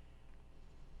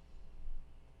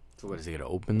 So what is he going to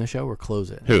open the show or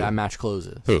close it? Who? That match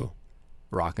closes. Who?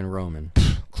 Rock and Roman.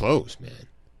 Close, man.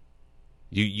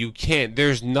 You can't.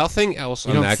 There's nothing else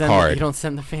on that card. You don't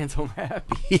send the fans home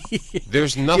happy.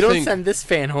 There's nothing. You don't send this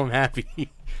fan home happy.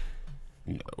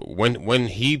 When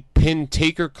he pinned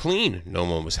Taker clean, no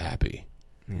one was happy.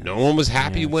 Yeah. No one was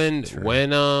happy when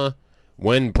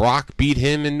Brock beat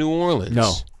him in New Orleans.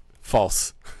 No,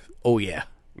 false. Oh yeah.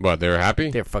 What? They were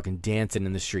happy? They're fucking dancing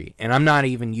in the street, and I'm not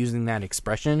even using that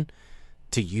expression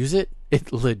to use it.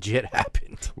 It legit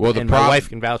happened. Well, my wife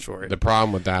can vouch for it. The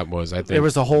problem with that was, I think, there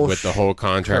was a whole with the whole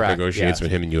contract negotiations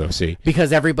with him in UFC.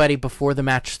 Because everybody before the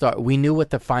match started, we knew what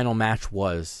the final match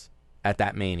was at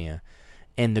that Mania,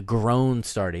 and the groan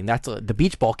starting. The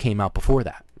beach ball came out before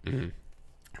that.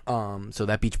 Mm-hmm. So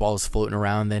that beach ball was floating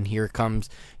around. Then here comes,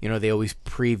 they always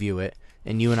preview it.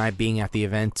 and you and I being at the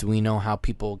event, we know how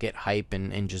people get hype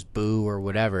and just boo or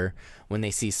whatever when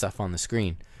they see stuff on the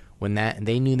screen. When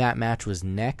they knew that match was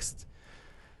next,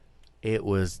 it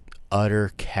was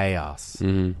utter chaos.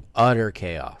 Mm-hmm. Utter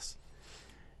chaos.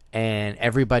 And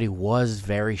everybody was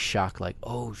very shocked, like,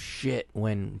 oh shit,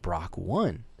 when Brock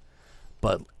won.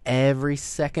 But every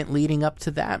second leading up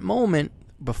to that moment,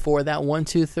 before that 1,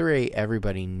 2, 3,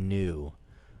 everybody knew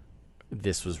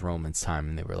this was Roman's time.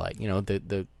 And they were like,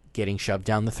 the getting shoved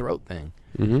down the throat thing.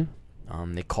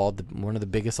 Mm-hmm. They called one of the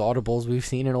biggest audibles we've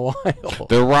seen in a while.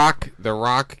 The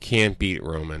Rock can't beat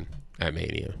Roman at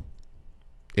Mania.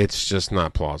 It's just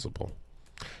not plausible.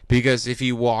 Because if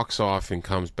he walks off and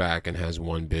comes back and has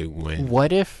one big win.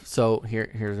 What if, so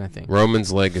here's my thing.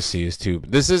 Roman's legacy is too.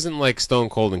 This isn't like Stone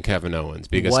Cold and Kevin Owens.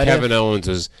 Because Kevin Owens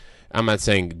is, I'm not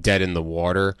saying dead in the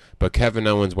water, but Kevin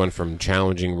Owens went from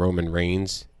challenging Roman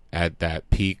Reigns at that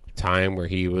peak time where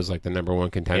he was like the number one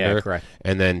contender. Yeah, correct.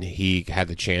 And then he had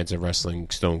the chance of wrestling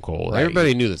Stone Cold. Right.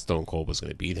 Everybody knew that Stone Cold was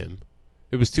going to beat him.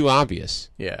 It was too obvious.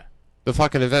 Yeah. The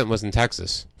fucking event was in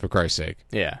Texas, for Christ's sake.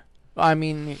 Yeah. I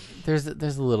mean, there's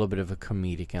a little bit of a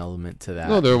comedic element to that.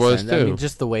 No, there was too. I mean,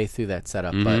 just the way through that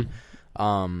setup. Mm-hmm.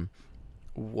 But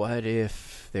what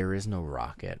if there is no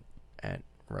Rock at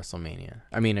WrestleMania?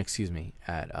 I mean, excuse me,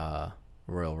 at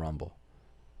Royal Rumble.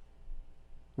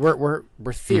 We're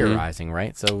theorizing,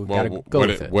 right? So we gotta go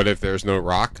with it. What if there's no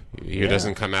Rock? He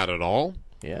doesn't come out at all?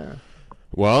 Yeah.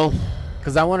 Well,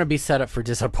 because I want to be set up for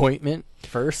disappointment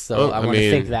first, so I want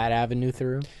to think that avenue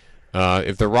through.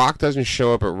 If The Rock doesn't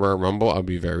show up at Royal Rumble, I'll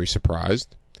be very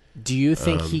surprised. Do you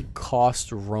think he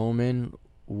cost Roman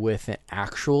with an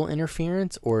actual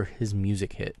interference or his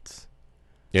music hits?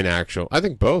 I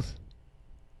think both.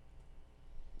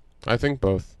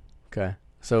 Okay.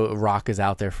 So Rock is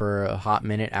out there for a hot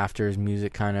minute after his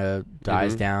music kind of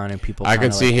dies down, and people. I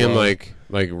can see him like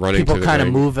running. People to the kind of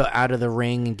ring. move out of the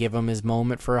ring and give him his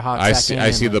moment for a hot second.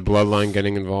 I see the Bloodline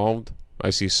getting involved.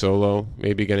 I see Solo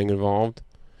maybe getting involved.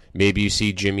 Maybe you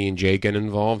see Jimmy and Jay get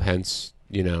involved. Hence,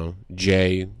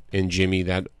 Jay and Jimmy,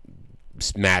 that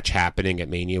match happening at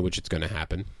Mania, which it's going to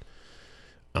happen.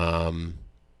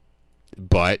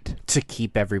 But to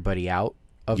keep everybody out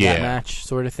of that match,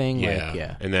 sort of thing.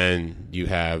 Yeah. And then you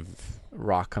have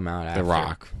Rock come out after. The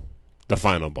Rock, the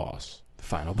final boss. The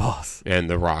final boss. And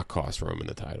The Rock cost Roman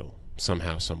the title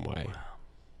somehow, some way. Wow.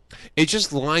 It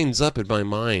just lines up in my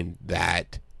mind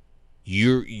that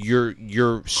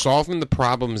you're solving the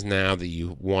problems now that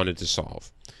you wanted to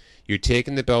solve. You're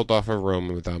taking the belt off of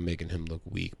Roman without making him look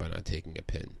weak by not taking a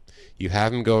pin. You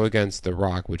have him go against The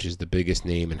Rock, which is the biggest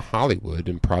name in Hollywood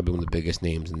and probably one of the biggest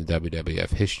names in the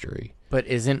WWF history. But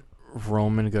isn't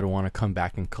Roman going to want to come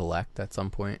back and collect at some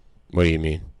point? What do you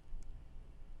mean?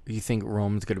 You think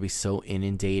Roman's going to be so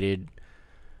inundated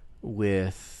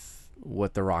with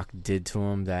what The Rock did to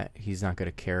him that he's not going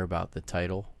to care about the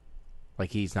title?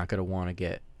 Like, he's not going to want to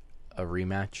get a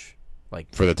rematch?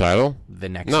 Like for the title? The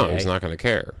next day? No, he's not going to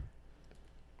care.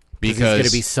 Because he's going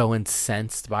to be so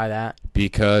incensed by that?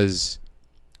 Because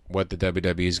what the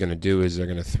WWE is going to do is they're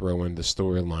going to throw in the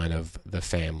storyline of the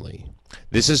family.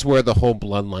 This is where the whole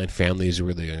bloodline family is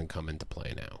really going to come into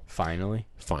play now. Finally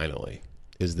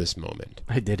is this moment.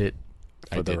 I did it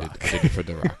for The Rock. I did it for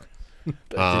The Rock.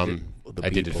 I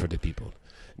did it for the people.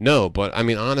 No, but I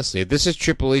mean, honestly, this is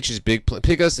Triple H's big plan.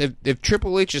 Because if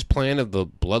Triple H's plan of the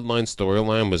bloodline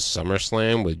storyline was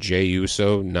SummerSlam with Jey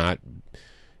Uso not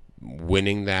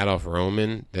winning that off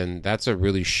Roman, then that's a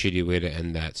really shitty way to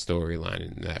end that storyline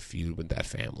and that feud with that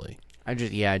family. I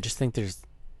just think there's...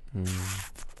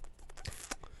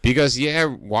 Because,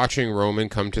 watching Roman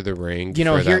come to the ring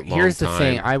here's the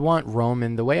thing. I want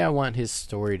Roman... The way I want his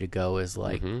story to go is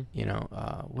like,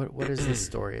 what is this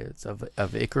story? It's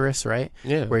of Icarus, right?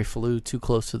 Yeah. Where he flew too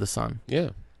close to the sun. Yeah.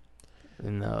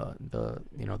 And the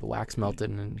wax melted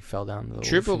and he fell down.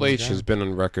 Triple H has been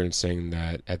on record saying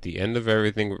that at the end of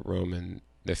everything with Roman,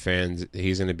 the fans,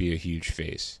 he's going to be a huge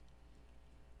face.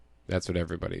 That's what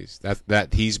everybody's...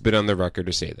 That he's been on the record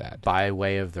to say that. By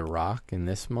way of The Rock in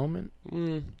this moment?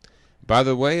 By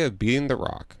the way of beating The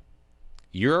Rock.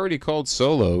 You're already called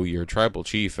Solo your tribal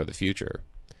chief of the future.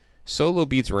 Solo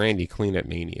beats Randy clean at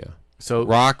Mania. So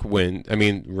Roman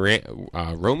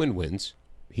wins.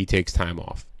 He takes time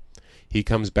off. He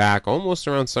comes back almost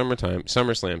around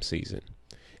SummerSlam season.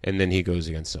 And then he goes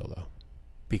against Solo.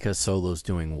 Because Solo's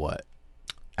doing what?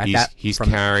 He's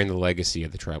carrying the legacy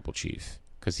of the tribal chief.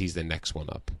 Because he's the next one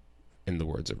up, in the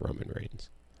words of Roman Reigns.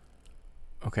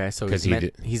 Okay, so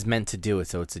he's meant to do it,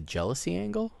 so it's a jealousy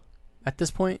angle at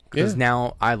this point? Because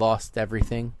now I lost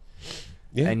everything,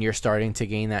 and you're starting to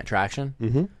gain that traction?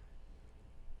 Mm-hmm.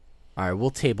 All right, we'll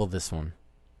table this one.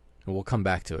 We'll come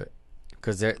back to it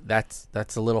because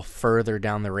that's a little further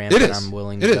down the ramp than I'm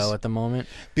willing to go at the moment.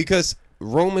 Because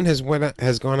Roman has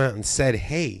gone out and said,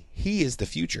 "Hey, he is the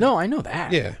future." No, I know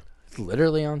that. Yeah, it's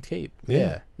literally on tape.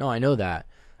 Yeah. No, I know that.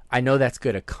 I know that's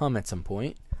going to come at some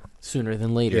point, sooner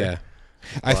than later. Yeah.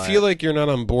 I feel like you're not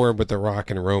on board with The Rock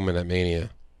and Roman at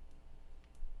Mania.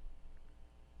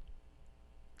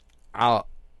 I'll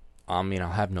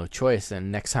have no choice,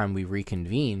 and next time we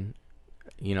reconvene,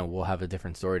 we'll have a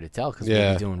different story to tell because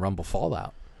we'll be doing Rumble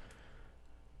Fallout.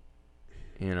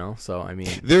 So I mean,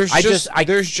 there's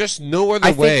just no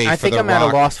other way. I think for I'm The at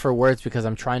Rock. a loss for words because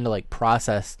I'm trying to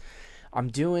process. I'm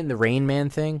doing the Rain Man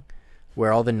thing,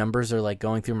 where all the numbers are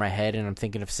going through my head, and I'm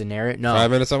thinking of scenario. No,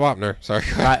 5 minutes of Wapner. Sorry,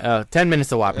 10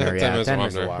 minutes of Wapner. 10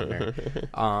 minutes of of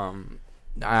Wapner.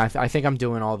 I think I'm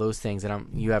doing all those things, and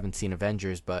you haven't seen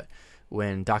Avengers, but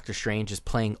when Doctor Strange is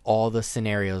playing all the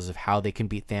scenarios of how they can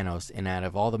beat Thanos, and out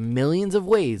of all the millions of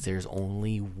ways, there's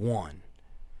only one,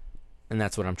 and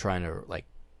that's what I'm trying to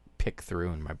pick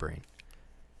through in my brain.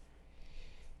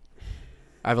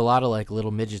 I have a lot of little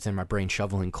midgets in my brain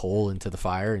shoveling coal into the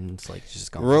fire, and it's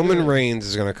just going. Roman Reigns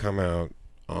is going to come out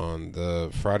on the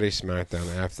Friday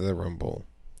SmackDown after the Rumble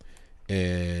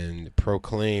and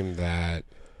proclaim that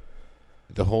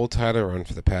the whole title run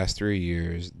for the past 3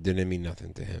 years didn't mean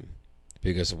nothing to him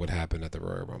because of what happened at the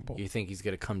Royal Rumble. You think he's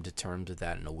going to come to terms with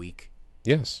that in a week?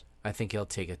 Yes. I think he'll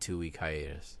take a 2-week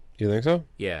hiatus. You think so?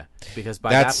 Yeah, because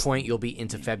by that point you'll be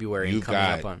into February and coming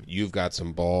up on. You've got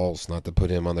some balls not to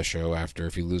put him on the show after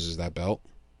if he loses that belt.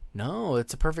 No,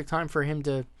 it's a perfect time for him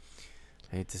to.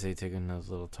 I hate to say taking a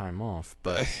little time off,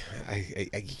 but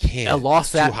I can't. A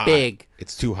loss that big.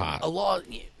 It's too hot. A loss.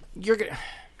 You're gonna.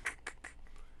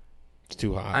 It's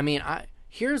too hot. I mean,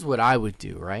 here's what I would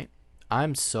do. Right,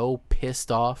 I'm so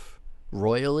pissed off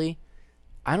royally.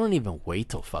 I don't even wait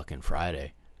till fucking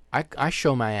Friday. I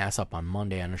show my ass up on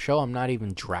Monday on a show I'm not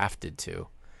even drafted to,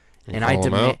 and I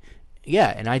demand,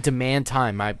 and I demand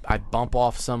time. I bump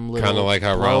off some little kind of like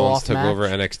how Rollins took match. over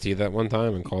NXT that one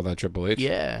time and called that Triple H.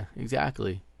 Yeah,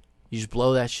 exactly. You just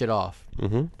blow that shit off.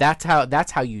 Mm-hmm.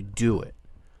 That's how you do it.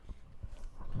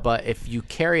 But if you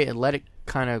carry it and let it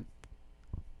kind of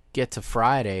get to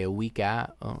Friday, a week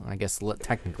out, I guess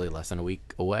technically less than a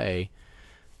week away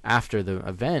after the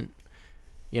event,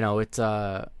 it's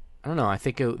I don't know. I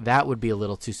think that would be a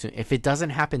little too soon. If it doesn't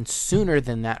happen sooner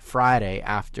than that Friday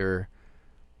after...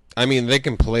 I mean, they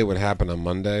can play what happened on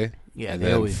Monday. Yeah,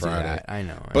 they always Friday. Do that. I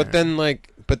know. But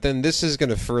then this is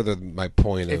going to further my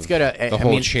point of the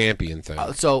whole champion thing.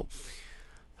 The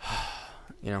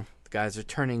guys are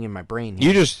turning in my brain here.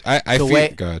 You just... I feel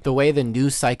good. The way the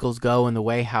news cycles go and the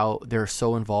way how they're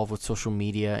so involved with social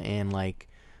media and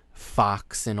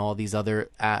Fox and all these other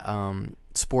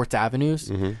sports avenues...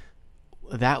 Mm-hmm.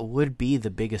 That would be the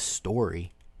biggest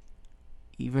story.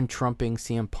 Even trumping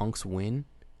CM Punk's win,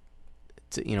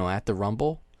 at the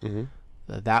Rumble, mm-hmm.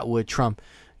 That would trump,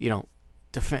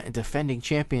 defending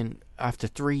champion after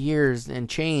 3 years and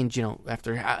change, and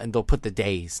they'll put the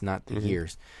days, not the mm-hmm.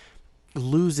 years.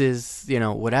 Loses,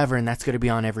 whatever, and that's going to be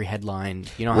on every headline.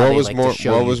 How what they was like more, to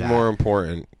show what you was that. more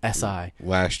important? SI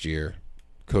last year,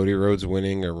 Cody Rhodes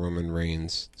winning or Roman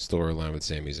Reigns storyline with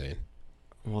Sami Zayn?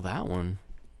 Well, that one.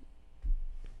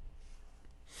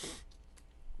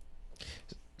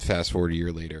 Fast forward a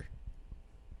year later,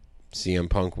 CM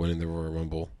Punk winning the Royal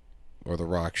Rumble, or The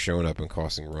Rock showing up and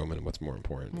costing Roman. What's more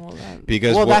important?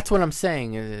 That's what I'm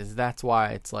saying. Is that's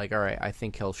why it's all right. I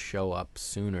think he'll show up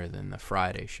sooner than the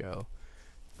Friday show,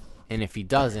 and if he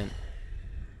doesn't,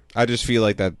 I just feel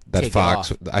like that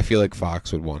Fox. I feel like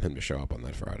Fox would want him to show up on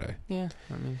that Friday. Yeah,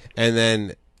 I mean, and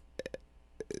then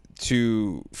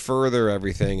to further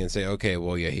everything and say, okay,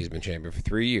 well, yeah, he's been champion for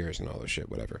 3 years and all this shit,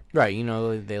 whatever. Right,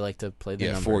 they like to play the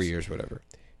numbers. 4 years, whatever.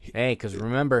 Hey, because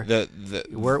remember,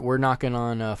 we're knocking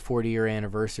on a 40-year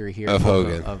anniversary here of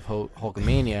Hogan of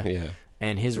Hulkamania. Yeah,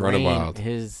 and his reign,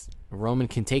 his Roman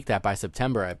can take that by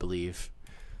September, I believe.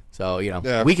 So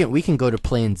we can go to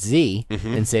Plan Z mm-hmm.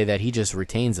 and say that he just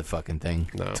retains the fucking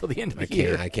thing until the end of the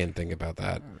year. I can't think about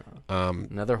that.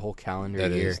 Another whole calendar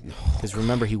year. Because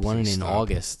remember, he won it in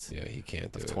August. Yeah, he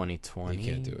can't do it. 2020. He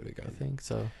can't do it again. I think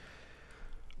so.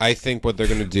 I think what they're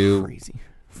going to do, crazy.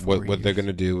 What they're going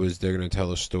to do is they're going to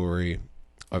tell a story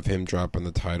of him dropping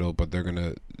the title, but they're going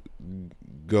to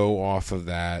go off of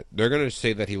that. They're going to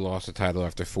say that he lost the title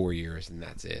after 4 years, and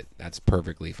that's it. That's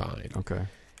perfectly fine. Okay.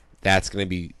 That's going to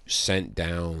be sent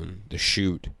down the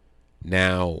chute.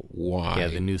 Now, why? Yeah,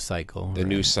 the news cycle. The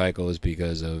news cycle is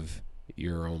because of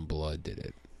your own blood did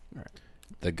it. Right.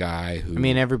 the guy who... I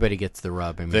mean, everybody gets the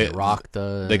rub. I mean, The Rock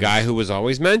does. The guy who was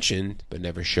always mentioned but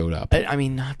never showed up. I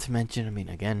mean, not to mention, I mean,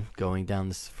 again, going down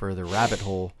this further rabbit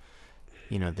hole,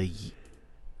 you know, the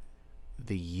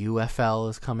UFL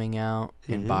is coming out,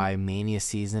 and by Mania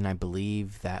season, I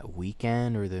believe that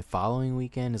weekend or the following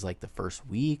weekend is like the first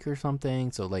week or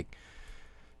something. So, like,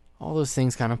 all those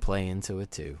things kind of play into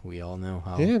it, too. We all know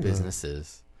how business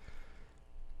is.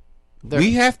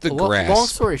 We have to grasp. Long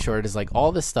story short is like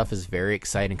all this stuff is very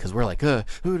exciting because we're like, oh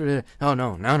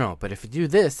no. But if you do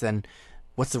this, then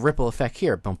what's the ripple effect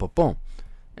here? Boom, boom, boom.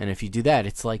 And if you do that,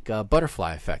 it's like a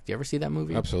butterfly effect. You ever see that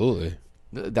movie? Absolutely.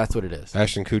 That's what it is.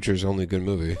 Ashton Kutcher's only good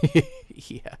movie.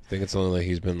 Yeah. I think it's only like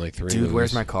he's been like 3 Dude, movies.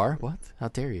 Where's My Car? What? How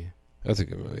dare you? That's a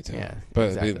good movie too. Yeah, but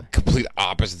exactly. the complete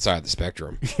opposite side of the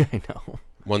spectrum. I know.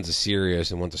 One's a serious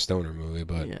and one's a stoner movie,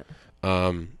 but yeah.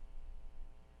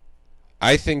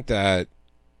 I think that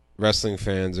wrestling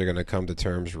fans are going to come to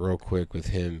terms real quick with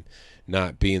him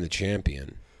not being the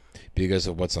champion because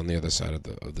of what's on the other side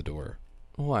of the door.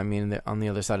 Well, I mean, on the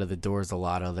other side of the door is a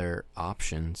lot of other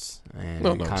options and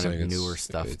kind of newer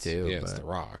stuff too. Yeah, it's The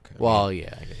Rock. I get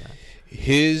that.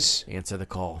 His answer the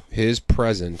call. His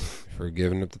present for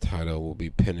giving up the title will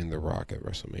be pinning The Rock at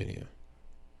WrestleMania.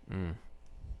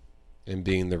 And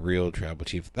being the real tribal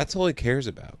chief. That's all he cares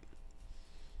about,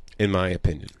 in my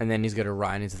opinion. And then he's going to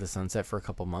ride into the sunset for a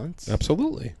couple months?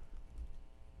 Absolutely.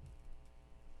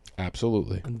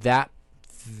 Absolutely.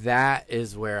 That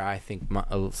is where I think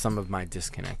some of my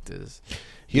disconnect is.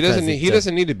 He doesn't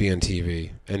need to be on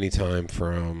TV anytime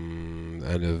from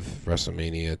end of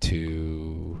WrestleMania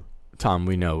to... Tom,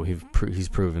 we know he's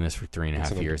proven this for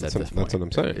 3.5 years at this point. That's what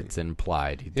I'm saying. It's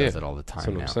implied. He does it all the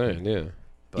time now. That's what I'm saying, yeah.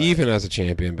 But, even as a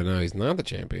champion, but now he's not the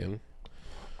champion.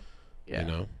 Yeah. You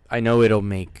know? I know it'll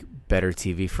make better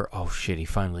TV for, oh shit, he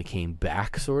finally came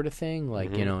back sort of thing.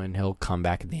 Like, you know, and he'll come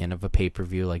back at the end of a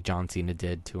pay-per-view like John Cena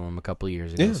did to him a couple of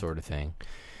years ago sort of thing.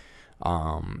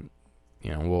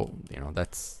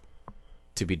 That's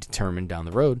to be determined down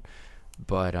the road.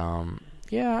 But,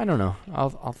 yeah, I don't know.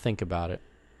 I'll think about it.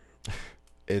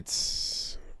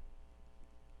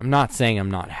 I'm not saying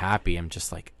I'm not happy. I'm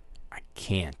just like, I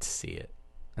can't see it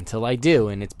until I do,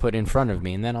 and it's put in front of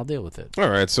me, and then I'll deal with it. All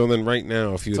right. So then, right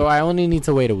now, so I only need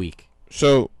to wait a week.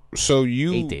 So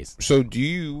you 8 days. So do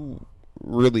you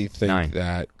really think 9.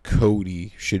 that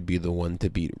Cody should be the one to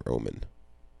beat Roman?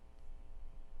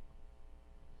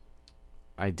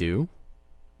 I do.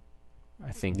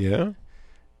 I think. Yeah.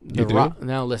 The Rock.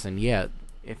 Now listen. Yeah.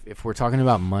 If we're talking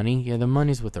about money, the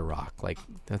money's with The Rock. Like,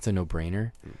 that's a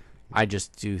no-brainer. I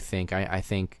just do think I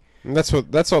think and that's all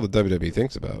the WWE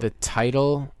thinks about. The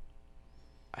title.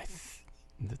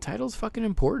 The title's fucking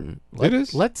important. It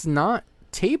is. Let's not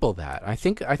table that. I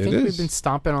think we've been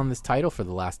stomping on this title for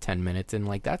the last 10 minutes, and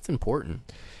like that's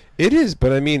important. It is,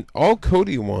 but I mean, all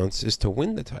Cody wants is to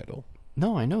win the title.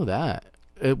 No, I know that.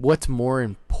 What's more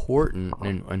important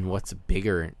and what's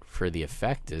bigger for the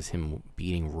effect is him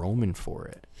beating Roman for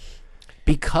it.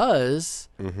 Because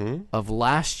of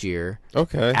last year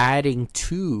adding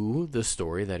to the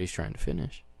story that he's trying to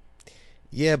finish.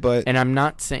 Yeah, but... And I'm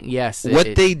not saying... Yes.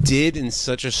 They did in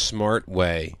such a smart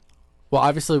way. Well,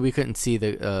 obviously we couldn't see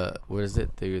the... what is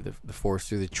it? The forest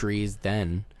through the trees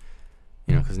then.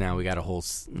 You know, because now we got a whole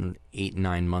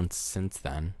 8-9 months since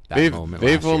then. They've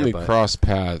only crossed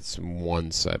paths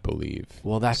once, I believe.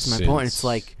 Well, that's my point. It's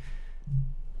like...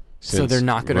 So they're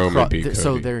not going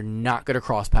to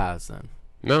cross paths then.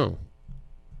 No.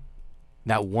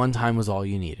 That one time was all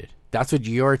you needed. That's what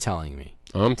you're telling me.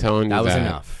 I'm telling you that was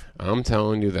enough. I'm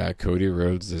telling you that Cody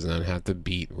Rhodes does not have to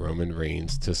beat Roman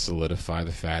Reigns to solidify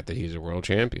the fact that he's a world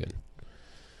champion.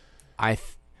 I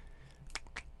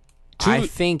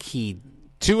think he...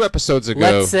 2 episodes ago,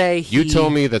 let's say you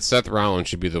told me that Seth Rollins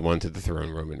should be the one to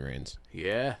dethrone Roman Reigns.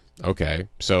 Yeah. Okay,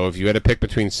 so if you had to pick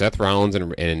between Seth Rollins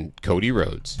and Cody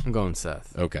Rhodes... I'm going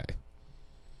Seth. Okay.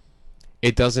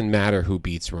 It doesn't matter who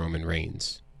beats Roman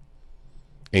Reigns.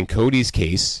 In Cody's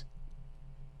case,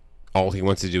 all he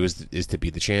wants to do is to be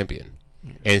the champion.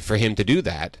 Yeah. And for him to do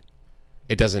that,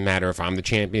 it doesn't matter if I'm the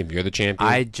champion, if you're the champion.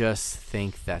 I just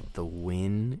think that the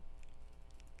win...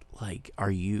 Like,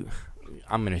 are you...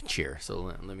 I'm going to cheer,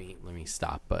 so let me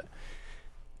stop, but...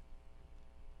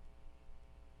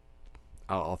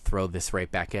 I'll throw this right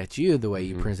back at you the way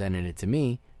you presented it to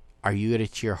me. Are you going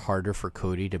to cheer harder for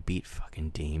Cody to beat fucking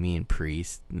Damian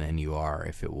Priest than you are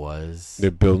if it was... They're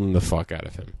building the fuck out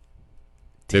of him.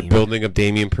 They're building up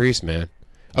Damian Priest, man.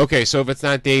 Okay, so if it's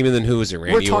not Damian, then who is it,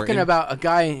 Randy We're talking Orton? about a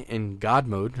guy in God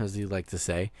mode, as you like to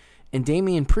say, and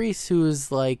Damian Priest who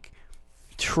is, like,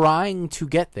 trying to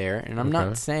get there, and I'm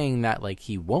not saying that, like,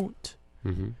 he won't.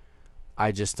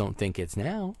 I just don't think it's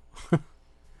now.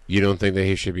 You don't think that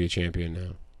he should be a champion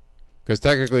now? Because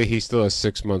technically he still has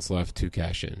 6 months left to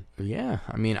cash in. Yeah,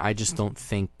 I mean, I just don't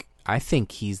think... I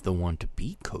think he's the one to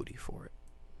beat Cody for it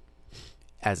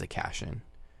as a cash-in.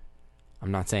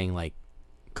 I'm not saying, like,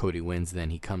 Cody wins,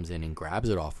 then he comes in and grabs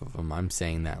it off of him. I'm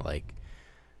saying that, like,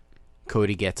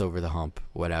 Cody gets over the hump,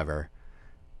 whatever,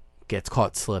 gets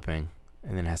caught slipping,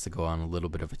 and then has to go on a little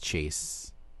bit of a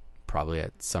chase, probably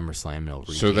at SummerSlam. And he'll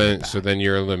so then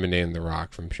you're eliminating The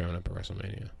Rock from showing up at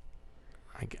WrestleMania.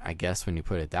 I guess when you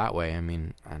put it that way, I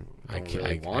mean, I don't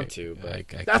really want to, but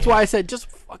that's can't. why I said just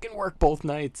fucking work both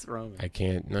nights, Roman. I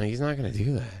can't. No, he's not going to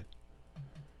do that.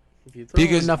 If you throw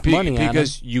enough money at him.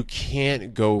 Because you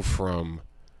can't go from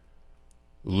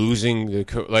losing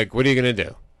the like. What are you going to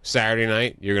do? Saturday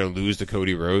night, you're going to lose to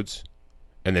Cody Rhodes,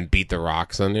 and then beat The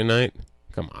Rock Sunday night.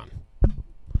 Come on.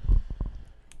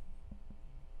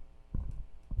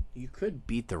 You could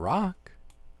beat The Rock.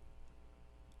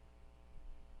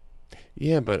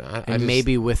 Yeah, but I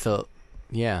maybe with a...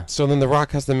 Yeah. So then The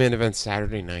Rock has the main event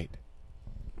Saturday night.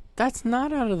 That's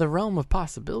not out of the realm of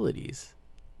possibilities.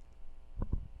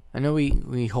 I know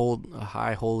we hold a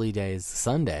high holy day as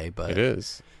Sunday, but... It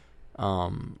is.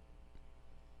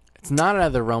 It's not out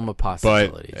of the realm of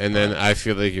possibilities. Then I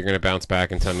feel like you're going to bounce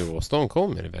back and tell me, well, Stone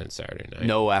Cold main event Saturday night.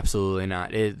 No, absolutely not.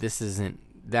 This isn't...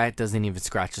 That doesn't even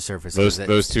scratch the surface.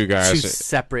 Those two guys, two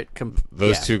separate.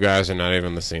 Two guys are not even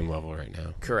on the same level right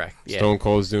now. Correct. Yeah. Stone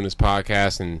Cold's doing his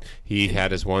podcast, and he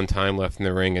had his one time left in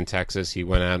the ring in Texas. He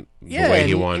went out the way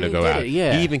he wanted to go out.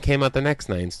 He even came out the next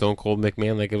night, and Stone Cold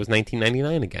McMahon like it was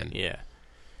 1999 again. Yeah.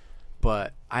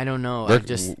 But I don't know.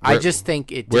 I just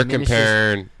think it. We're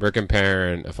comparing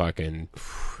a fucking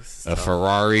a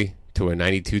Ferrari to a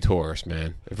 '92 Taurus,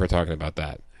 man. If we're talking about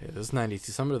that. Yeah, those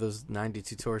 92. Some of those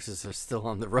 92 Tauruses are still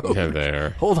on the road. Yeah, they are.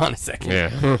 Hold on a second.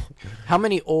 Yeah. How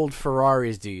many old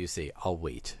Ferraris do you see? I'll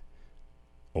wait.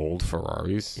 Old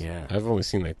Ferraris? Yeah. I've only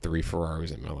seen like 3 Ferraris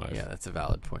in my life. Yeah, that's a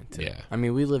valid point too. Yeah. I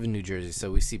mean, we live in New Jersey,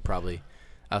 so we see probably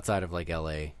outside of like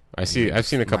L.A. I've seen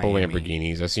a couple Miami.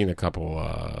 Lamborghinis. I've seen a couple.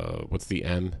 What's the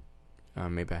M?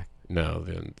 Maybach. No,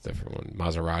 the different one.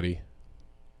 Maserati.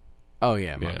 Oh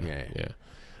yeah.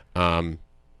 Yeah.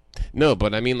 No,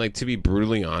 but I mean, like, to be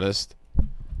brutally honest,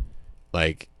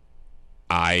 like,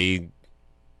 as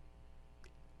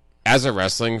a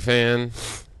wrestling fan,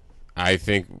 I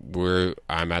think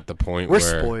I'm at the point we're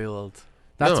where spoiled.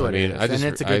 That's what it is. And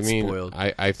it's a good spoiled.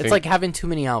 I think it's like having too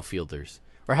many outfielders.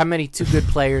 Or how many too good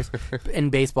players in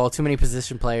baseball, too many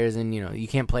position players, and you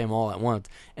can't play them all at once,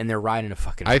 and they're riding a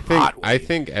fucking hot wave. I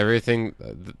think everything,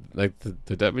 like the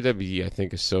WWE, I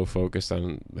think is so focused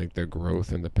on like their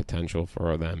growth and the potential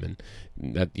for them,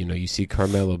 and that you see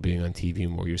Carmelo being on TV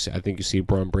more. I think you see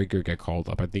Braun Breaker get called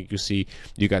up. I think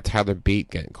you got Tyler Bate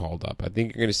getting called up. I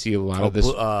think you're going to see a lot of this.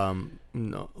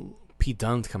 No, Pete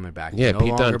Dunne's coming back. Yeah, no Pete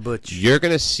longer Dunne. Butch. You're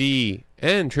going to see,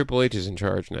 and Triple H is in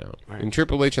charge now. Right. And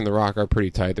Triple H and The Rock are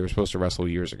pretty tight. They were supposed to wrestle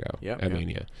years ago at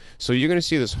Mania. So you're going to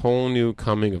see this whole new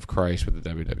coming of Christ with the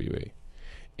WWE.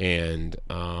 And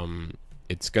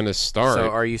it's going to start. So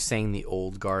are you saying the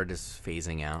old guard is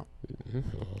phasing out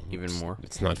even more?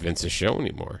 It's not Vince's show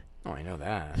anymore. Oh, I know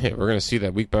that. Yeah, we're going to see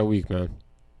that week by week, man.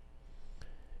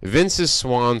 Vince's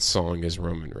swan song is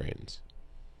Roman Reigns.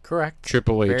 Correct.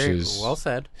 Triple H's. Very well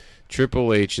said.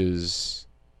 Triple H's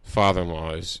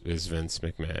father-in-law is Vince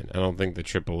McMahon. I don't think that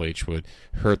Triple H would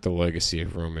hurt the legacy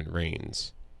of Roman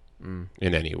Reigns in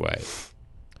any way.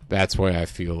 That's why I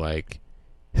feel like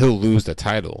he'll lose the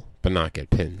title but not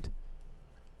get pinned.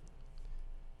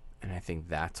 And I think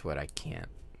that's what I can't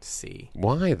see.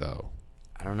 Why though?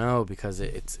 I don't know, because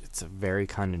it's a very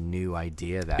kind of new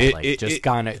idea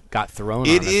that got thrown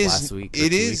on us last week. Or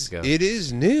 2 weeks ago. It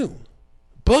is new,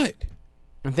 but.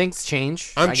 And things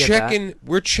change.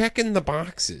 We're checking the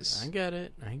boxes. I get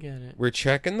it. We're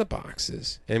checking the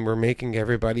boxes, and we're making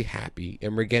everybody happy,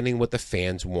 and we're getting what the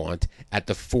fans want at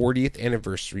the 40th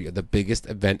anniversary of the biggest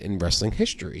event in wrestling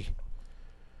history.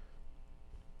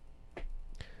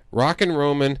 Rock and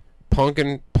Roman, Punk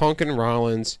and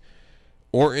Rollins,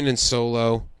 Orton and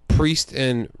Solo, Priest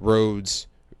and Rhodes,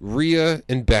 Rhea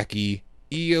and Becky,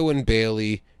 Io and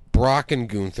Bayley, Brock and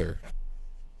Gunther.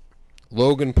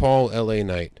 Logan Paul, LA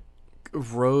Knight.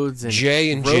 Rhodes and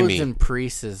Jay and Rhodes Jimmy. and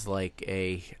Priest is like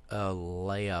a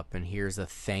layup, and here's a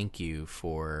thank you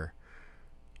for.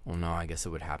 Well, no, I guess it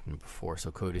would happen before.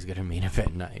 So Cody's gonna main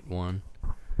event night 1.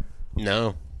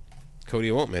 No,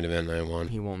 Cody won't main event night 1.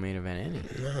 He won't main event any.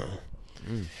 No.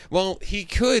 Well, he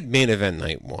could main event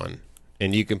night 1,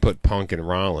 and you can put Punk and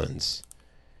Rollins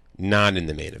not in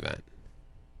the main event.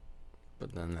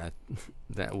 But then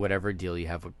that whatever deal you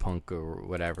have with Punk or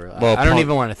whatever, Well, I don't Punk-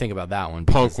 even want to think about that one.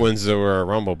 Punk wins the Royal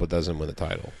Rumble but doesn't win the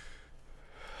title.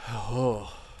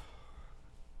 Oh.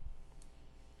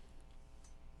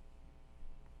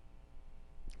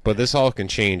 But this all can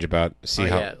change about see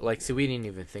how Yeah, like we didn't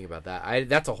even think about that.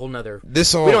 That's a whole nother.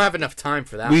 this all We don't have enough time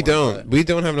for that. we one, don't but- we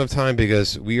don't have enough time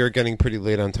because we are getting pretty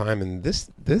late on time, and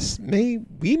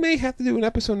we may have to do an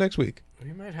episode next week.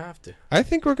 We might have to. I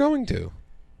think we're going to.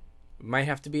 Might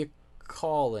have to be a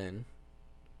call in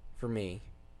for me.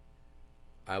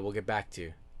 I will get back to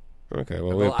you. Okay,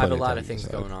 well, we have I have plenty a lot time of to things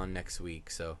decide. going on next week,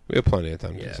 so We have plenty of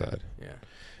time to yeah, decide.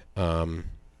 yeah,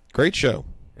 Great show.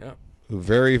 yeah.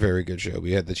 Very, very good show.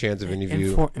 We had the chance of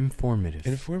interview. Informative.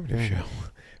 Informative show.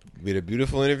 We had a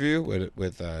beautiful interview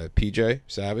with PJ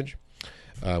Savage.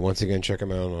 Once again, check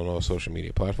him out on all social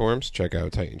media platforms. Check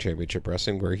out Titan Championship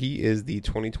Wrestling, where he is the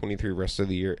 2023 Wrestler of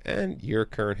the Year and your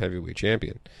current heavyweight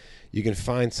champion. You can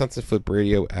find Sunset Flip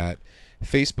Radio at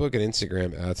Facebook and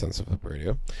Instagram at Sunset Flip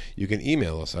Radio. You can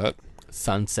email us at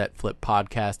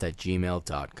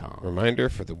sunsetflippodcast@gmail.com. reminder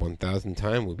for the 1000th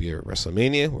time, we'll be at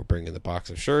WrestleMania. We're bringing the box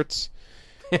of shirts.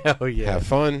 Oh yeah. Have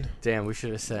fun. Damn, we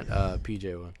should have sent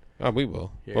PJ one. Oh, we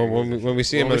will. Here, Well, here's when we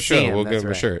see him when on we the see show, him, we'll give that's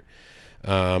him a shirt.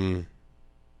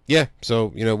 Yeah,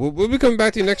 so, we'll be coming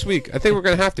back to you next week. I think we're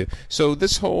going to have to. So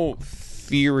this whole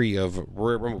theory of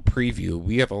Royal Rumble preview,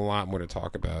 we have a lot more to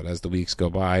talk about as the week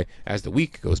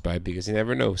goes by, because you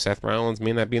never know. Seth Rollins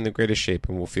may not be in the greatest shape,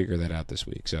 and we'll figure that out this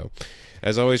week. So,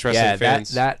 as always, wrestling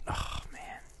fans, oh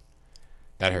man,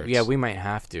 that hurts. yeah, we might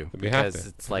have to We have because to.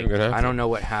 it's We're like gonna have I to. don't know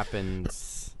what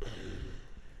happens.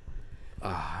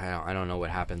 I don't know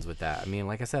what happens with that. I mean,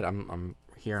 like I said, I'm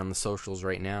here on the socials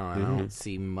right now. I don't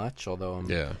see much, although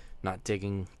I'm not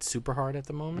digging super hard at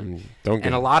the moment.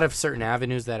 And a lot of certain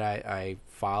avenues that I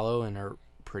follow and are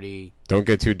pretty. Don't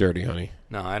get too dirty, honey.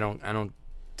 No, I don't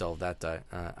delve that.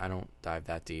 I don't dive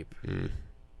that deep.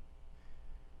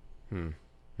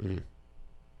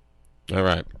 All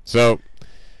right. So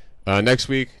next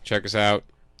week, check us out.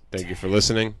 Thank you for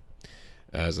listening.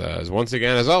 As once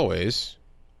again, as always,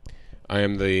 I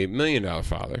am the $1 Million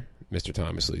Father, Mr.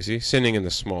 Thomas Lisi, sitting in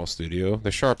the small studio,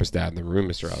 the sharpest dad in the room,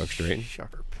 Mr. Alex Drayton.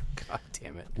 Sharp. God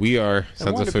damn it. We are I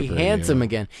Sons want of to be Flip Radio. handsome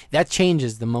again. That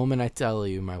changes the moment I tell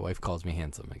you my wife calls me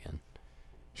handsome again.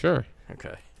 Sure.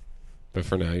 Okay. But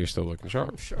for now, you're still looking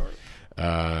sharp. Sure.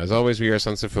 As always, we are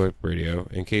Sons of Flip Radio.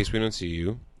 In case we don't see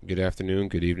you, good afternoon,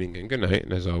 good evening, and good night.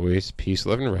 And as always, peace,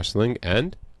 love, and wrestling,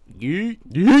 and Yeet.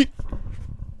 yeet.